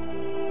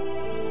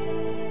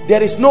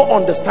 There is no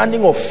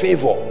understanding of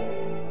favor.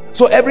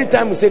 So every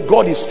time we say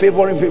God is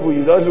favoring people,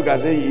 you don't look and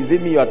say, is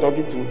it me you are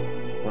talking to?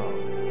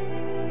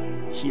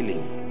 No.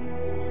 Healing.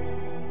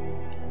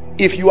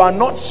 If you are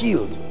not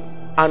healed,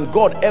 and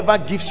God ever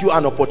gives you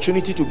an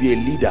opportunity to be a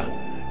leader,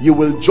 you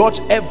will judge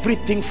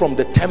everything from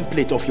the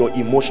template of your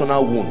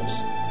emotional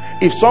wounds.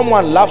 If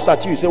someone laughs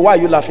at you, you say, why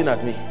are you laughing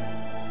at me?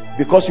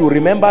 Because you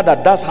remember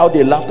that that's how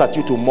they laughed at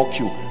you, to mock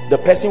you. The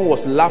person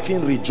was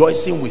laughing,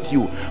 rejoicing with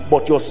you,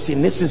 but your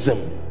cynicism.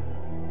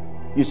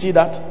 You see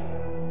that?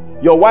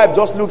 Your wife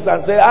just looks and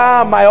says,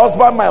 my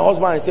husband, my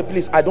husband. I say,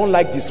 please, I don't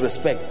like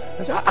disrespect.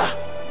 I say,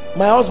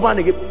 my husband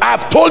again.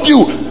 I've told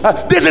you,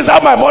 this is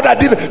how my mother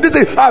did it. This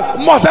is,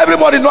 must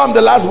everybody know I'm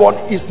the last one?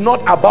 It's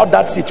not about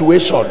that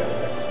situation.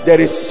 There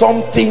is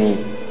something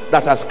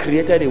that has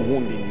created a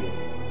wound in you.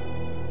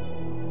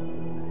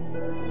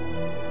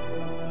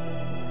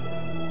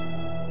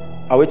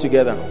 Are we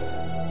together?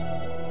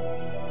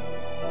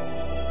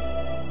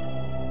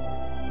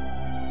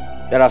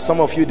 There are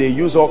some of you, they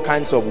use all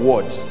kinds of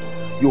words.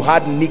 You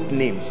had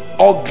nicknames,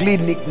 ugly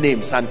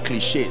nicknames and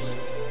cliches.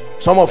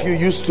 Some of you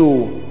used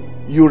to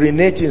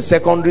urinate in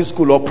secondary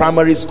school or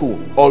primary school,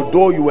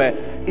 although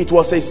it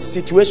was a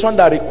situation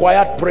that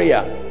required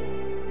prayer,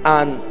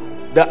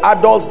 and the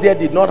adults there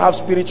did not have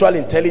spiritual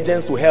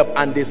intelligence to help.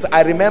 And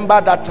I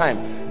remember that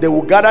time, they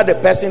would gather the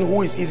person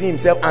who is easing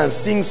himself and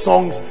sing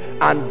songs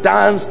and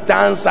dance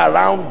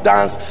around,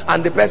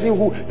 and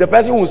the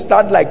person who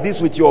stand like this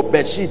with your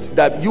bed sheet,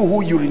 that you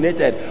who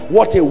urinated.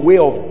 What a way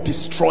of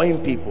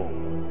destroying people.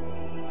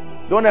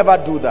 Don't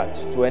ever do that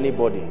to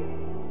anybody.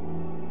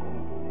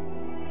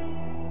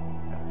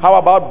 How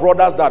about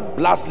brothers that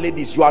blast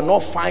ladies? You are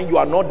not fine, you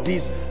are not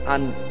this,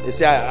 and they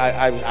say,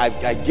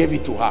 I gave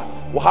it to her.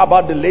 Well, how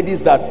about the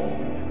ladies that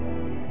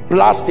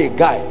blast a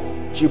guy?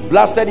 She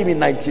blasted him in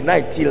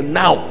 99, till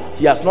now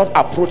he has not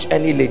approached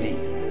any lady.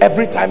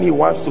 Every time he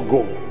wants to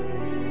go.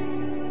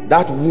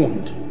 That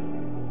wound.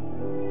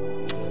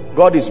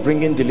 God is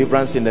bringing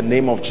deliverance in the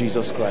name of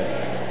Jesus Christ.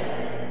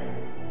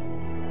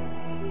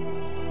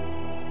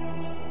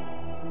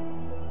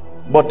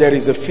 But there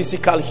is a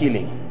physical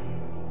healing.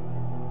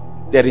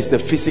 There is the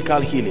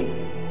physical healing.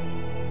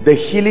 The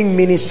healing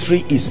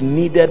ministry is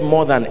needed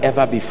more than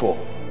ever before.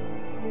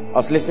 I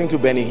was listening to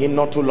Benny Hinn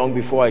not too long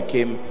before I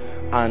came,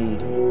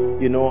 and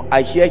you know,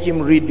 I hear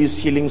him read these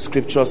healing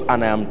scriptures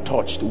and I am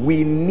touched.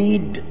 We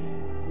need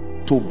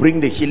to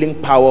bring the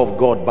healing power of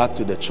God back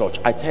to the church.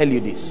 I tell you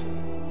this,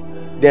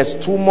 there's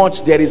too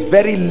much, there is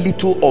very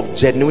little of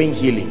genuine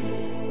healing.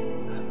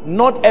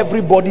 Not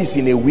everybody is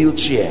in a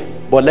wheelchair,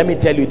 but let me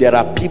tell you, there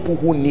are people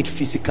who need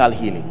physical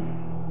healing.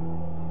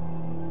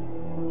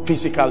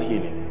 Physical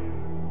healing.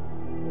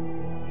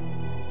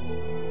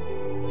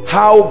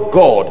 How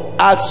God,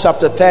 Acts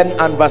chapter 10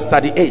 and verse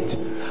 38,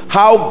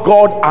 how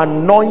God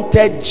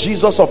anointed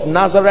Jesus of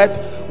Nazareth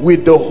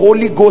with the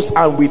Holy Ghost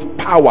and with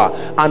power,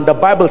 and the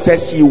Bible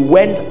says he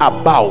went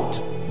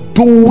about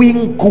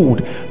doing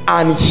good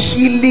and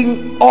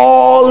healing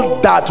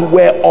all that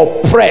were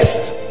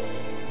oppressed.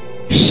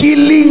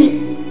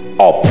 Healing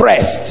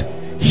oppressed.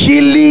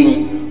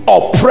 Healing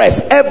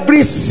oppressed.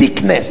 Every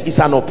sickness is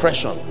an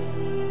oppression,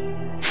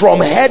 from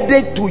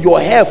headache to your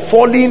hair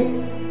falling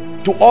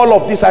to all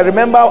of this. I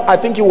remember, I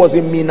think it was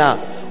in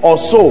Mina or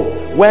so,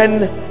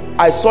 when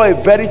I saw a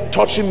very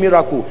touching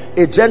miracle.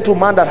 A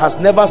gentleman that has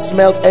never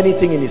smelled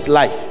anything in his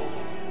life,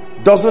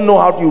 doesn't know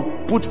how you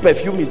put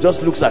perfume, he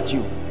just looks at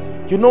you.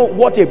 You know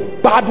what a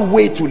bad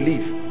way to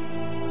live.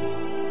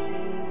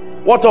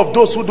 What of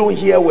those who don't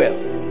hear well?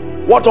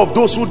 What of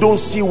those who don't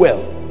see well?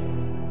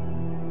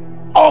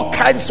 All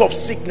kinds of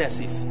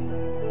sicknesses.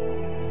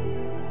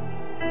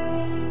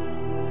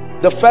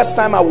 The first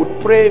time I would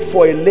pray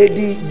for a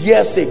lady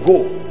years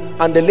ago,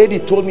 and the lady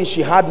told me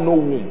she had no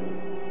womb.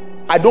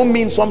 I don't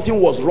mean something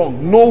was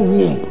wrong. No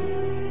womb.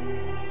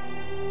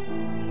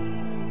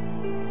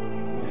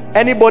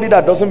 Anybody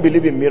that doesn't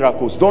believe in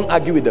miracles, don't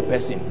argue with the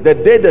person. The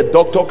day the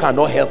doctor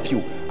cannot help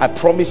you, I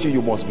promise you,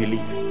 you must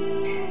believe.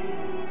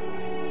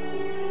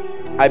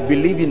 I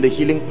believe in the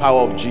healing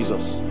power of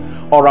Jesus.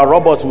 Oral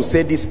Roberts will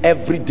say this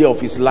every day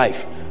of his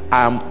life: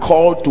 I am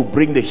called to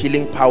bring the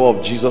healing power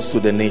of Jesus to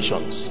the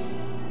nations.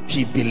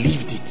 He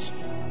believed it.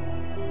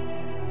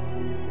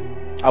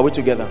 Are we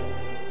together?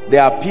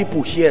 There are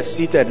people here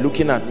seated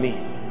looking at me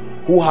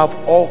who have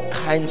all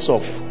kinds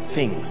of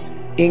things,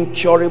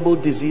 incurable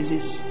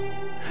diseases.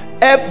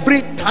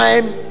 Every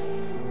time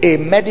a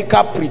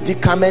medical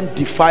predicament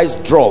defies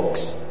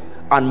drugs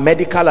and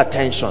medical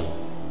attention,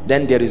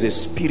 then there is a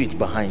spirit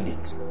behind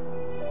it.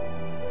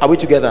 Are we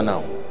together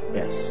now?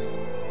 Yes.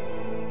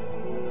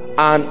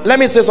 And let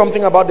me say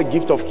something about the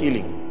gift of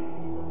healing.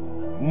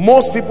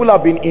 Most people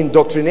have been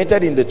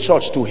indoctrinated in the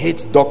church to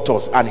hate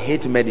doctors and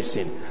hate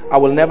medicine. I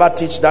will never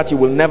teach that. You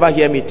will never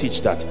hear me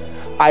teach that.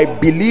 I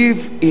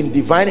believe in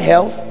divine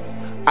health.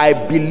 I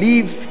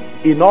believe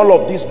in all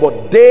of this,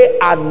 but day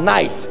and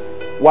night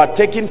we're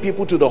taking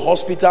people to the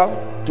hospital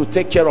to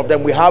take care of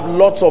them. We have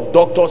lots of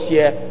doctors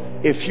here.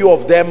 A few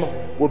of them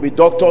will be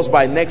doctors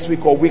by next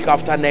week or week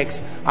after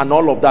next, and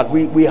all of that.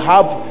 We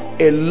have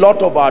a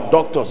lot of our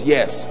doctors.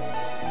 Yes,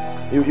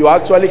 you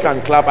actually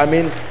can clap. I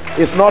mean,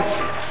 it's not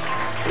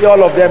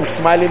all of them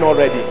smiling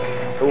already.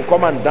 They will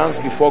come and dance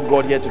before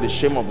God here to the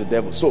shame of the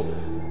devil. So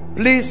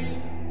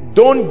please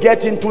don't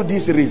get into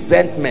this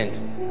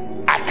resentment.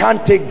 I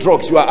can't take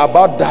drugs, you are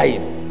about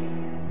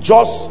dying.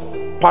 Just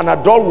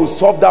Panadol will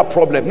solve that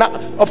problem. Now,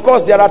 of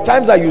course, there are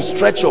times that you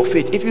stretch your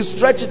faith. If you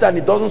stretch it and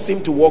it doesn't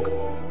seem to work,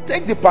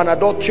 take the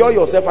Panadol, cure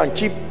yourself, and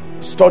keep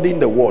studying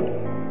the word.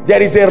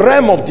 There is a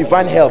realm of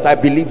divine health. I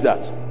believe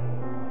that.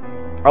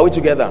 Are we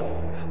together?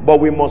 But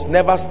we must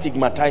never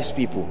stigmatize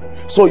people.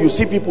 So you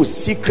see people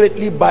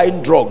secretly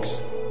buying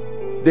drugs.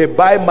 They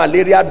buy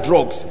malaria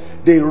drugs.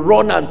 They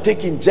run and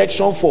take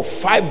injection for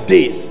 5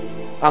 days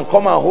and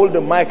come and hold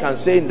the mic and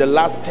say, in the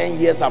last 10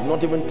 years I've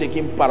not even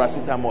taken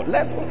paracetamol.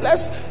 Let's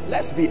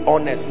be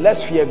honest.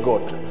 Let's fear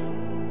God.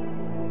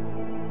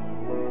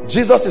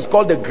 Jesus is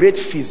called the great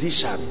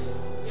physician.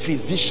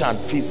 Physician.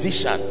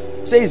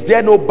 Say, is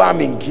there no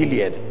balm in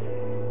Gilead?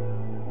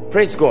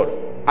 Praise God.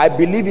 I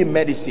believe in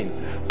medicine.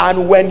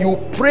 And when you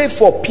pray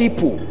for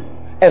people,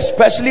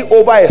 especially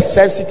over a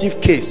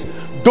sensitive case,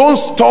 don't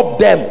stop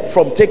them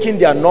from taking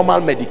their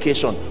normal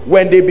medication.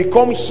 When they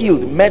become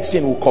healed,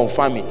 medicine will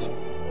confirm it.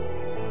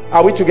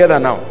 Are we together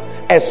now?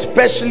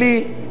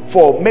 Especially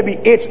for maybe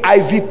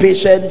HIV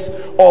patients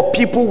or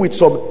people with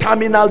some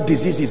terminal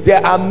diseases.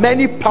 There are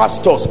many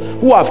pastors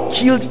who have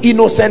killed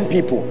innocent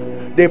people.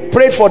 They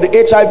prayed for the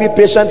HIV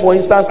patient, for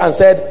instance, and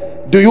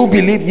said, do you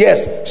believe?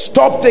 Yes.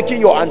 Stop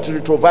taking your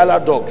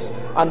antiretroviral drugs.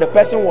 And the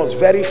person was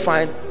very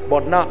fine.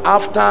 But now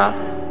after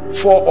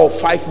 4 or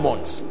 5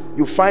 months,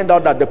 you find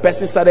out that the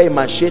person started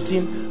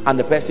emaciating and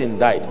the person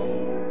died.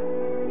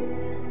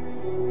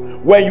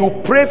 When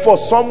you pray for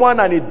someone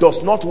and it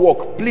does not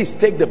work, please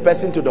take the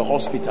person to the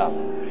hospital.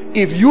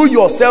 If you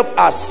yourself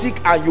are sick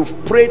and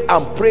you've prayed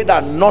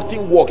and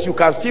nothing works, you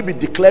can still be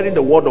declaring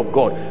the word of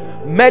God.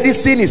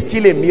 Medicine is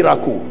still a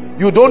miracle.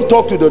 You don't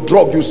talk to the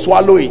drug, you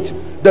swallow it.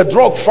 The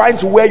drug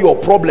finds where your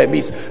problem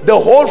is. The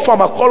whole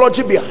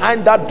pharmacology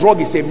behind that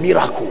drug is a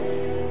miracle.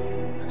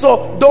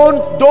 So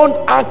don't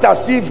act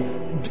as if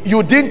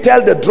you didn't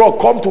tell the drug,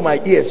 come to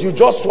my ears. You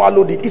just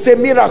swallowed it. It's a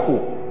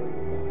miracle.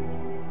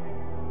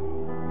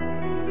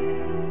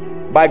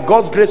 By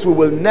God's grace, we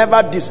will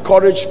never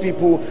discourage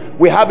people.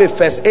 We have a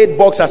first aid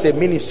box as a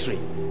ministry.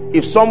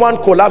 If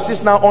someone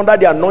collapses now under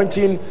the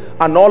anointing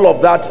and all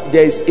of that,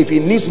 if he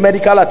needs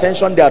medical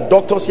attention, there are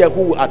doctors here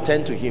who will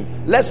attend to him.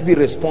 Let's be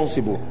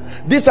responsible.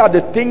 These are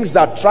the things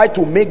that try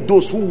to make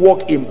those who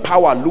walk in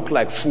power look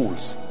like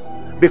fools.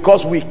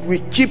 because we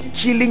keep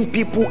killing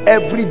people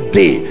every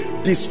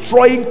day,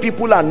 destroying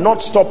people and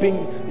not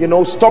stopping,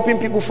 stopping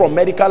people from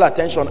medical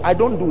attention. I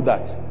don't do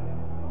that.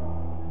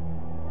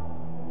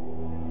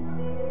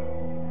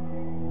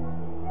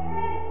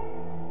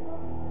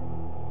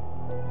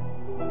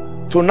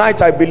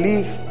 Tonight I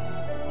believe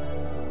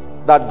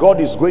that God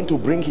is going to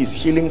bring his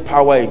healing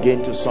power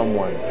again to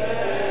someone.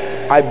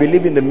 I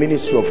believe in the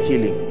ministry of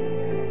healing.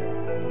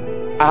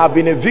 I have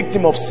been a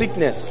victim of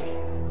sickness,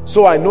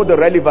 so I know the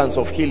relevance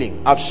of healing.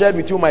 I've shared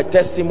with you my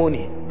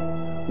testimony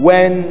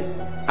when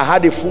I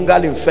had a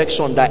fungal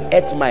infection that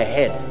ate my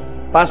head.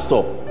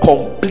 Pastor,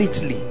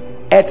 completely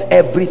ate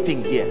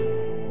everything here.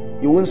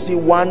 You won't see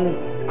one,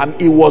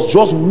 it was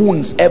just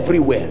wounds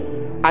everywhere.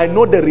 I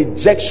know the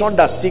rejection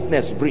that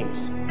sickness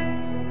brings.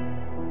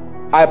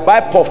 I buy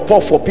puff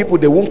puff for people,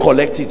 they won't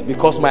collect it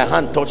because my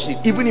hand touched it.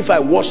 Even if I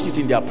washed it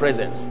in their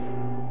presence,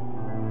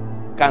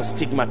 can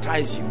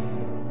stigmatize you.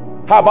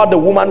 How about the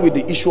woman with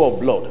the issue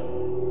of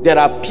blood? There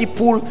are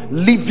people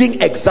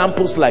living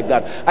examples like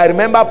that. I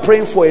remember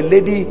praying for a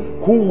lady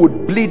who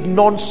would bleed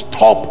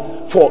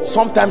non-stop for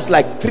sometimes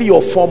like 3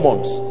 or 4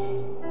 months.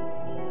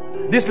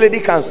 This lady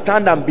can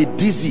stand and be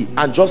dizzy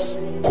and just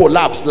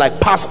collapse, like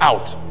pass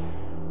out.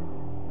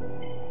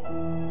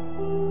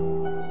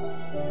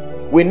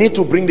 We need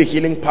to bring the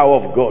healing power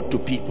of God to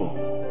people.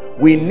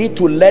 We need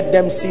to let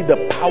them see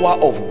the power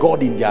of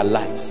God in their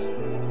lives.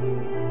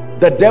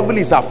 The devil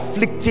is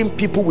afflicting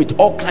people with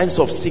all kinds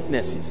of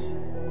sicknesses.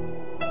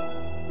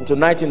 And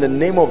tonight, in the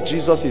name of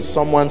Jesus, is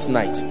someone's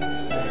night.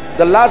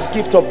 The last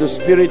gift of the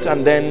Spirit,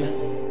 and then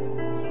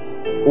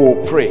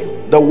we'll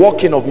pray. The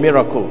working of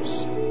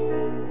miracles.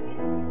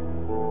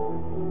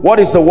 What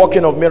is the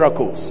working of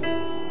miracles?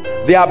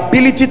 The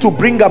ability to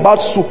bring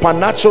about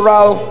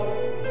supernatural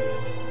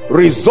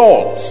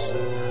results,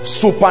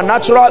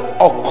 supernatural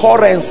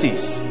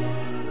occurrences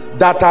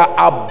that are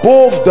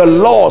above the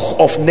laws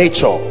of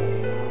nature.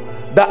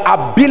 The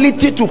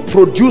ability to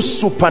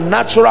produce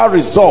supernatural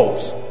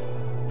results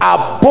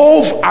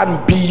above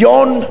and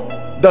beyond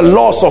the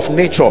laws of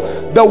nature.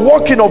 The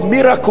working of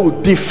miracle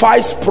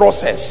defies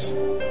process.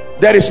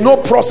 There is no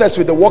process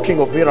with the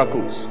working of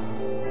miracles.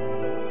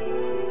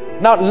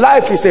 Now,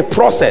 life is a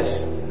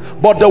process,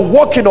 but the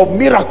working of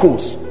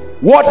miracles,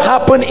 what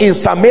happened in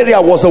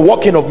Samaria was a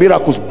working of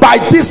miracles. By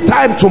this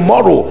time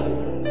tomorrow,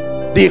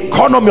 the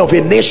economy of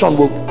a nation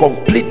will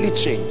completely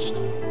change.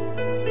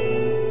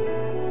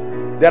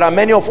 There are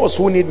many of us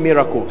who need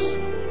miracles.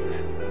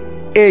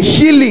 A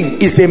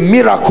healing is a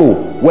miracle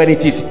when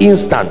it is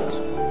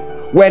instant.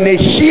 When a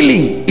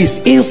healing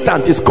is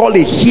instant, it's called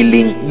a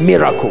healing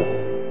miracle.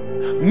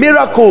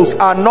 Miracles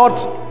are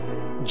not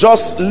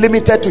just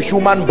limited to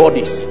human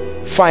bodies,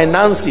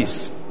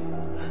 finances.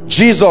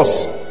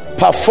 Jesus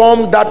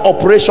performed that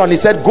operation. He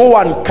said, go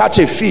and catch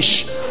a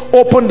fish,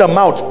 open the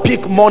mouth,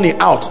 pick money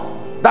out.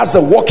 That's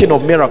the working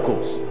of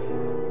miracles.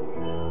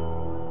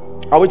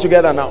 Are we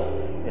together now?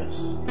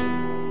 Yes.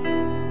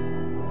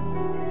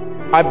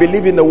 I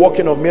believe in the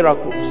working of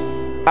miracles.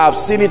 I've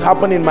seen it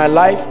happen in my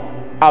life.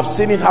 I've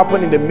seen it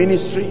happen in the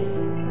ministry.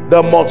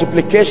 The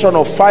multiplication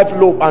of 5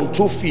 loaves and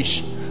 2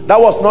 fish, that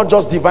was not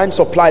just divine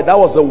supply, that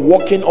was the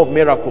working of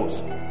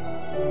miracles.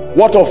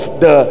 What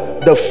of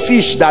the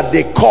fish that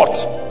they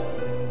caught?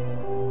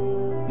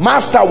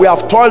 Master, we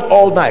have toiled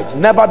all night,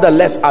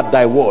 nevertheless at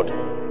thy word.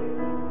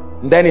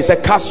 And then he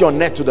said, cast your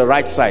net to the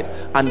right side.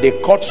 And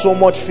they caught so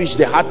much fish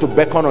they had to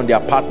beckon on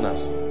their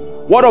partners.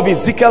 What of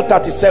Ezekiel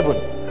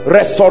 37?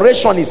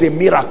 Restoration is a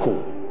miracle.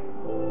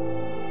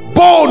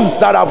 Bones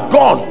that have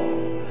gone.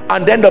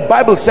 And then the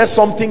Bible says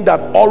something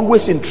that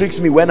always intrigues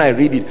me when I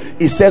read it.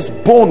 It says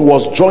bone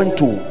was joined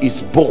to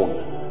its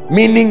bone,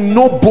 meaning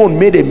no bone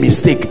made a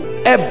mistake.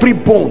 Every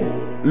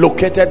bone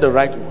located the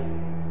right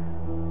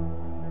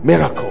one.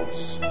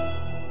 Miracles.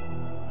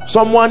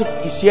 Someone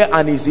is here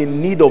and is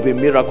in need of a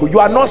miracle. You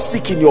are not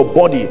sick in your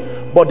body,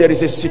 but there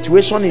is a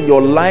situation in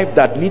your life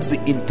that needs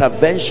the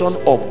intervention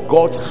of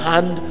God's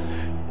hand.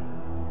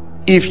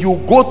 If you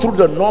go through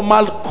the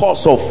normal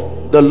course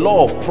of the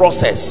law of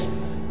process,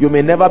 you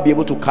may never be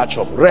able to catch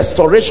up.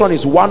 Restoration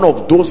is one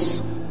of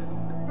those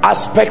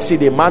aspects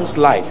in a man's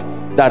life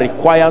that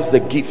requires the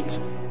gift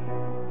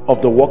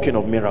of the working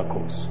of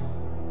miracles.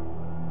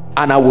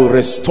 And I will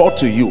restore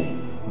to you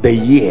the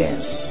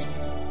years.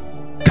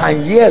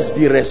 Can years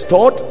be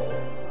restored?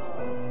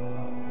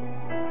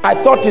 I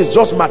thought it's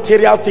just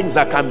material things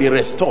that can be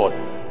restored,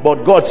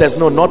 but God says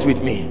no, not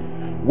with me.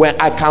 When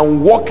I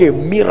can work a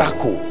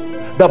miracle.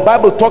 The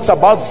Bible talks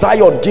about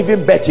Zion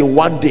giving birth in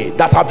one day.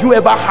 That, have you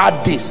ever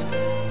heard this?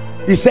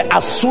 He said,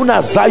 as soon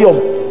as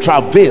Zion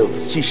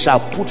travails, she shall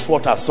put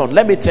forth her son.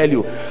 Let me tell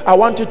you, I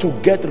want you to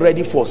get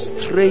ready for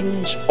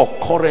strange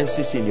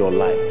occurrences in your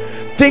life.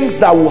 Things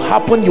that will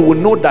happen, you will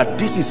know that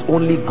this is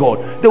only God.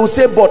 They will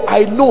say, but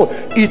I know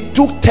it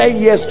took 10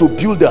 years to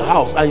build the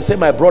house. And you say,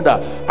 my brother,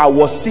 I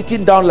was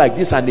sitting down like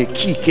this and a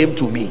key came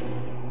to me.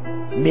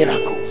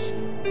 Miracles.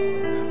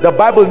 The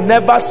Bible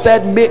never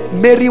said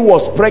Mary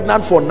was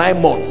pregnant for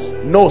 9 months.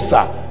 No,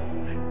 sir.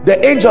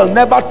 The angel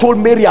never told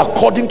Mary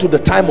according to the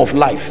time of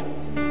life.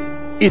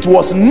 It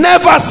was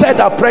never said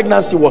that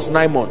pregnancy was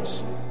 9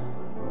 months.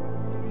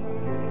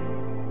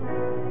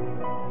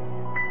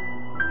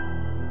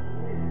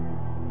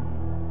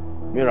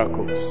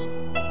 Miracles.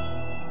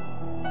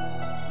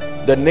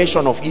 The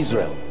nation of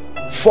Israel,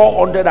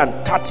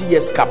 430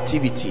 years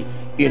captivity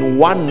in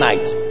one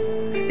night.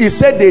 He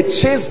said they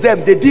chased them.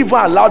 They didn't even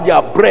allow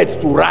their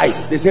bread to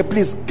rise. They said,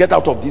 please get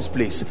out of this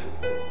place.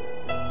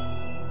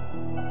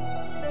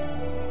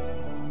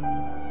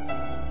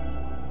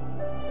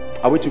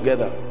 Are we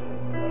together?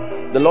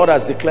 The Lord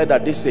has declared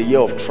that this is a year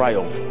of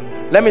triumph.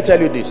 Let me tell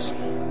you this.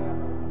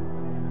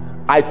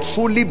 I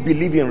truly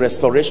believe in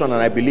restoration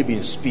and I believe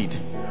in speed.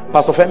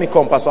 Pastor Femi,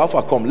 come. Pastor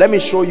Alpha, come. Let me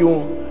show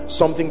you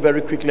something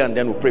very quickly and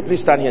then we'll pray.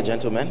 Please stand here,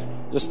 gentlemen.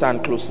 Just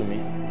stand close to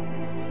me.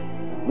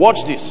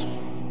 Watch this.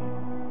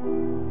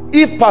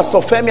 If Pastor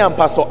Femi and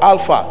Pastor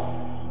Alpha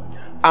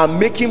are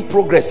making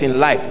progress in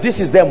life, this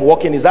is them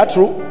walking, is that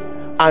true?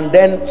 And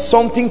then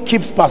something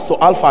keeps Pastor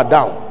Alpha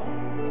down.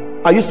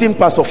 Are you seeing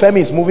Pastor Femi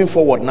is moving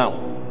forward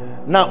now?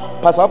 Now,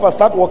 Pastor Alpha,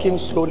 start walking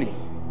slowly.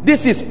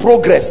 This is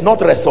progress,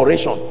 not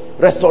restoration.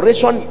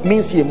 Restoration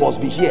means he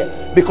must be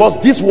here because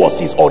this was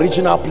his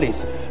original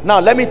place. Now,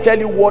 let me tell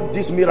you what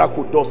this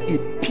miracle does.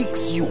 It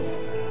picks you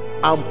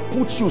and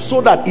puts you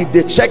so that if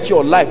they check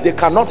your life, they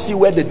cannot see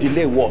where the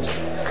delay was.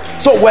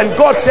 So when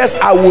God says,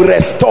 I will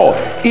restore,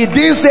 he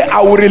didn't say,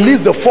 I will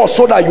release the force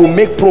so that you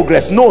make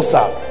progress. No,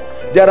 sir.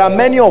 There are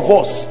many of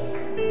us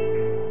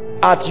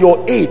at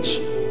your age.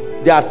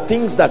 There are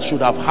things that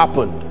should have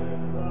happened.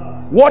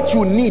 What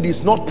you need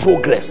is not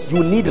progress.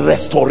 You need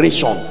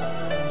restoration.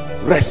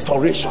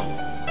 Restoration.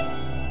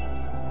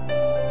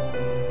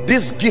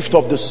 This gift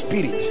of the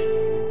Spirit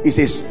is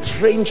a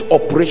strange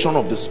operation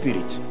of the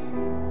Spirit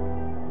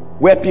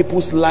where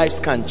people's lives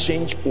can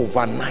change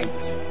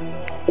overnight.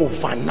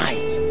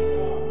 Overnight.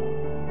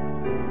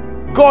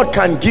 God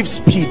can give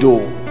speed,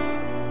 oh.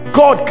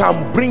 God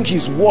can bring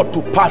his word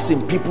to pass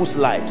in people's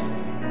lives.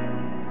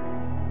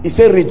 He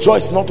said,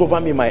 rejoice not over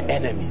me, my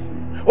enemies.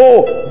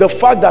 Oh, the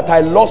fact that I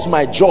lost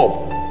my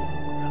job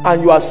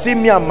and you are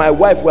seeing me and my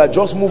wife, we are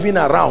just moving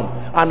around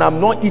and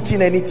I'm not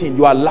eating anything,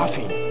 you are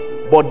laughing.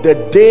 But the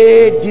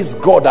day this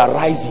God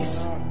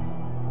arises,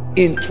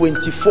 in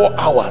 24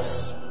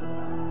 hours,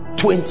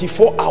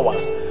 24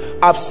 hours,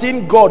 I've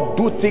seen God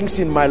do things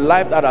in my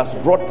life that has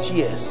brought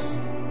tears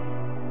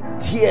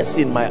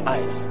in my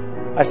eyes.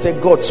 I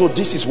said, God, so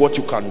this is what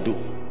you can do.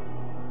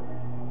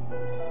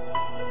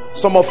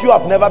 Some of you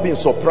have never been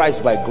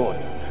surprised by God.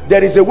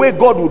 There is a way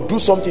God will do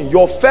something.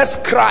 Your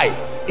first cry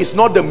is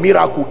not the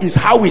miracle, it's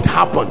how it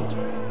happened.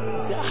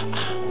 Say,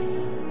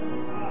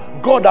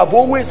 God, I've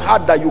always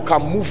heard that you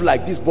can move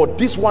like this, but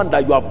this one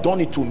that you have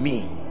done it to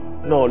me,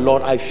 no,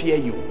 Lord, I fear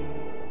you.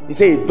 He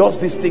said he does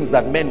these things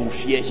that men will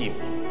fear him.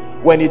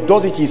 When he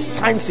does it, he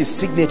signs his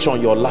signature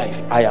on your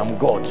life. I am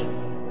God.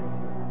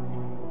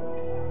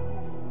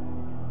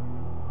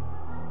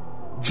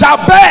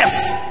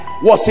 Jabez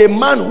was a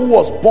man who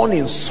was born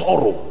in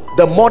sorrow.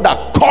 The mother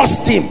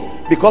cursed him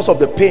because of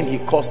the pain he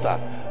caused her.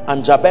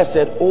 And Jabez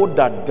said, oh,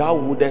 that thou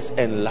wouldest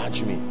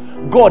enlarge me.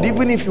 God,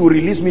 even if you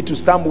release me to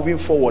start moving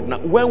forward, now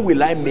when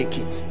will I make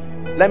it?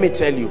 Let me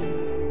tell you,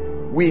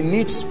 we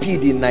need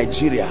speed in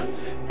Nigeria.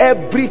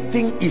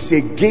 Everything is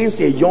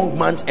against a young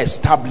man's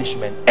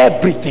establishment.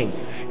 Everything.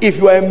 If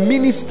you are a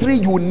ministry,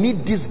 you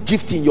need this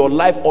gift in your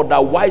life,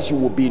 otherwise you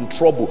will be in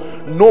trouble.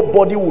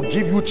 Nobody will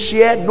give you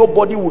chair,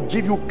 nobody will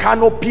give you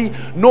canopy,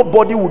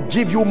 nobody will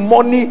give you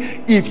money.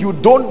 If you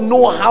don't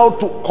know how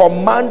to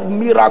command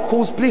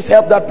miracles, please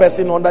help that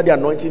person under the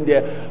anointing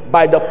there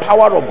by the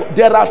power of God.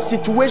 There are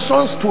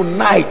situations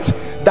tonight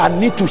that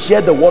need to hear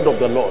the word of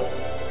the Lord.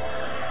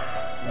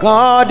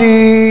 God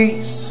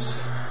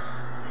is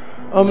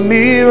a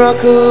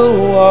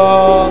miracle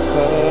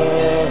worker.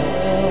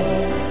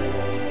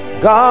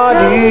 God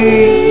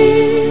is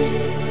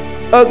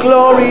a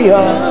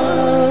glorious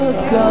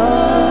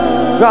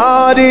God.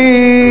 God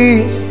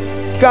is.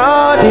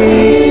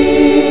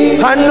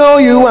 I know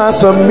you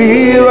as a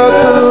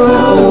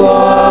miracle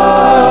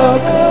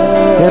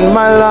worker in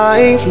my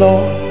life,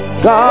 Lord.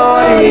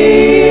 God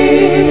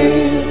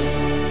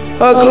is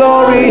a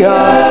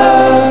glorious.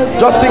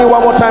 Just sing it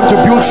one more time to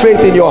build faith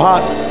in your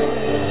heart.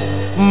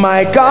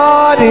 My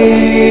God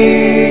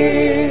is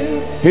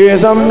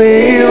a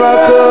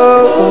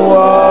miracle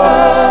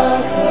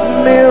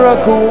worker,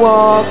 miracle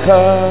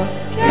worker.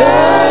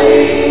 God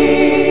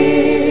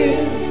is,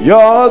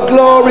 you're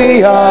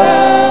glorious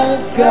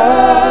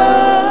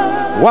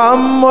God.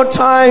 One more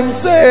time,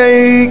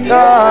 say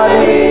God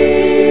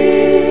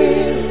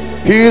is.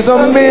 He's a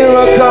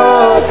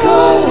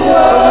miracle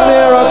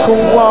worker.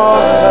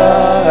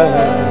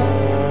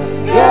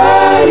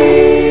 God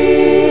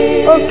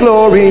is a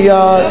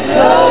glorious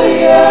God.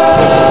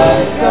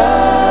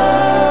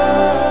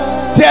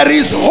 There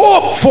is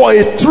hope for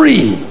a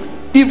tree,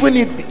 even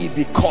if it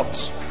be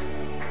cut.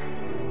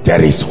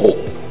 There is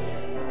hope.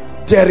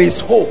 There is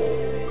hope.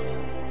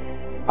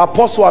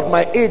 Apostle, at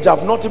my age,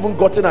 I've not even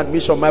gotten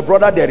admission. My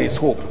brother, there is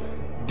hope.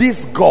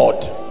 This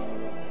God,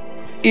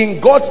 in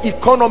God's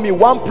economy,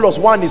 1 +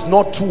 1 is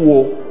not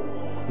 2.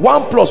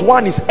 1 plus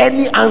 1 is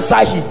any answer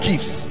he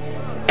gives.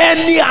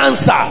 Any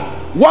answer.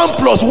 1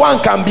 plus 1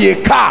 can be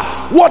a car.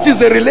 What is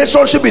the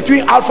relationship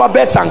between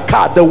alphabets and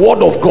car? The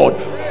word of God.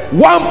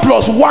 1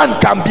 plus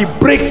 1 can be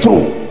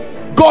breakthrough.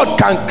 God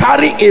can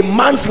carry a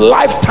man's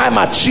lifetime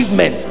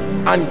achievement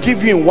and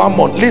give you in 1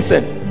 month.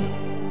 Listen,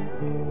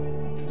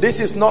 this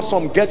is not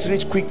some get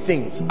rich quick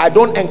things. I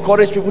don't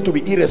encourage people to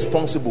be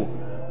irresponsible,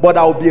 but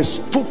I'll be a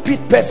stupid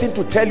person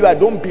to tell you I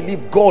don't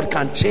believe God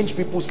can change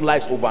people's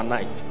lives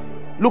overnight.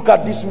 Look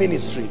at this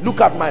ministry.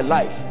 Look at my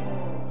life.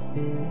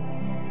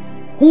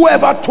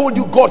 Whoever told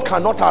you God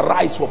cannot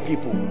arise for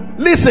people?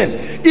 Listen,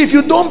 if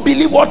you don't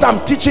believe what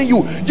I'm teaching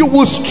you, you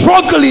will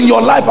struggle in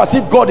your life as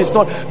if God is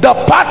not. The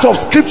part of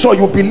scripture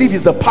you believe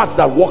is the part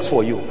that works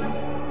for you.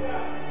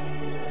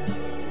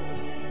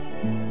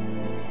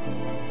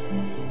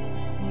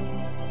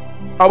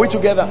 Are we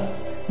together?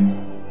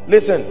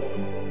 Listen,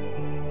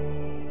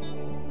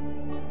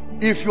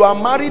 if you are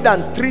married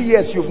and 3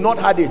 years you've not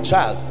had a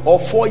child, or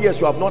 4 years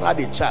you have not had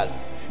a child,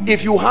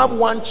 if you have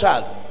 1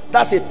 child,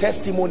 that's a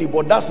testimony,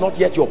 but that's not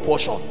yet your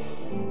portion.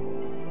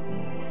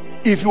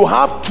 If you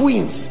have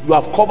twins, you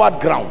have covered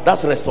ground.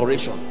 That's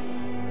restoration.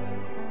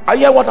 Are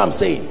you hear what I'm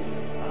saying?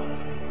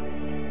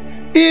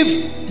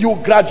 If you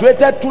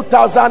graduated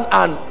 2000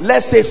 and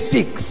let's say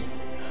 6,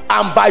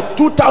 and by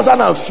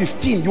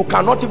 2015 you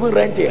cannot even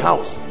rent a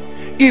house,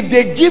 if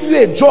they give you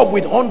a job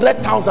with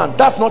 100,000,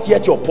 that's not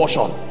yet your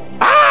portion.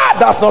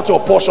 That's not your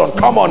portion.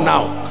 Come on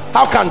now.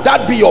 How can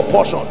that be your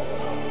portion?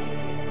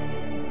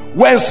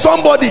 When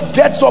somebody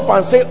gets up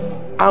and say,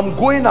 I'm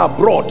going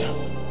abroad,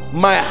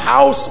 my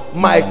house,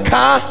 my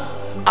car,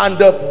 and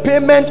the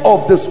payment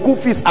of the school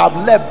fees I've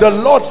left, the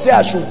Lord say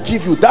I should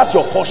give you, that's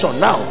your portion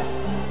now.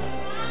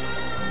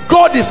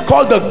 God is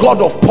called the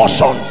God of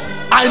portions.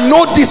 I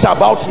know this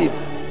about him.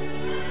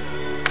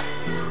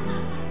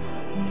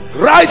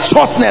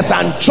 Righteousness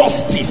and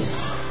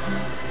justice.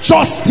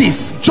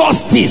 Justice.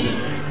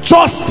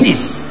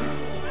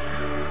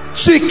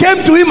 She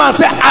came to him and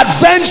said,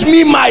 avenge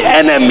me my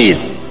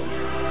enemies.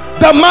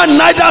 The man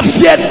neither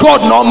feared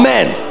God nor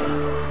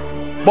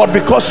men, but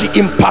because she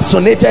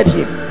impersonated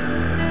him.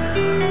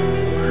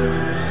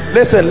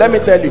 Listen, let me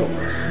tell you,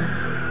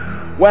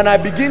 when I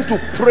begin to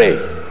pray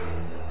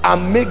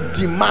and make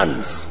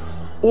demands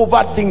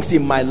over things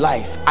in my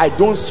life, I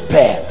don't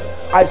spare.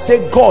 I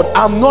say, God,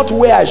 I'm not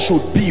where I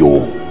should be.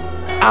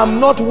 I'm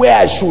not where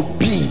I should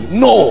be.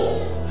 No,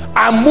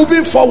 I'm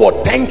moving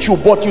forward, thank you,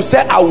 but you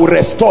said I will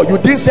restore. You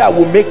didn't say I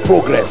will make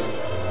progress.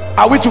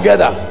 Are we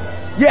together?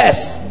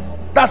 Yes.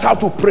 That's how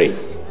to pray.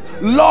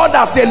 Lord,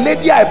 as a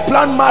lady I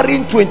plan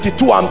marrying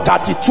 22, I'm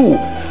 32.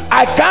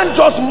 I can't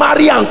just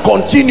marry and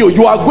continue.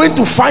 You are going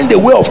to find a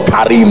way of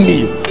carrying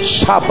me.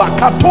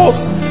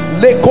 Shabakatos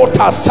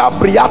lekota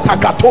sabriata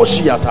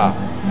katoshiata.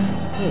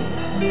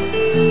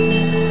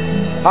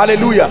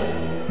 Hallelujah.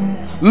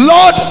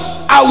 Lord,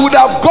 I would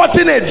have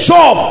gotten a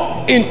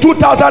job in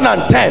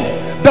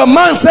 2010. The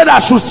man said I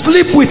should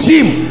sleep with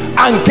him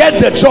and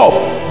get the job,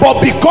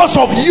 but because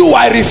of you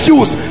I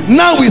refuse.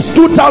 Now it's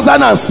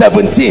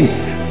 2017.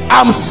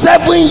 I'm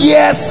 7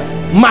 years,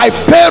 my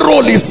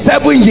payroll is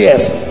 7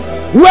 years.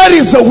 Where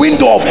is the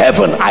window of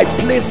heaven? I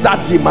place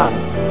that demand,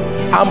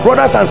 and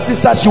brothers and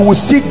sisters, you will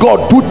see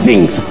God do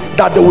things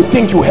that they will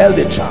think you held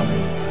a child.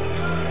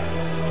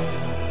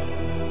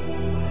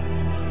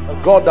 The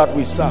God that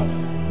we serve,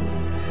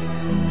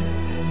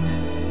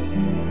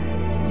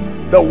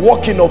 the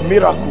working of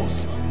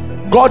miracles.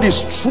 God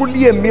is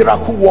truly a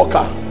miracle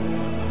worker.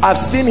 I've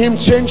seen him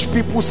change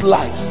people's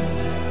lives.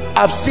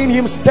 I've seen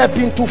him step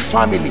into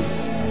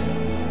families.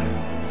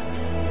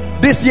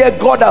 This year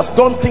God has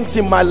done things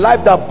in my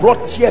life that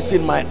brought tears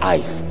in my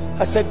eyes.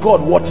 I said,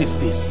 God, what is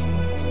this?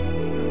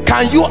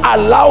 Can you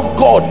allow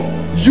God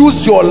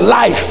use your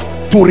life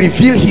to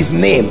reveal his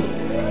name?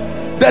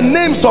 The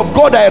names of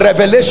God are a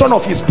revelation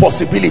of his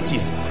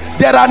possibilities.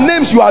 There are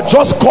names you are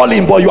just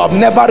calling, but you have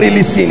never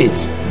really seen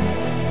it.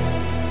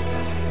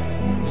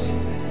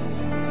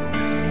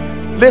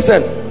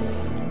 Listen,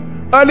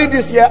 early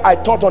this year I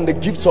taught on the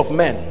gifts of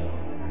men.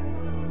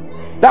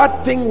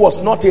 That thing was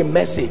not a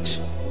message.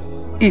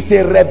 It's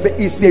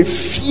a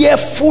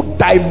fearful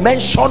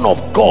dimension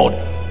of God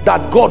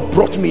that God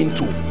brought me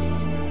into,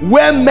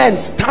 where men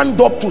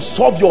stand up to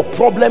solve your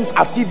problems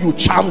as if you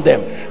charm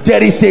them.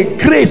 There is a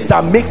grace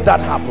that makes that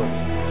happen.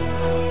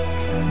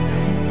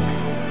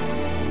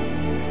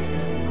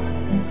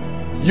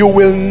 You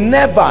will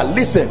never,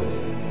 listen,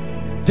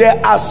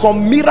 there are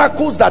some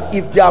miracles that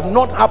if they have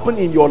not happened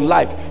in your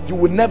life, you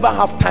will never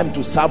have time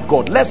to serve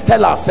God. Let's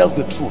tell ourselves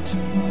the truth.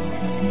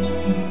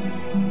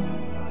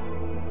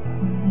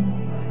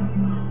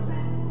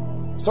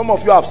 Some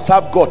of you have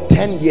served God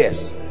 10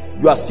 years.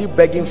 You are still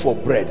begging for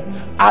bread.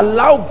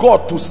 Allow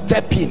God to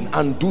step in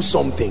and do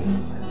something.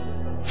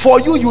 For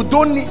you, you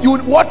don't need,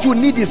 what you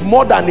need is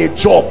more than a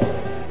job.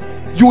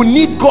 You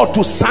need God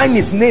to sign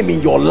his name in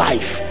your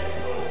life.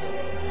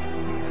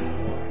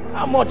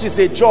 How much is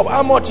a job?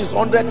 How much is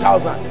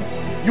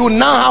 100,000? You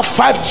now have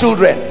 5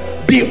 children.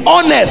 Be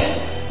honest.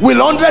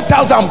 Will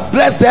 100,000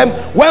 bless them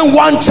when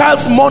one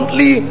child's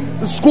monthly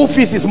school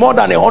fees is more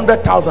than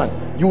 100,000?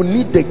 You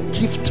need the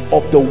gift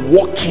of the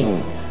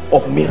working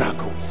of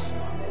miracles.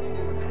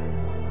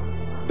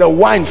 The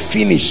wine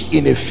finished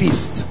in a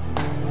feast.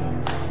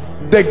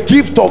 The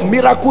gift of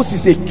miracles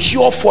is a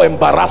cure for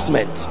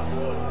embarrassment.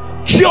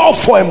 Cure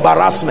for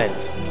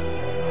embarrassment.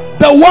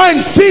 The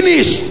wine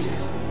finished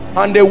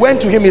and they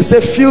went to him. He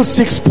said, fill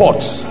 6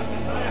 pots.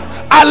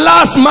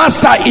 Alas,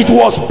 master, it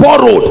was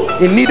borrowed.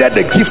 He needed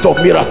the gift of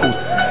miracles.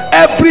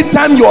 Every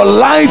time your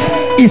life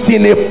is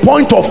in a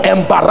point of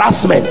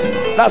embarrassment,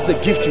 that's the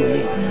gift you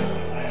need.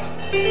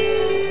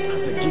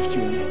 That's the gift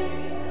you need.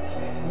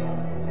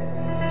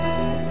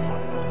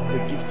 That's the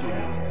gift you need.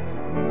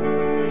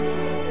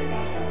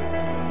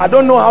 I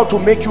don't know how to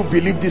make you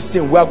believe this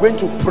thing. We are going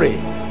to pray.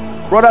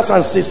 Brothers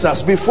and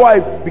sisters, before I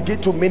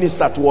begin to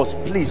minister to us,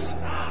 please,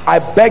 I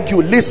beg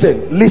you,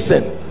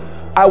 listen.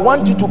 I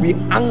want you to be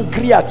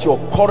angry at your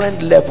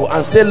current level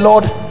and say,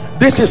 Lord,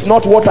 this is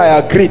not what I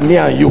agreed, me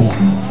and you.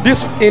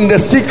 This in the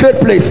secret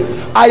place.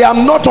 I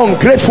am not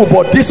ungrateful,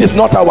 but this is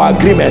not our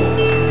agreement.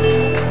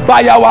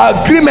 By our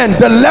agreement,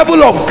 the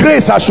level of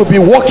grace I should be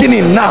walking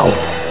in now,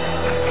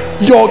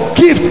 your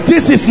gift,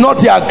 this is not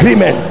the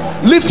agreement.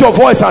 Lift your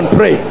voice and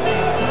pray.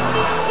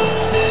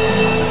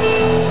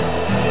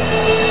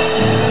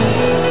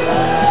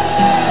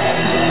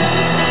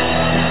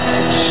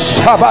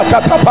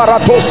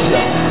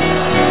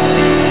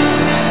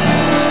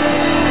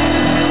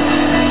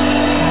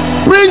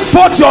 Bring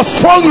forth your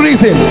strong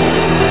reasons.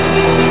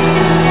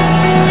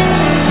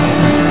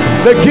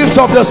 The gifts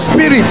of the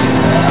Spirit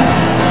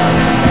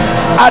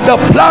are the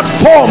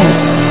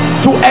platforms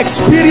to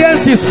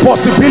experience his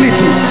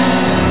possibilities.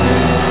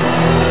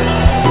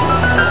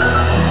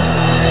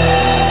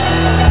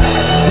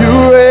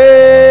 You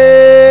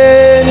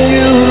reign,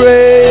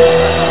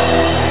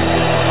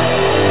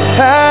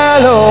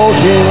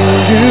 Elohim,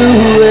 you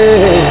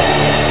reign,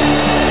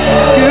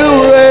 Elohim, you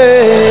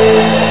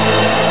reign,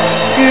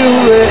 you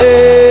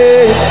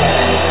reign,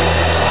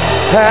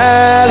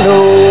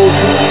 Elohim,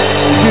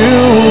 you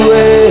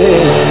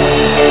reign,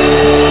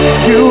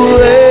 you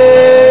reign,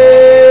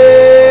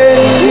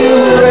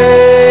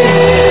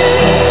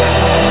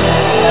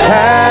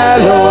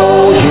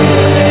 Elohim,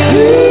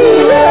 you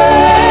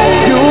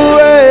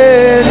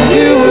reign, you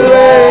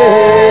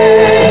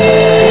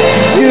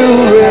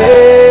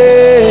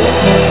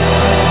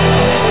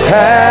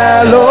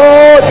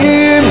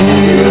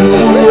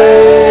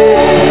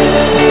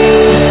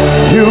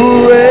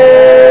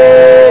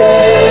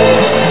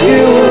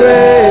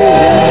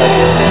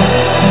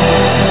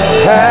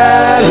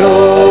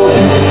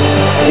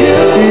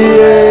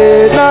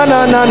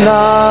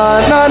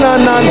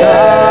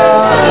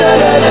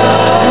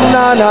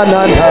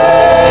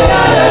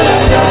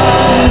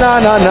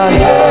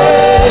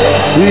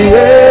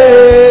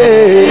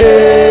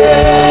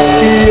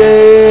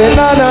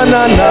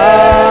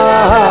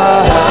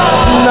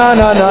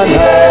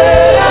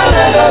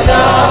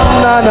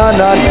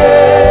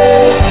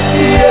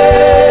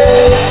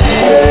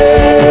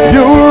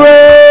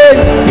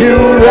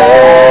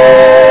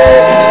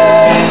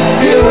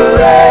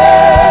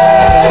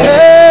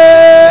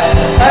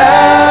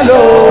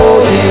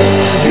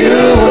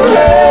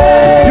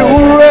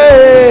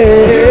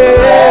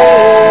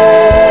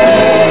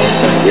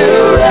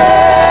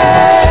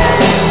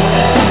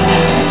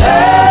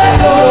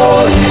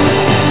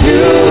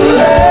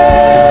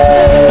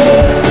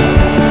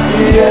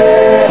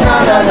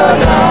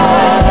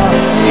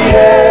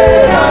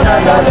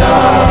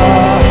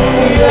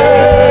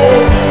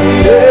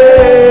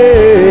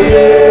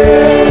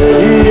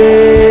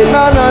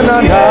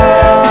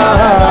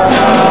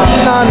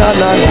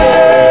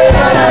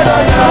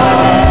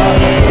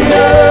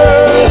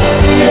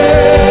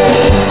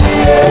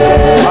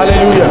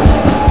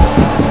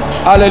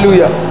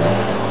Hallelujah.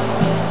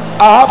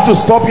 I have to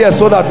stop here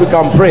so that we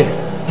can pray.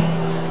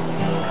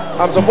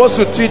 I'm supposed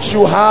to teach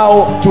you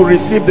how to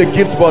receive the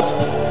gift, but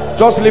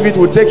just leave it.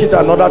 We'll take it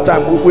another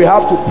time. We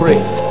have to pray.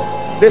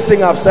 This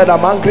thing I've said,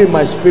 I'm angry in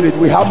my spirit.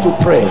 We have to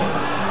pray.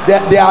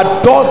 There are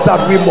doors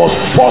that we must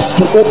force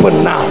to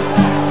open now.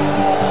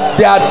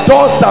 There are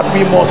doors that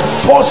we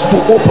must force to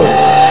open.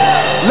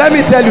 Let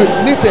me tell you,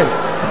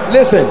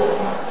 listen.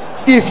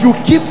 If you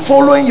keep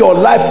following your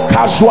life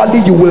casually,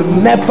 you will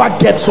never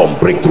get some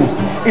breakthroughs.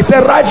 He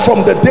said right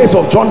from the days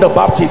of John the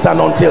Baptist and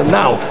until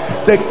now,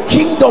 the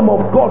kingdom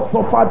of God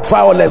suffered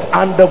violence,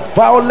 and the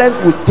violent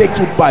will take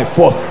it by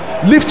force.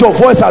 Lift your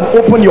voice and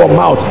open your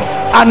mouth.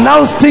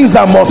 Announce things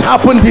that must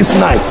happen this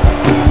night.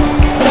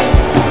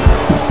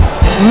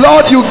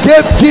 Lord, you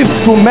gave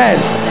gifts to men.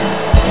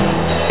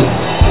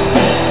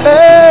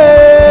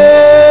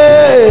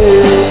 Hey,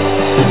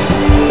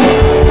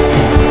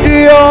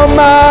 Your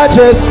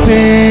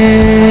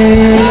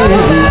Majesty,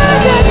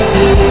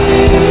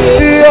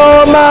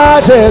 Your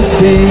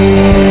Majesty,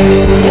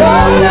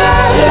 Your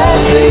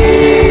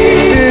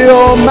Majesty,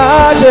 Your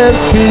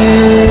Majesty,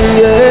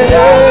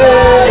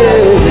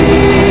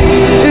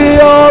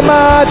 Your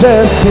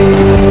Majesty,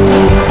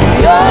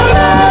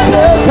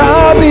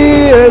 Your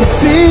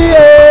Majesty,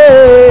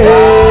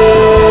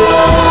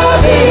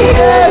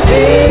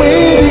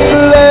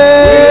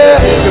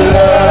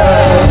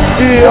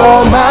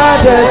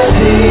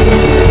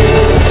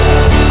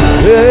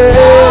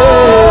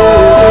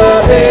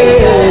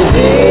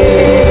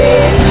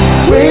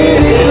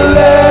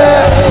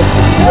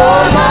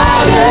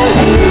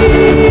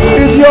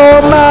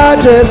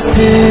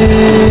 Majesty,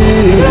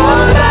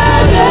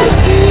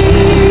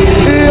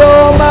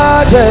 Your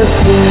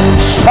Majesty,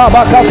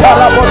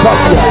 Shabakatara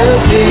Botasia,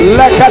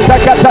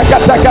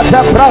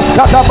 Lekatakatakata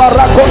Praskata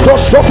Barakoto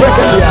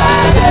Shopreketia,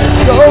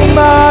 Your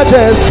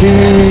Majesty,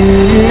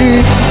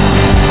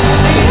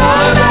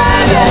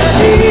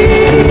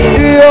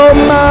 Your Majesty, Your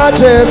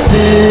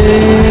Majesty,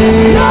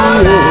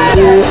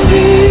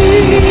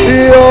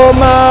 Your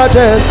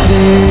Majesty,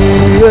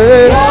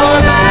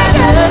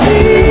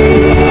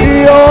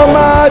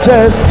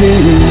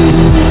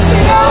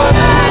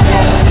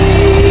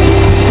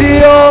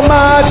 Your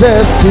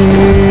Majesty,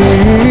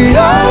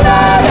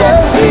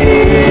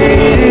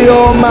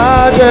 Your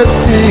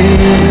Majesty,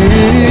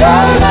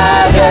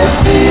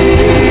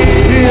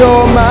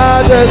 Your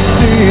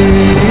Majesty,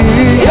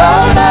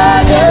 Your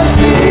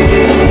Majesty.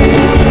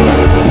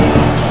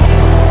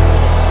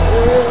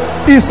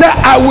 He said,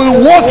 I will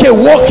walk a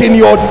walk in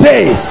your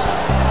days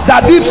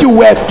that if you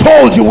were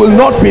told, you will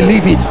not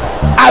believe it.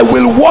 I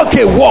will walk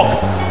a walk.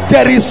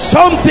 There is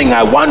something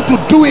I want to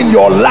do in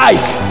your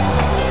life.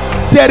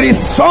 There is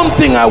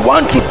something I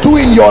want to do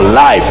in your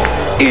life,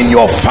 in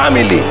your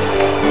family.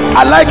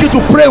 I'd like you to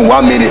pray in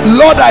 1 minute.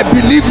 Lord, I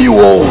believe you.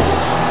 Oh,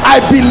 I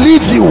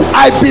believe you.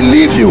 I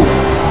believe you.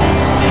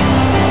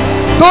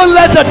 Don't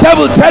let the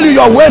devil tell you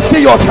you're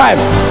wasting your time.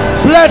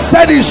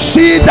 Blessed is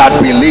she that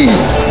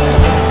believes.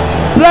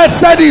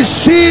 Blessed is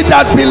she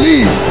that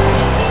believes.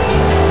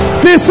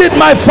 Visit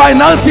my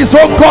finances,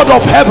 oh God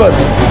of heaven.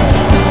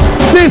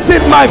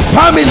 Visit my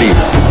family.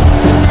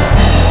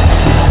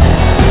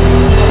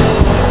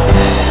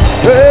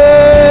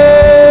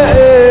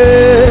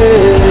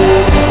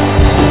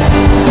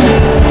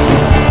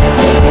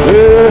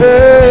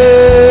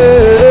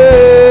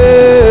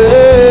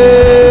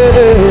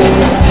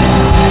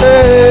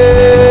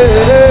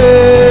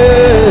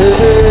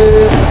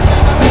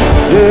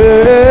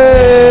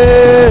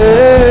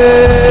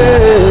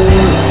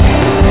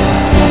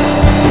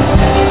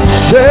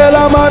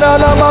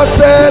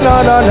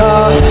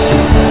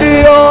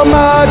 Your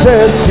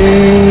Majesty,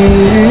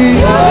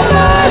 Your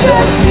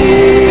Majesty,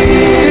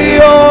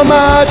 Your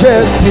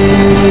Majesty,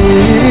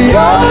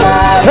 Your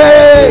Majesty.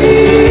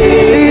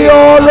 Hey,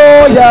 Your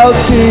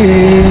loyalty,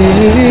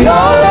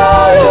 Your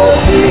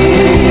loyalty,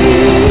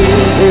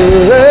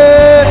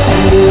 hey,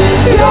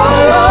 Your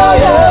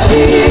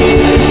loyalty.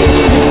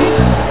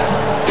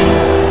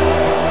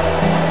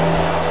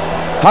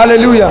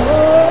 Hallelujah,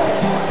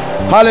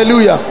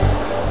 hallelujah.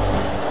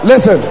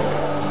 Listen,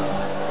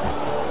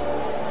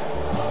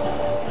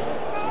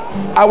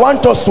 I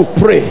want us to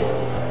pray.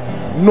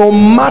 No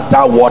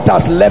matter what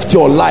has left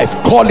your life,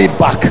 call it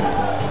back.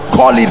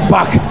 Call it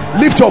back.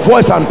 Lift your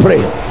voice and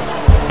pray.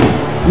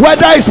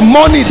 Whether it's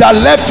money that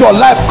left your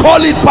life,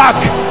 call it back.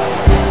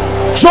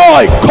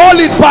 Joy, call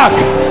it back.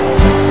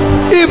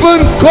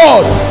 Even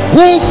God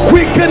who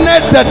quickened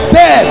the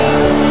dead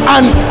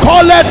and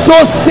called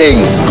those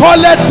things,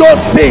 called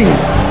those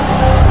things,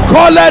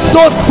 called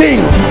those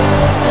things,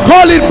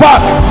 call it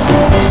back.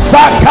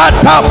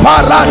 Sakata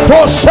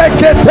parato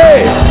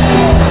shekete.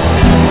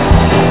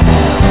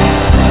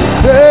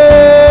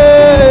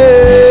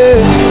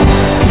 Hey.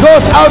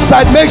 Those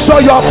outside, make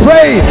sure you are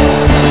praying.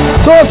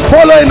 Those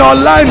following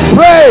online,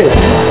 pray.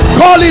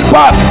 Call it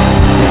back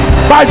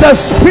by the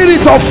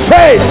spirit of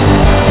faith,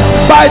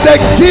 by the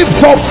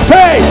gift of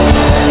faith.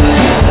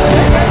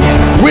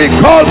 We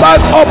call back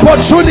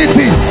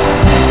opportunities.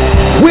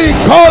 We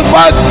call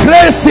back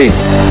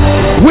graces.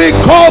 We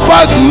call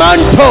back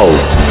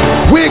mantles.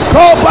 We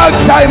call back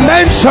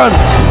dimensions.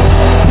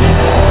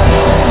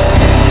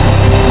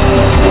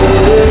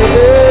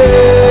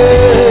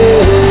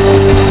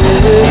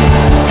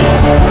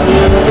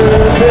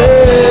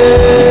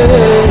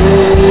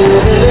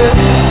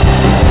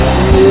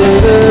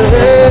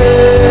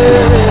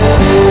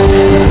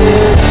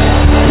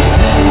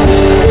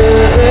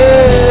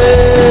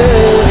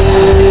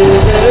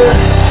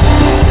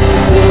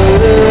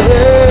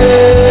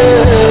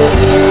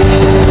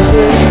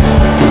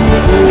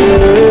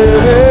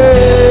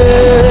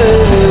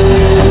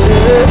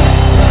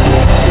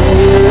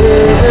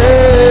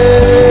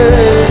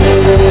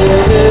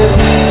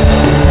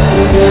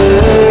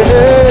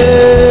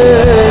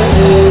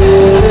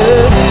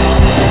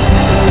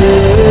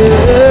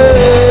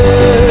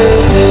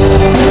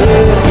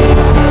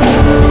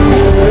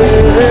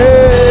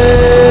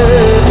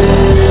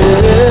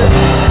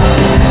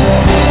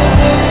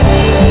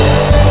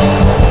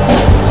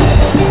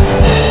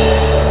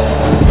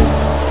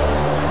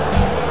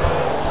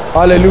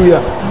 Hallelujah.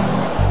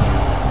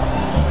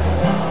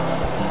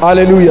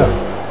 Hallelujah.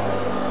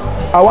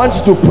 I want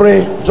you to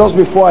pray just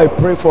before I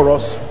pray for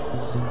us.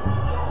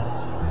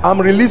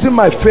 I'm releasing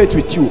my faith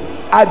with you.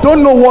 I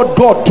don't know what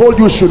God told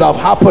you should have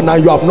happened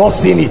and you have not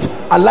seen it.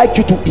 I'd like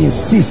you to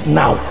insist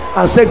now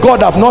and say,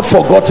 God, I've not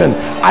forgotten.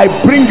 I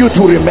bring you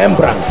to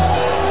remembrance.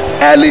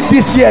 Early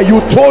this year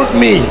you told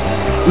me,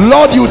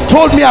 Lord, you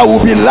told me I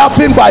will be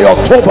laughing by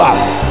October.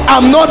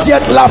 I'm not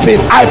yet laughing.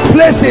 I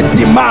place a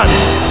demand.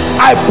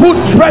 I put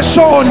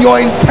pressure on your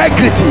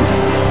integrity.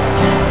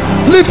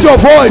 Lift your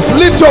voice.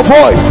 Lift your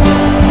voice.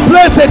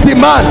 place a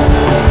demand.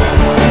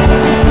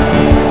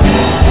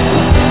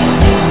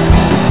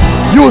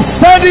 You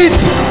said it,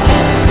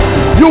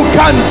 you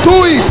can do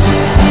it.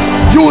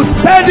 You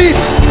said it,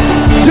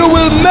 you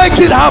will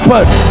make it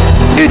happen.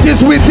 It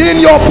is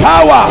within your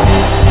power.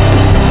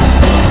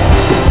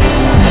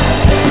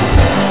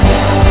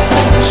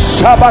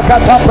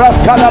 Shabakata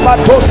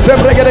praskalabato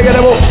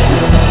sebregedegedebo.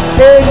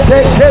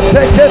 Ente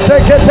kete kete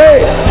kete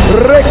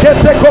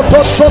rekete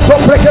koto shoto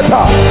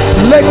breketa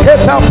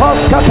leketa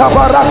paskata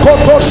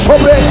barakoto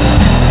shobre.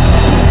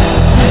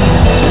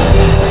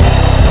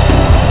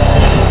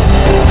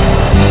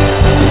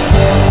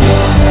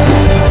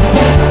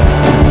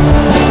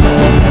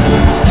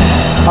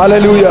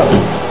 Hallelujah.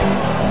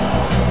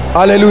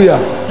 Hallelujah.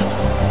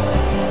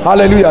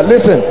 Hallelujah.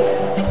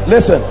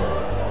 Listen.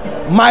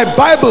 My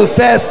Bible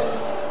says,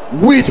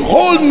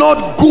 withhold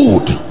not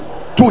good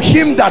to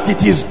him that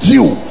it is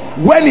due,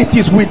 when it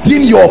is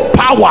within your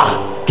power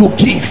to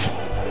give.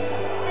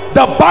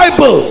 The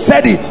Bible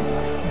said it.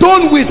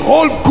 Don't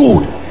withhold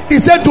good. He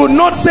said, do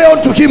not say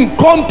unto him,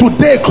 come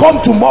today,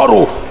 come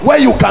tomorrow, where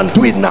you can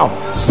do it now.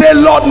 Say,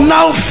 Lord,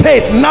 now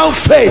faith,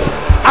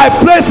 I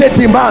place a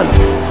demand.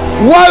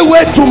 Why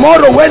wait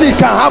tomorrow when it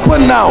can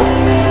happen now?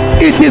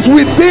 It is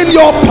within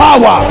your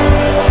power.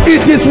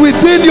 It is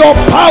within your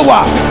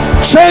power.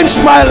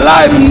 Change my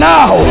life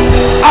now.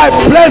 I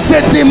place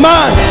a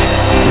demand.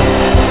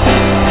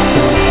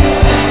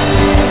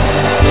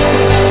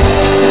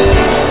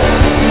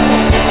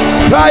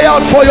 Cry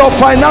out for your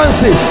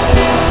finances.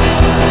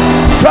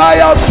 Cry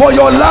out for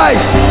your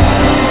life.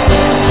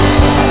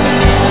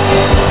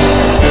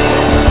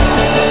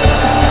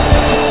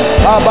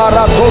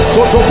 Abarato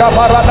soto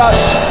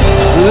kabaradash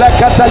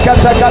lekata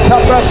kata kata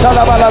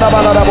brasala balala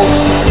balala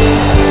bosh.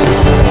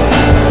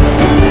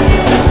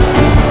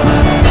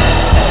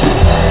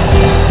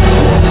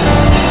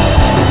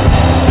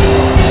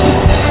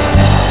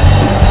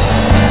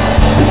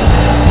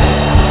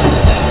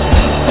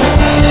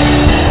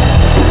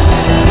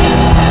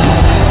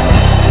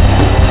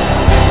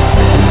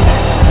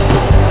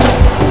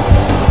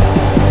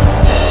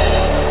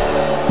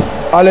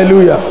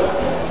 Hallelujah.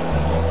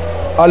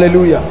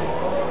 Hallelujah.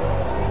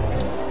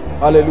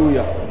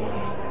 Hallelujah.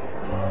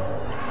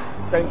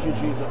 Thank you,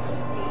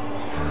 Jesus.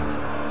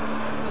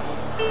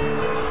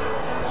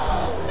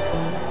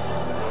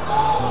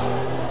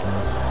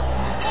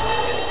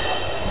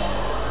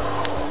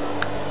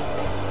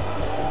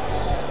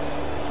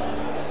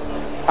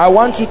 I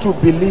want you to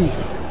believe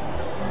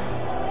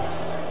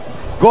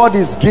God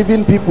is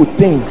giving people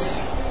things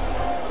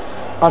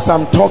as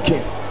I'm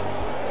talking.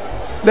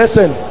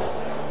 Listen,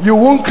 you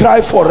won't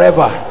cry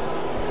forever.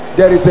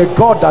 There is a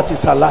God that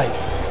is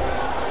alive.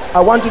 I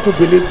want you to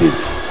believe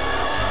this.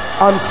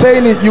 I'm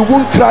saying it, you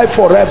won't cry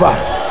forever.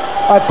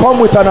 I come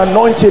with an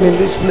anointing in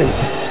this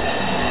place.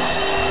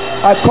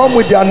 I come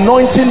with the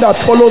anointing that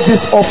follows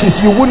this office.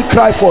 You won't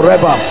cry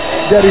forever.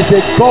 There is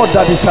a God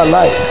that is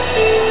alive.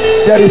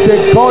 There is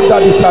a God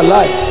that is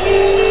alive.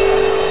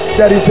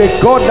 There is a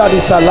God that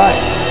is alive.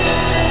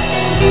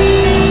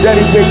 There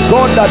is a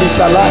God that is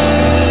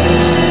alive.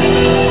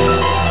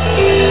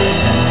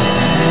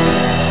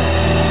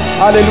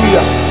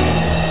 Hallelujah.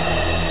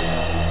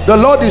 The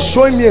Lord is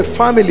showing me a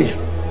family.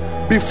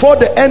 Before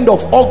the end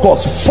of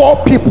August,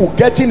 4 people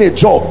getting a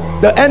job.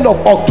 The end of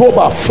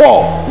October,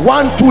 4.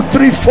 1, 2,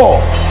 3,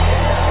 4.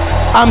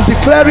 I'm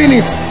declaring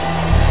it.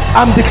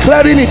 I'm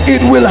declaring it.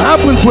 It will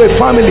happen to a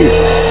family.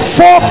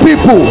 4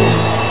 people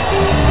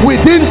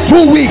within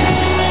 2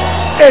 weeks.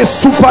 A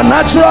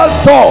supernatural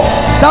door.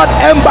 That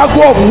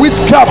embargo of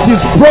witchcraft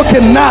is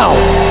broken now.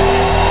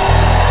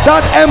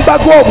 That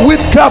embargo of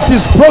witchcraft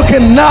is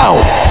broken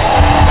now.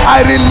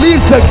 I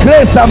release the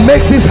grace that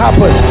makes this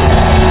happen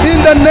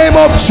in the name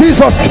of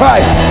Jesus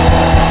Christ.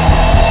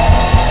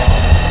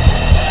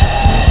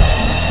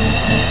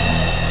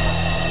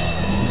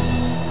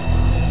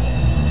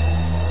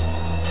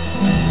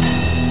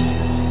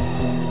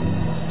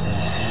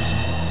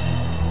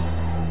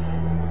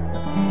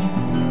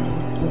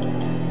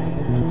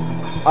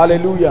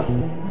 Hallelujah.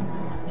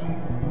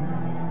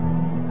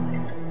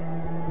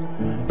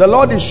 The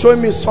Lord is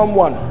showing me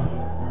someone.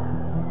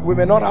 We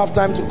may not have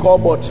time to call,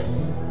 but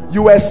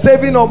you were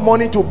saving up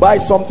money to buy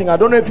something. I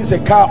don't know if it's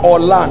a car or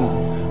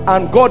land,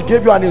 and God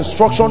gave you an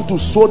instruction to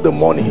sow the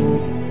money.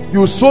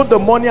 You sowed the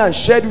money and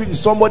shared with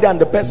somebody,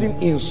 and the person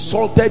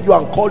insulted you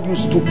and called you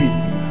stupid.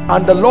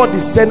 And the Lord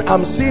is saying,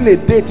 I'm seeing a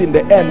date in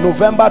the air,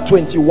 November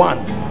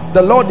 21.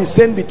 The Lord is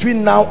saying,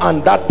 between now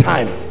and that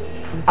time,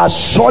 as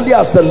surely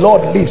as the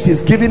Lord lives,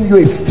 He's giving you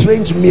a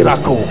strange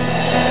miracle.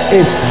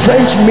 A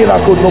strange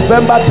miracle.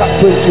 November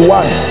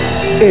 21.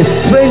 A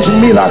strange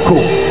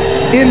miracle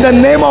in the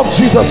name of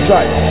Jesus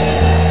Christ.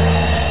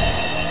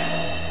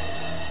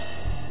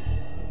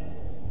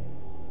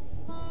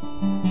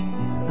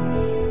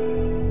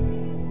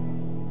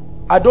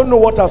 I don't know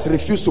what has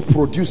refused to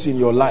produce in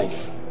your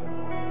life.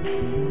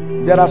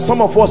 There are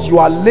some of us, you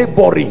are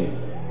laboring,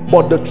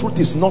 but the truth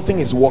is nothing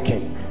is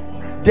working.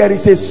 There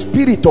is a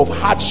spirit of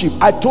hardship.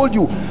 I told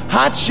you,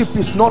 hardship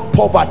is not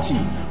poverty.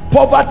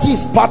 Poverty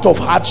is part of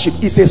hardship.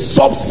 It's a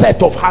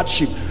subset of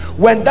hardship.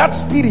 When that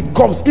spirit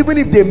comes, even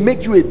if they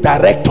make you a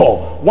director,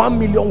 1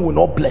 million will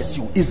not bless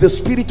you. It's the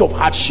spirit of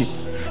hardship.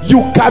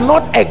 You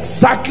cannot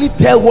exactly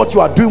tell what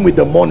you are doing with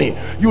the money.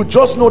 You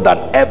just know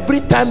that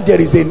every time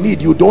there is a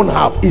need you don't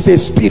have, is a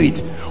spirit.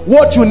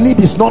 What you need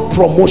is not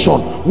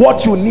promotion.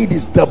 What you need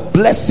is the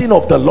blessing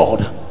of the Lord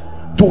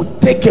to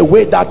take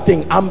away that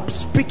thing. I'm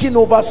speaking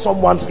over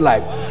someone's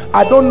life.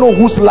 I don't know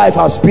whose life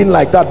has been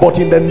like that, but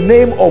in the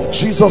name of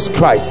Jesus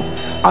Christ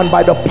and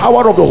by the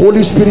power of the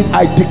Holy Spirit,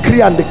 I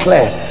decree and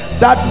declare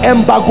that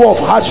embargo of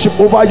hardship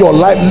over your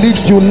life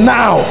leaves you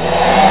now.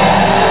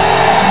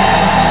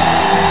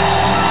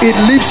 It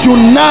leaves you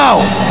now.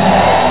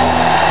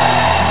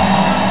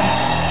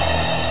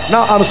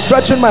 Now I'm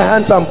stretching my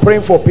hands and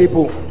praying for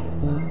people.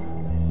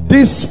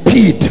 This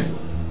speed,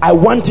 I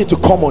want it to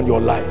come on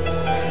your life.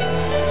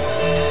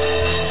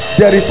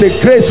 There is a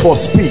grace for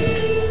speed.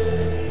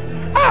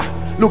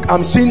 Look,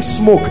 I'm seeing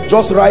smoke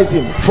just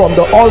rising from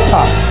the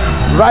altar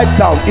right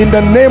down. In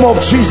the name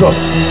of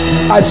Jesus,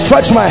 I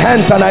stretch my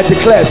hands and I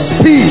declare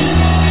speed,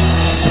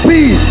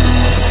 speed.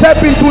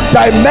 Step into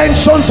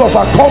dimensions of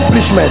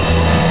accomplishment.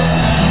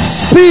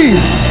 Speed.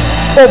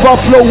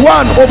 Overflow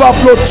 1,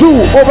 overflow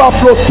 2,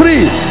 overflow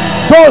 3.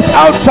 Those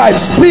outside,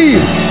 speed.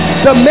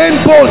 The main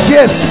goal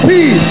here,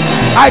 speed.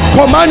 I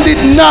command it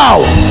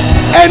now.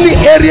 Any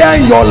area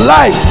in your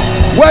life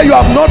where you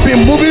have not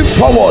been moving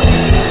forward,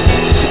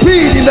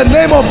 speed in the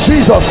name of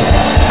Jesus.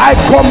 I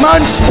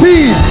command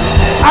speed.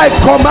 I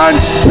command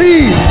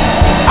speed.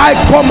 I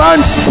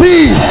command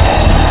speed.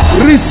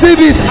 Receive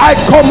it. I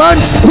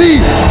command speed.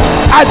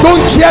 I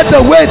don't care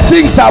the way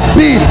things have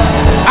been.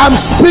 I'm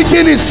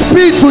speaking it.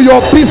 Speed to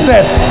your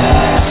business.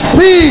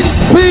 Speed.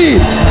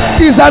 Speed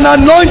is an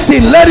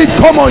anointing. Let it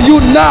come on you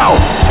now.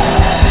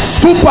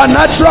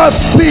 Supernatural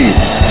speed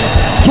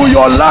to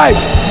your life.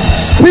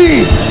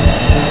 Speed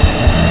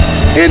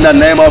in the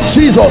name of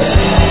Jesus.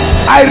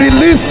 I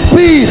release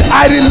speed.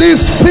 I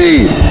release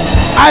speed.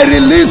 I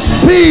release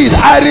speed.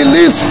 I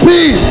release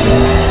speed.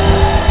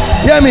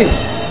 Hear me.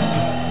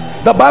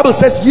 The Bible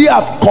says ye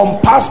have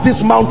compassed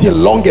this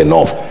mountain long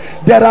enough.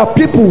 There are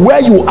people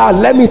where you are,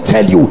 let me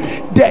tell you,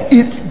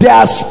 there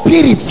are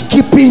spirits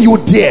keeping you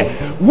there.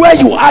 Where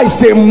you are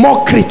is a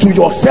mockery to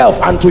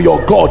yourself and to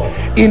your God.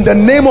 In the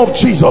name of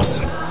Jesus,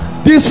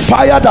 this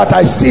fire that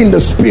I see in the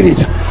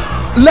spirit,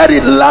 let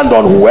it land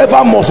on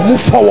whoever must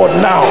move forward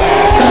now.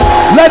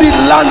 Let it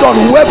land on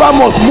whoever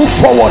must move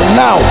forward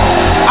now.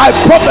 I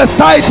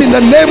prophesy it in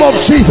the name of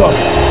Jesus.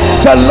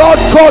 The Lord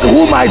God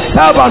whom I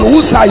serve and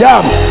whose I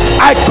am,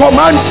 I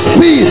command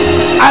speed.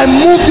 I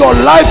move your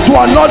life to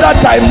another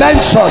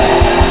dimension.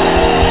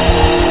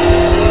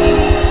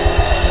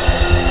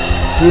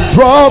 To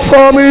draw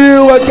from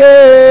you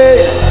again,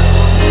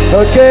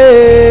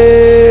 again.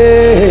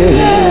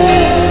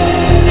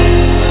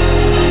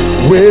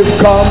 We've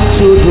come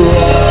to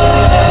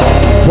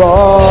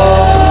draw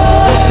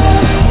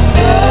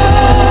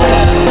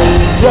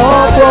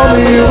from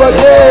you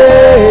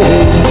again.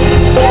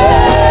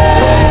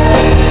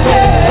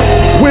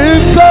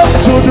 We've come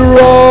to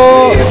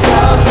draw.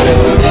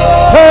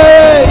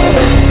 Hey,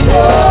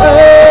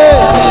 hey,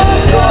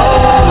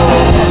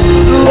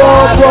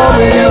 draw from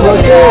you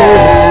again.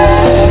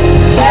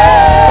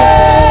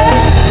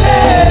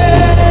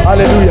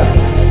 Hallelujah.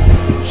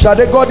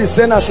 Shade, God is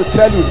saying I should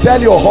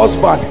tell your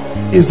husband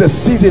is the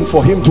season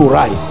for him to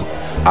rise.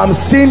 I'm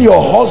seeing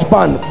your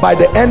husband by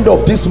the end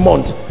of this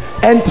month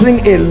entering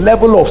a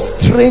level of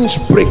strange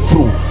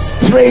breakthrough.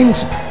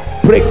 Strange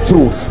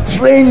breakthrough.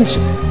 Strange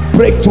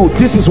breakthrough.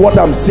 This is what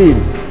I'm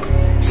seeing.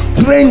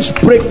 Strange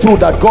breakthrough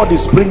that God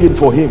is bringing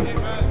for him.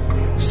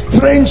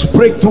 Strange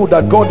breakthrough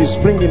that God is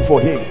bringing for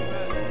him.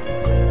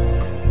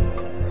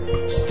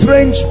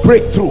 Strange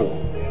breakthrough.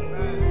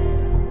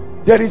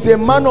 There is a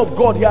man of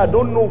God here. I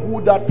don't know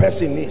who that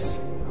person is,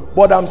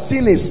 but I'm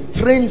seeing a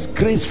strange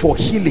grace for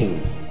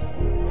healing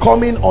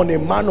coming on a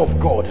man of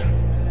God.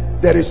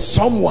 There is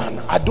someone,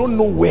 I don't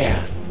know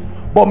where,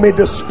 but may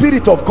the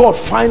Spirit of God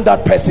find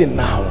that person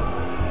now.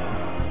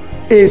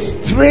 A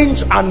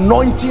strange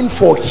anointing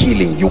for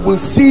healing. You will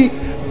see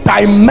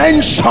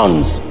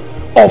dimensions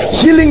of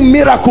healing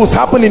miracles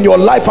happen in your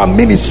life and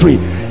ministry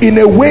in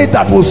a way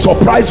that will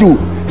surprise you.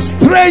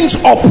 Strange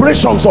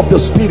operations of the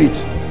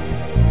Spirit.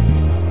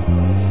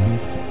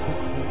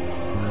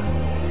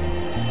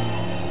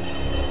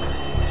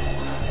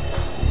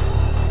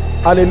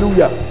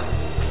 Hallelujah.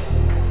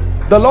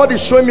 The Lord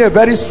is showing me a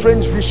very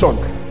strange vision.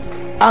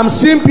 I'm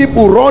seeing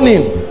people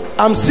running.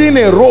 I'm seeing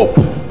a rope.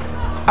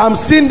 I'm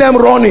seeing them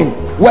running.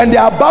 When they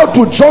are about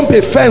to jump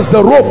a fence,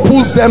 the rope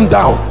pulls them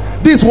down.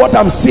 This is what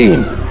I'm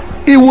seeing.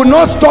 It will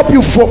not stop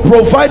you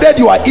provided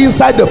you are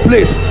inside the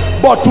place,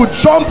 but to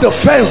jump the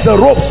fence, the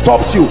rope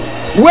stops you.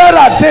 Where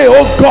are they?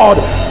 Oh God,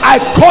 I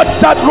caught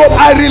that rope.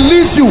 I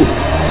release you.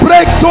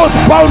 Break those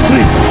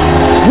boundaries.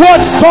 What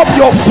stopped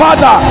your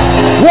father?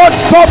 What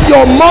stopped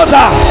your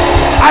mother?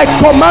 I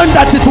command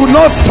that it will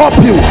not stop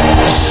you.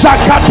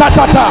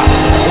 Shakatatata,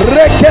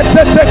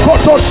 reketete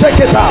koto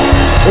sheketa,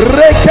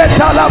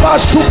 reketa lava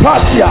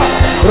shupasia,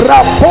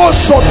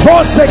 raboso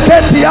to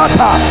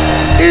seketiata.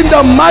 In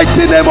the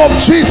mighty name of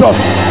Jesus,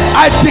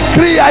 I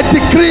decree, an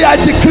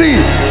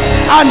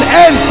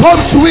end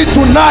comes to it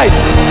tonight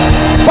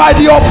by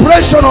the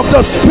operation of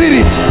the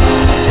Spirit.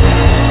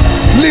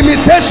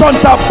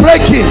 Limitations are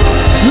breaking.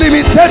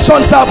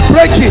 Limitations are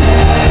breaking.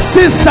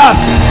 Sisters,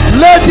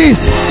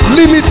 ladies,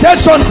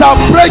 limitations are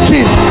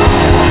breaking.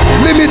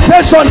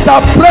 Limitations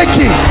are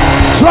breaking.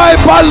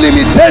 Tribal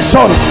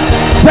limitations,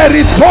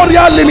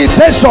 territorial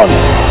limitations,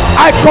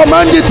 I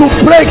command you to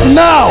break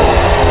now.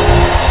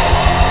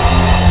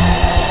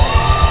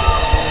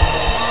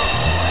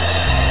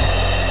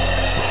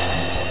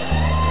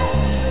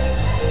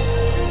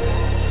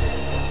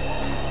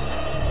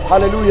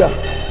 Hallelujah.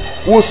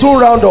 We'll soon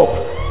round up.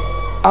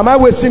 Am I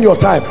wasting your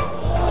time?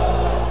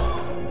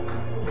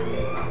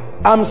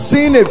 I'm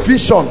seeing a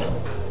vision,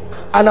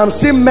 and I'm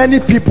seeing many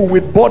people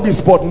with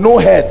bodies but no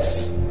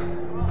heads,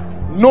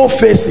 no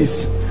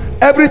faces.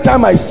 Every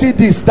time I see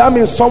this, that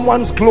means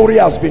someone's glory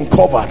has been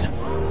covered.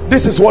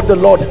 This is what the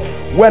Lord,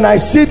 when I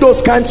see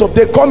those kinds of,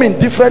 they come in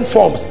different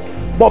forms,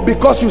 but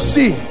because you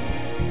see,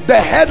 the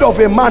head of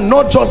a man,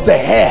 not just the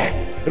hair,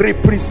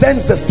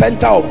 represents the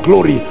center of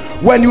glory.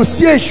 When you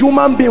see a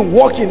human being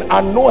walking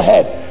and no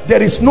head,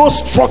 there is no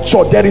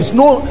structure, there is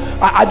no,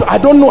 I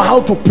don't know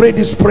how to pray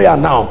this prayer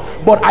now,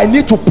 but I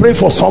need to pray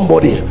for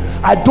somebody.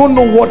 I don't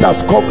know what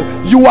has come.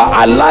 You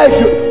are alive.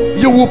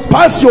 You will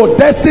pass your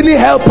destiny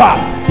helper.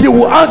 He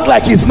will act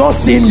like he's not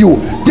seeing you.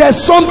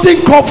 There's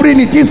something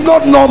covering it. It's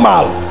not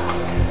normal.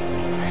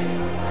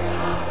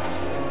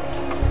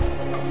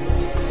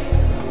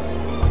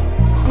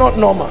 It's not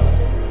normal.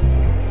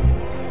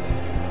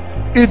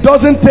 It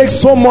doesn't take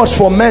so much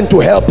for men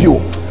to help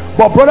you,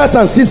 but brothers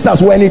and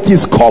sisters, when it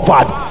is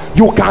covered,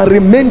 you can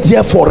remain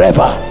there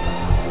forever.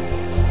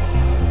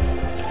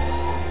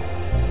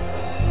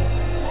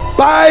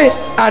 Buy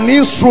an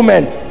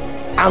instrument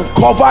and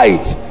cover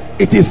it.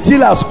 It is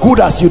still as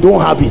good as you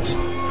don't have it,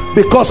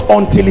 because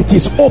until it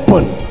is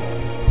opened,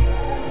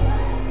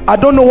 I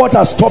don't know what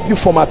has stopped you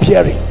from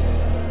appearing.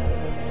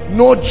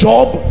 No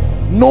job,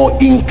 no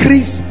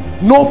increase,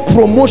 no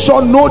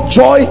promotion, no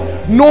joy,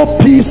 no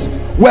peace.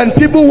 When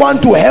people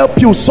want to help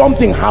you,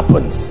 something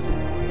happens.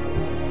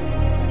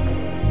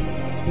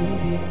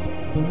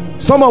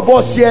 Some of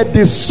us here,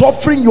 the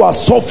suffering you are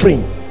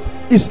suffering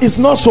is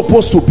not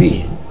supposed to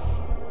be.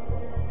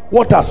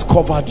 What has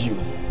covered you?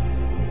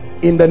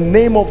 In the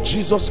name of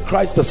Jesus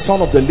Christ, the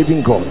Son of the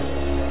living God,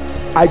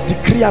 I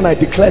decree and I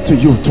declare to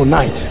you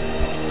tonight,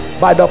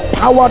 by the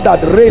power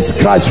that raised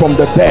Christ from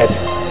the dead,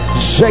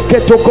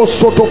 Sheketoko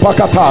soto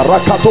pakata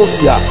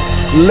rakatosia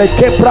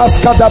lekepras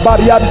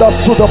kadabarianda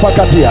suto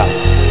pakatia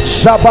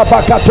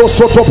shababakato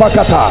soto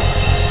pakata.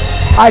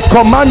 I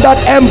command that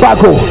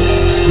embargo.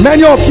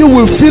 Many of you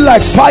will feel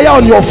like fire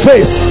on your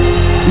face,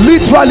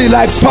 literally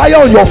like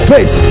fire on your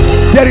face.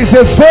 There is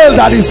a veil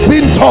that is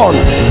being torn.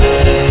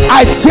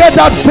 I tear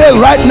that veil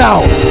right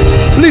now.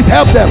 Please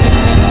help them.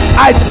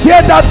 I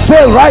tear that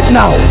veil right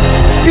now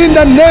in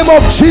the name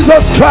of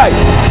Jesus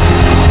Christ.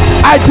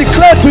 I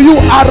declare to you,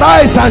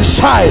 arise and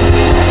shine.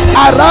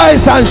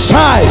 Arise and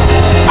shine.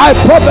 I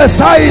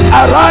prophesy it,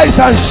 arise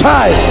and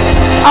shine.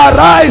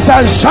 Arise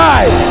and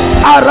shine.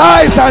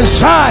 Arise and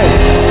shine.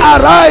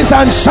 Arise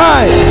and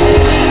shine.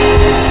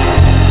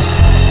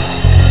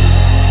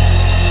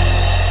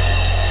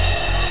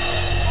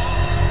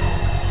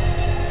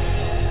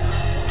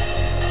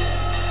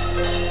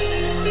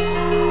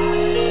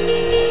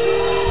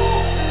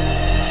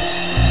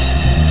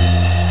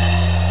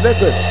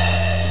 Listen,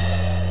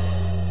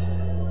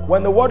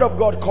 when the word of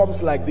God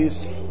comes like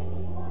this,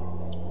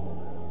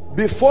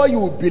 before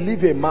you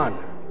believe a man,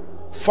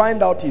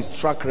 find out his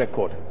track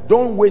record.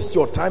 Don't waste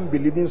your time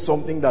believing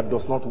something that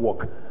does not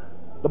work.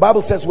 The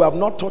Bible says, we have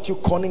not taught you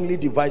cunningly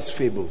devised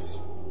fables.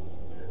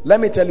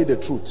 Let me tell you the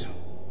truth.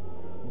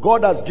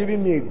 God has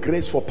given me a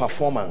grace for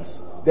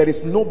performance. There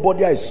is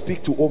nobody I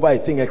speak to over a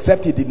thing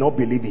except he did not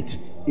believe it.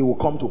 It will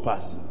come to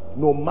pass,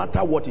 no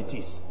matter what it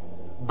is.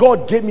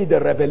 God gave me the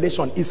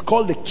revelation. It's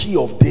called the key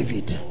of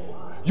David.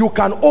 You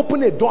can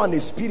open a door and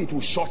a spirit will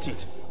shut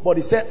it. But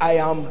he said, I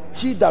am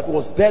he that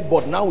was dead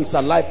but now is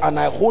alive, and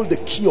I hold the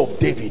key of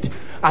David.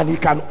 And he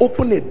can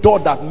open a door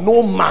that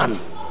no man,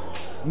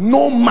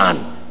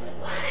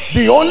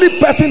 the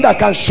only person that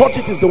can shut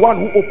it is the one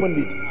who opened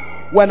it.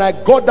 When I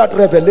got that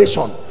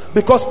revelation,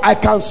 because I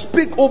can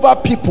speak over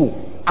people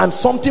and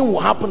something will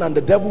happen and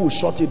the devil will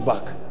shut it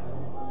back.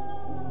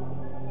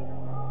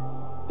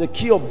 The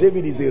key of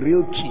David is a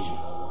real key.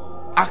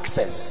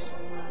 Access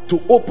to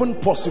open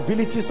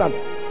possibilities. And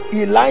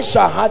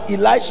Elisha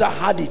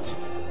had it.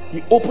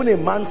 He opened a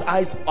man's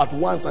eyes at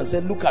once and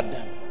said, look at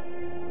them.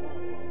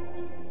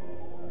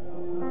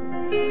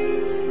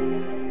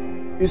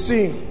 You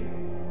see,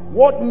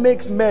 what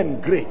makes men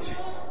great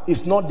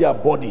is not their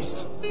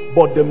bodies,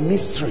 but the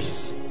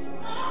mysteries.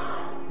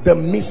 The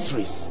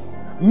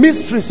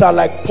mysteries are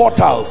like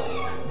portals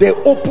they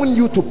open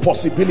you to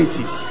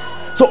possibilities.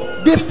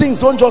 So these things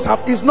don't just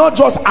have, it's not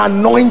just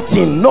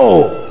anointing.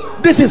 No,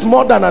 this is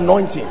more than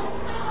anointing.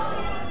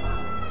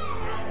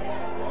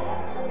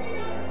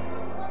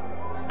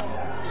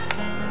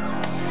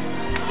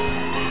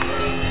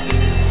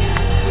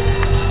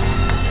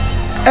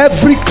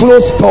 Every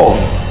closed door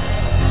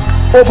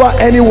over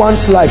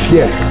anyone's life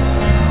here,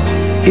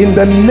 in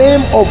the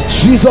name of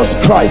Jesus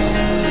Christ,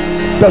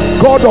 the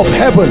God of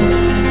heaven,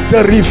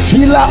 the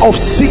revealer of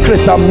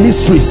secrets and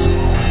mysteries,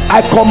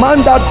 I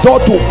command that door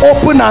to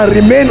open and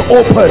remain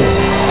open.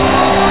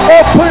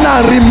 Open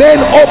and remain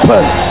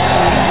open.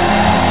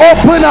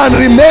 Open and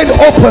remain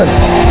open.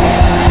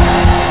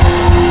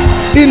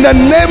 In the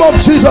name of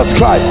Jesus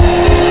Christ.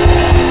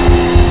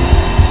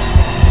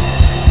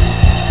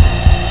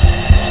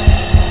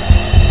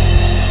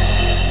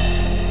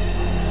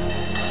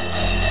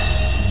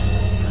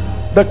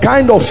 The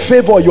kind of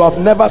favor you have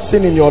never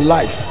seen in your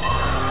life,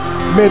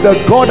 may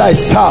the God I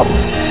serve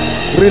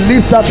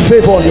release that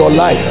favor on your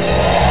life.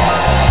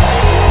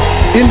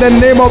 In the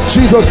name of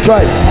Jesus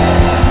Christ,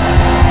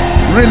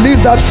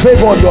 release that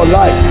favor on your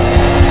life.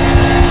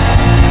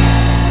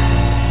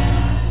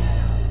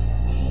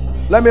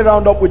 Let me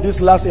round up with this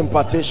last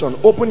impartation.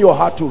 Open your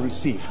heart to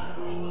receive.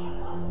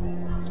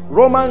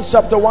 Romans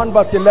chapter 1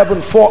 verse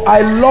 11. For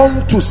I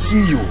long to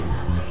see you.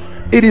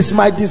 It is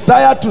my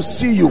desire to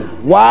see you.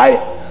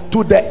 Why?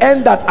 To the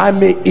end that I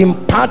may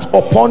impart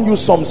upon you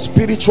some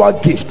spiritual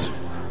gift.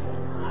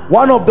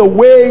 One of the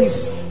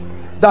ways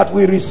that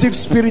we receive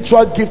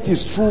spiritual gift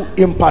is through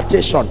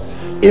impartation.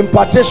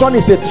 Impartation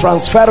is a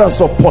transference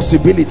of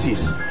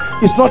possibilities.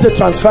 It's not a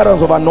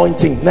transference of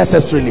anointing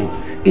necessarily.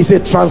 It's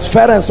a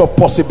transference of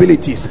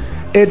possibilities.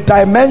 A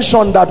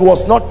dimension that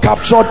was not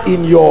captured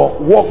in your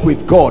walk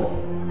with God.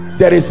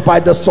 There is, by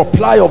the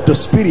supply of the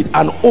Spirit,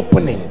 an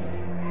opening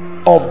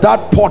of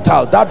that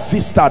portal, that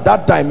vista,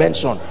 that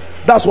dimension.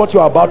 That's what you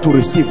are about to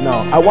receive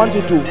now. I want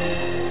you to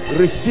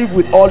receive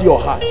with all your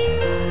heart.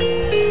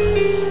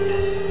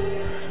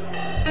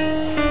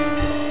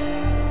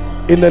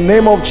 In the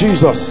name of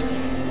Jesus,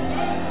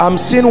 I'm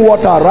seeing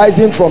water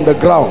rising from the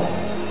ground.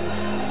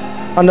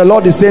 And the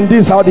Lord is saying,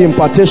 this is how the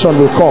impartation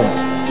will come.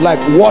 Like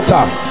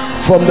water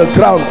from the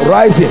ground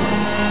rising.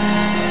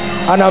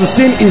 And I'm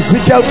seeing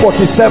Ezekiel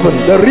 47,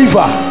 the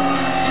river.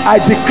 I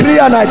decree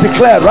and I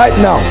declare right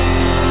now,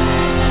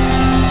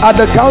 at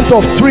the count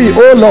of 3,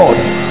 oh Lord,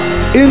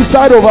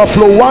 inside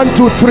overflow 1,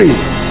 2, 3,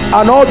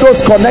 and all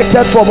those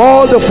connected from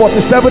all the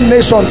 47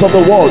 nations of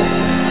the world,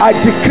 I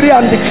decree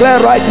and declare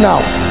right now,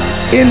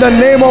 in the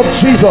name of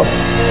Jesus,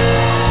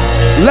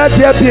 let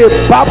there be a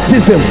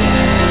baptism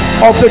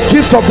of the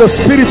gifts of the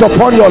Spirit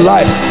upon your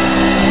life.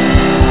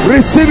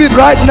 Receive it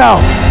right now.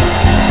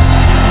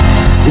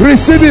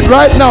 Receive it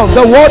right now.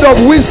 The word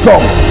of wisdom,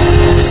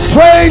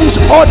 strange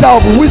order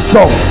of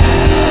wisdom,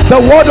 the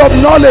word of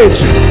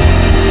knowledge,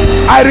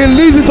 I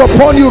release it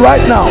upon you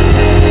right now.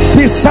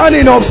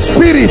 Discerning of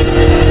spirits,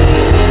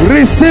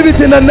 receive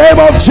it in the name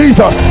of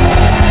Jesus.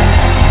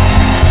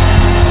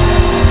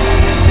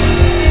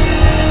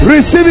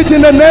 Receive it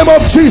in the name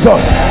of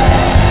Jesus.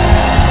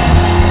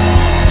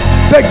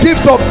 The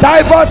gift of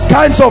diverse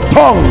kinds of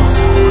tongues.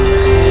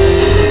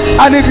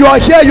 And if you are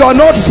here, you are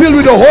not filled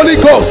with the Holy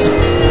Ghost,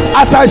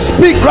 as I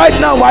speak right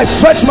now, I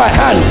stretch my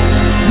hands.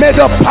 May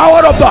the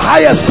power of the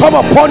highest come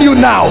upon you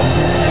now.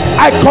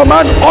 I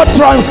command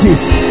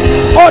utterances,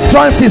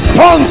 utterances,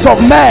 tongues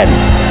of men,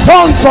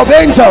 tongues of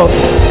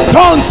angels,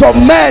 tongues of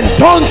men,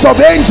 tongues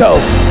of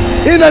angels,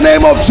 in the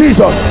name of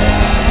Jesus.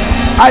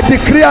 I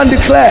decree and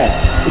declare,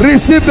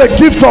 receive the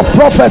gift of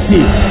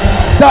prophecy,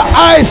 the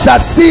eyes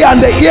that see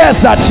and the ears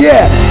that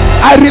hear.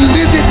 I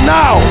release it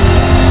now.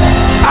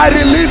 I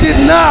release it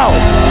now.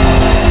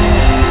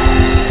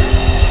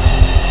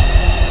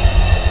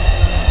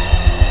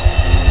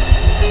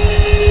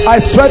 I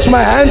stretch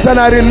my hands and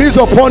I release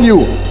upon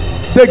you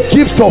the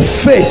gift of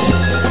faith,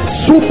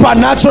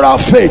 supernatural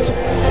faith.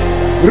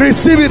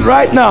 Receive it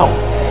right now.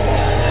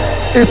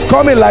 It's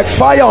coming like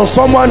fire on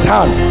someone's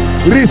hand.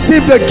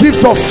 Receive the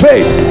gift of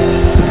faith.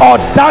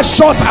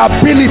 Audacious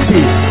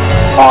ability.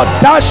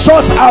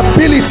 Audacious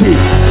ability.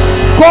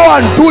 Go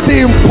and do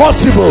the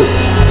impossible.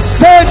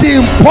 Say the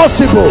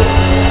impossible.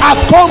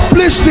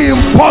 Accomplish the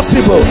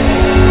impossible.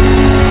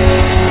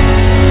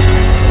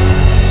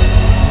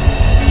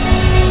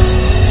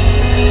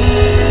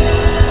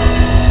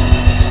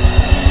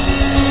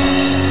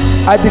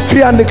 I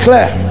decree and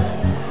declare,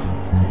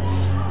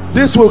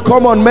 this will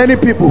come on many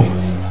people.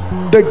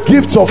 The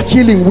gifts of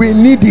healing, we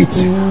need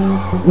it.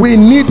 We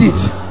need it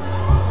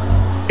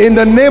in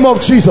the name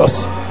of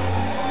Jesus.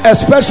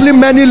 Especially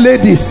many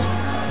ladies,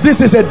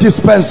 this is a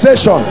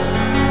dispensation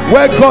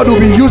where God will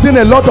be using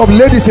a lot of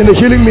ladies in the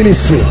healing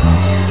ministry.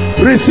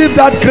 Receive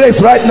that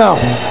grace right now.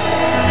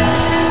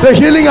 The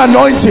healing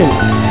anointing,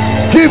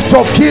 gifts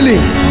of healing,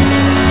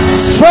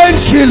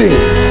 strange healing,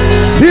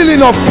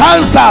 healing of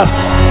cancers,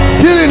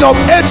 healing of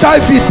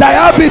HIV,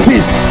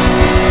 diabetes.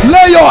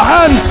 Lay your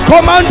hands,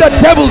 command the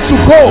devils to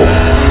go.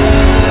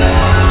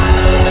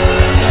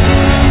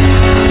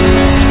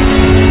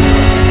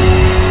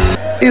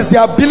 is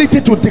the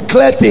ability to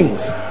declare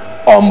things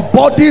on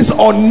bodies,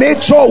 on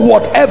nature,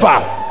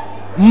 whatever.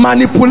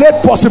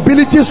 Manipulate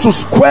possibilities to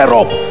square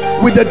up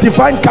with the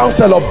divine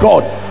counsel of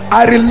God.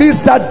 I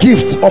release that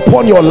gift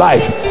upon your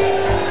life.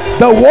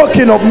 The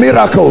working of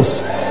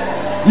miracles.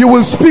 You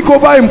will speak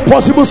over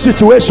impossible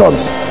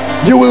situations.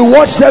 You will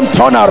watch them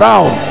turn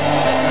around.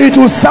 It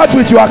will start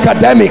with your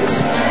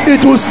academics.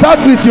 It will start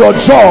with your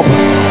job.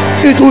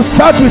 It will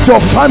start with your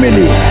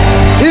family.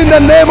 In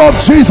the name of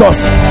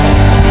Jesus,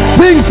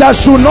 things that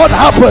should not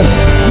happen,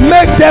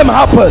 make them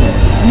happen.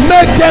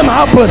 Make them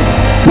happen.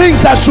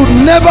 Things that should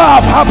never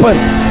have happened,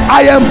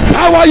 I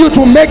empower you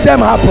to make them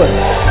happen.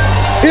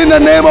 In the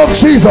name of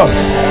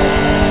Jesus.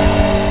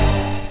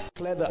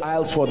 Clear the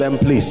aisles for them,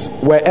 please.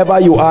 Wherever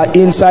you are,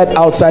 inside,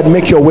 outside,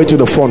 make your way to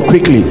the front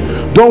quickly.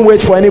 Don't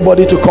wait for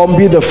anybody to come.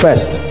 Be the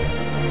first.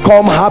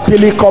 Come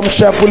happily, come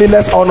cheerfully.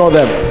 Let's honor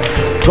them.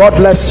 God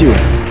bless you.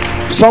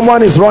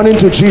 Someone is running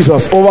to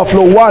Jesus.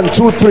 Overflow. 1,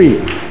 2, 3.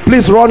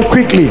 Please run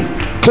quickly.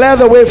 Clear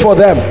the way for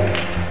them.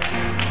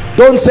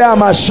 Don't say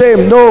I'm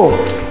ashamed. No,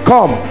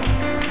 come.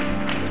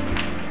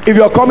 If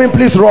you're coming,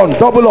 please run.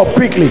 Double up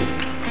quickly.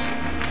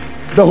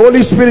 The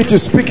Holy Spirit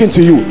is speaking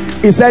to you.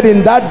 He said,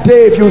 in that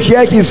day, if you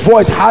hear his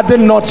voice,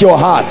 harden not your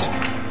heart.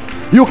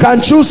 You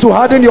can choose to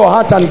harden your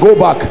heart and go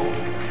back.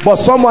 But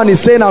someone is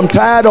saying, I'm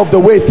tired of the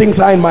way things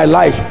are in my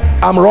life.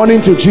 I'm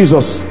running to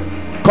Jesus.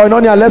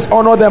 Koinonia, let's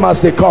honor them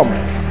as they come.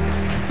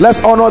 Let's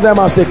honor them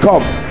as they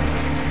come.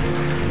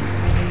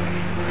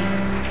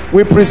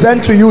 We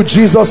present to you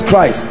Jesus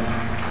Christ,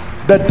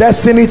 the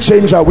destiny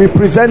changer. We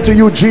present to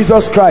you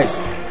Jesus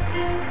Christ,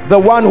 the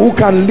one who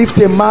can lift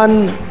a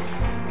man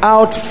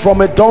out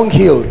from a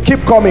dunghill.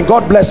 Keep coming.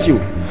 God bless you.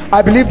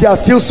 I believe there are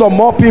still some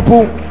more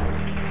people.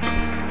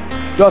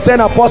 You're saying,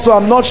 Apostle,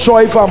 I'm not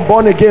sure if I'm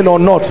born again or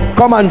not.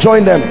 Come and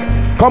join them.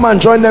 Come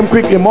and join them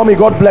quickly. Mommy,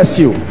 God bless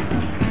you.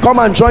 Come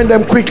and join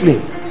them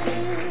quickly.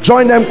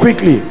 Join them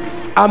quickly.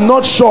 I'm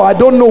not sure. I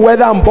don't know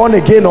whether I'm born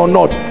again or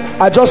not.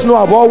 I just know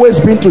I've always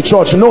been to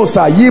church. No,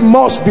 sir. Ye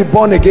must be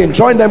born again.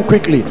 Join them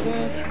quickly.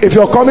 If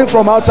you're coming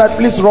from outside,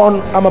 please run.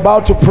 I'm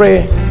about to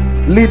pray.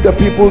 Lead the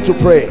people to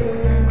pray.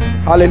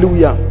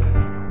 Hallelujah.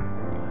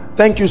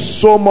 Thank you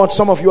so much.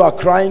 Some of you are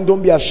crying.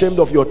 Don't be ashamed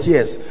of your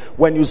tears.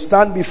 When you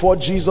stand before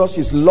Jesus,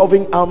 his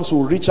loving arms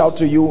will reach out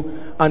to you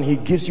and he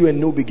gives you a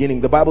new beginning.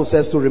 The Bible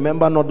says to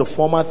remember not the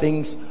former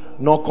things,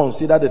 nor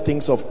consider the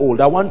things of old.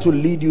 I want to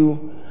lead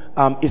you.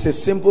 It's a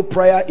simple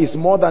prayer. It's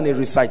more than a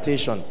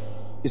recitation.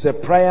 It's a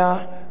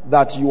prayer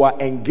that you are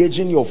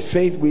engaging your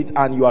faith with,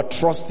 and you are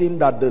trusting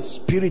that the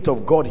Spirit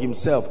of God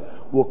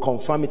himself will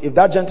confirm it. If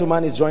that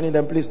gentleman is joining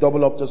them, please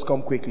double up. Just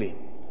come quickly.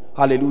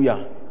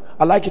 Hallelujah.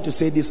 I'd like you to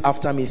say this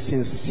after me,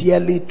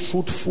 sincerely,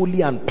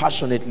 truthfully, and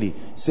passionately.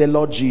 Say,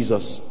 Lord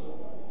Jesus.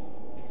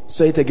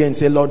 Say it again.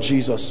 Say, Lord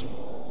Jesus,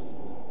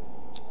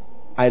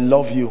 I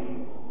love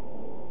you.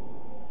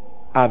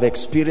 I've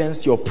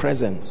experienced your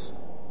presence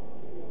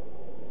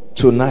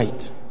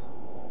tonight,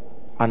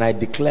 and I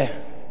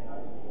declare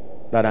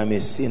that I'm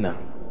a sinner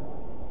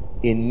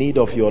in need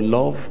of your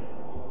love,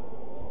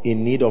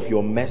 in need of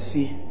your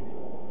mercy,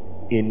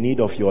 in need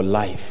of your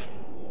life.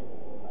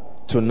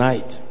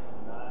 Tonight,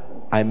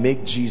 I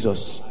make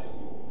Jesus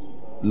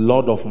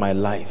Lord of my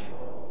life.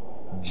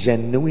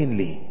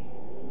 Genuinely,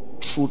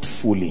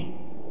 truthfully,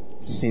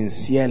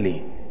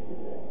 sincerely,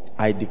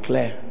 I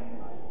declare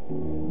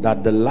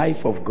that the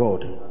life of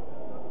God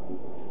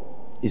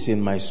is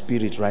in my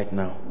spirit right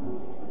now.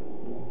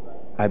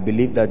 I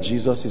believe that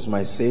Jesus is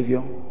my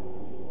Savior.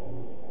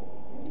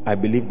 I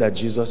believe that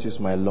Jesus is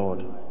my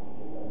Lord.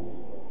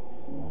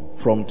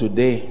 From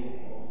today,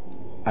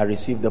 I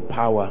receive the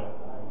power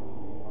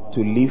to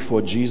live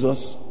for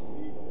Jesus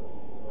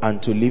and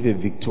to live a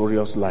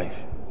victorious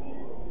life.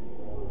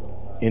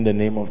 In the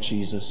name of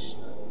Jesus.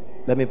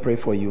 Let me pray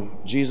for you.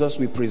 Jesus,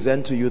 we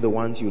present to you the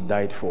ones you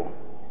died for.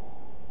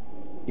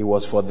 It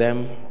was for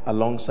them,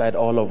 alongside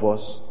all of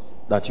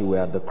us, that you were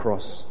at the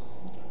cross.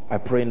 I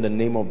pray in the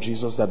name of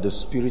Jesus that the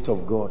Spirit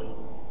of God,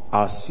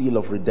 our seal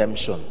of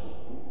redemption,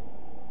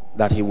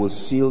 that he will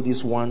seal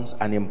these ones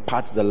and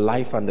impart the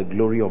life and the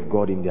glory of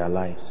God in their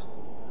lives.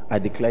 I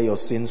declare your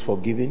sins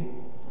forgiven.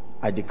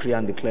 I decree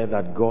and declare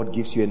that God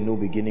gives you a new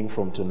beginning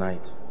from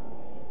tonight.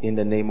 In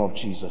the name of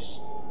Jesus.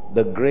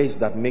 The grace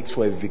that makes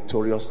for a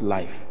victorious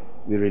life,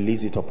 we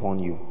release it upon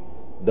you.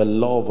 The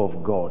love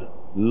of God,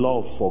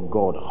 love for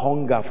God,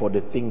 hunger for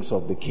the things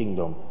of the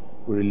kingdom,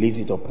 we release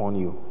it upon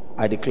you.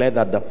 I declare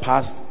that the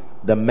past,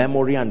 the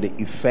memory and the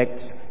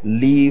effects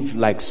leave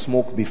like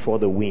smoke before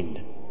the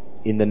wind.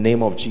 In the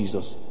name of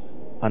Jesus.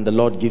 And the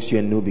Lord gives you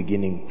a new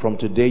beginning. From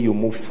today you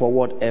move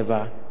forward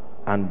ever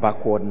and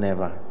backward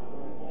never.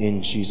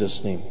 In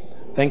Jesus' name.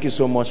 Thank you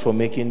so much for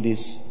making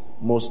this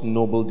most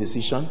noble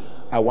decision.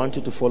 I want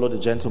you to follow the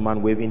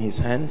gentleman waving his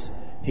hands.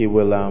 He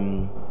will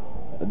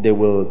they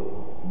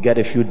will get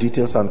a few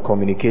details and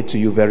communicate to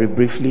you very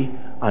briefly,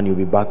 and you'll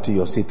be back to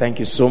your seat. Thank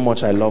you so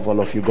much. I love all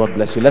of you. God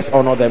bless you. Let's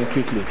honor them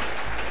quickly.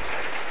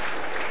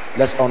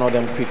 Let's honor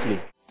them quickly.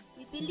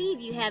 We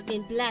believe you have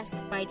been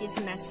blessed by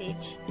this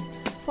message.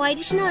 For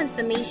additional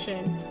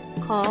information,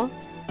 call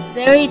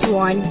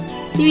 081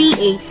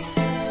 38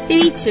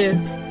 32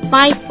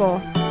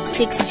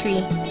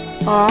 5463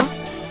 or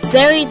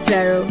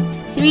 080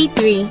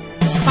 33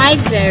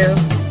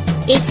 50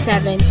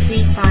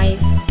 8735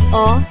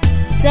 or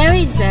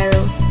 00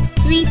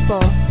 34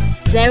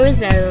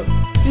 00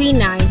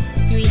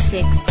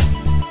 3936.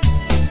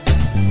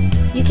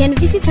 You can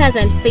visit us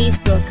on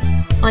Facebook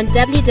on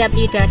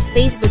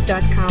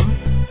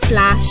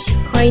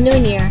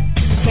www.facebook.com/Koinonia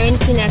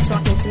Eternity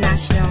Network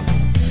International,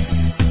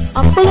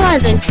 or follow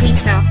us on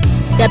Twitter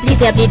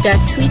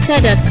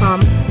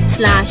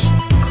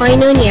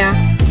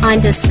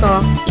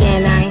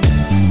www.twitter.com/Koinonia_ENI.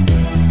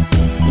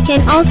 You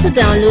can also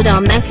download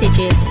our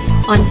messages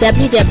on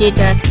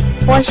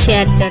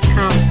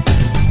www.forshared.com.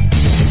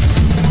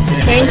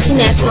 Eternity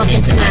Network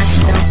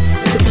International,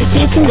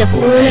 duplicating the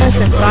fullness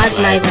of God's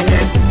life on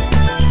earth.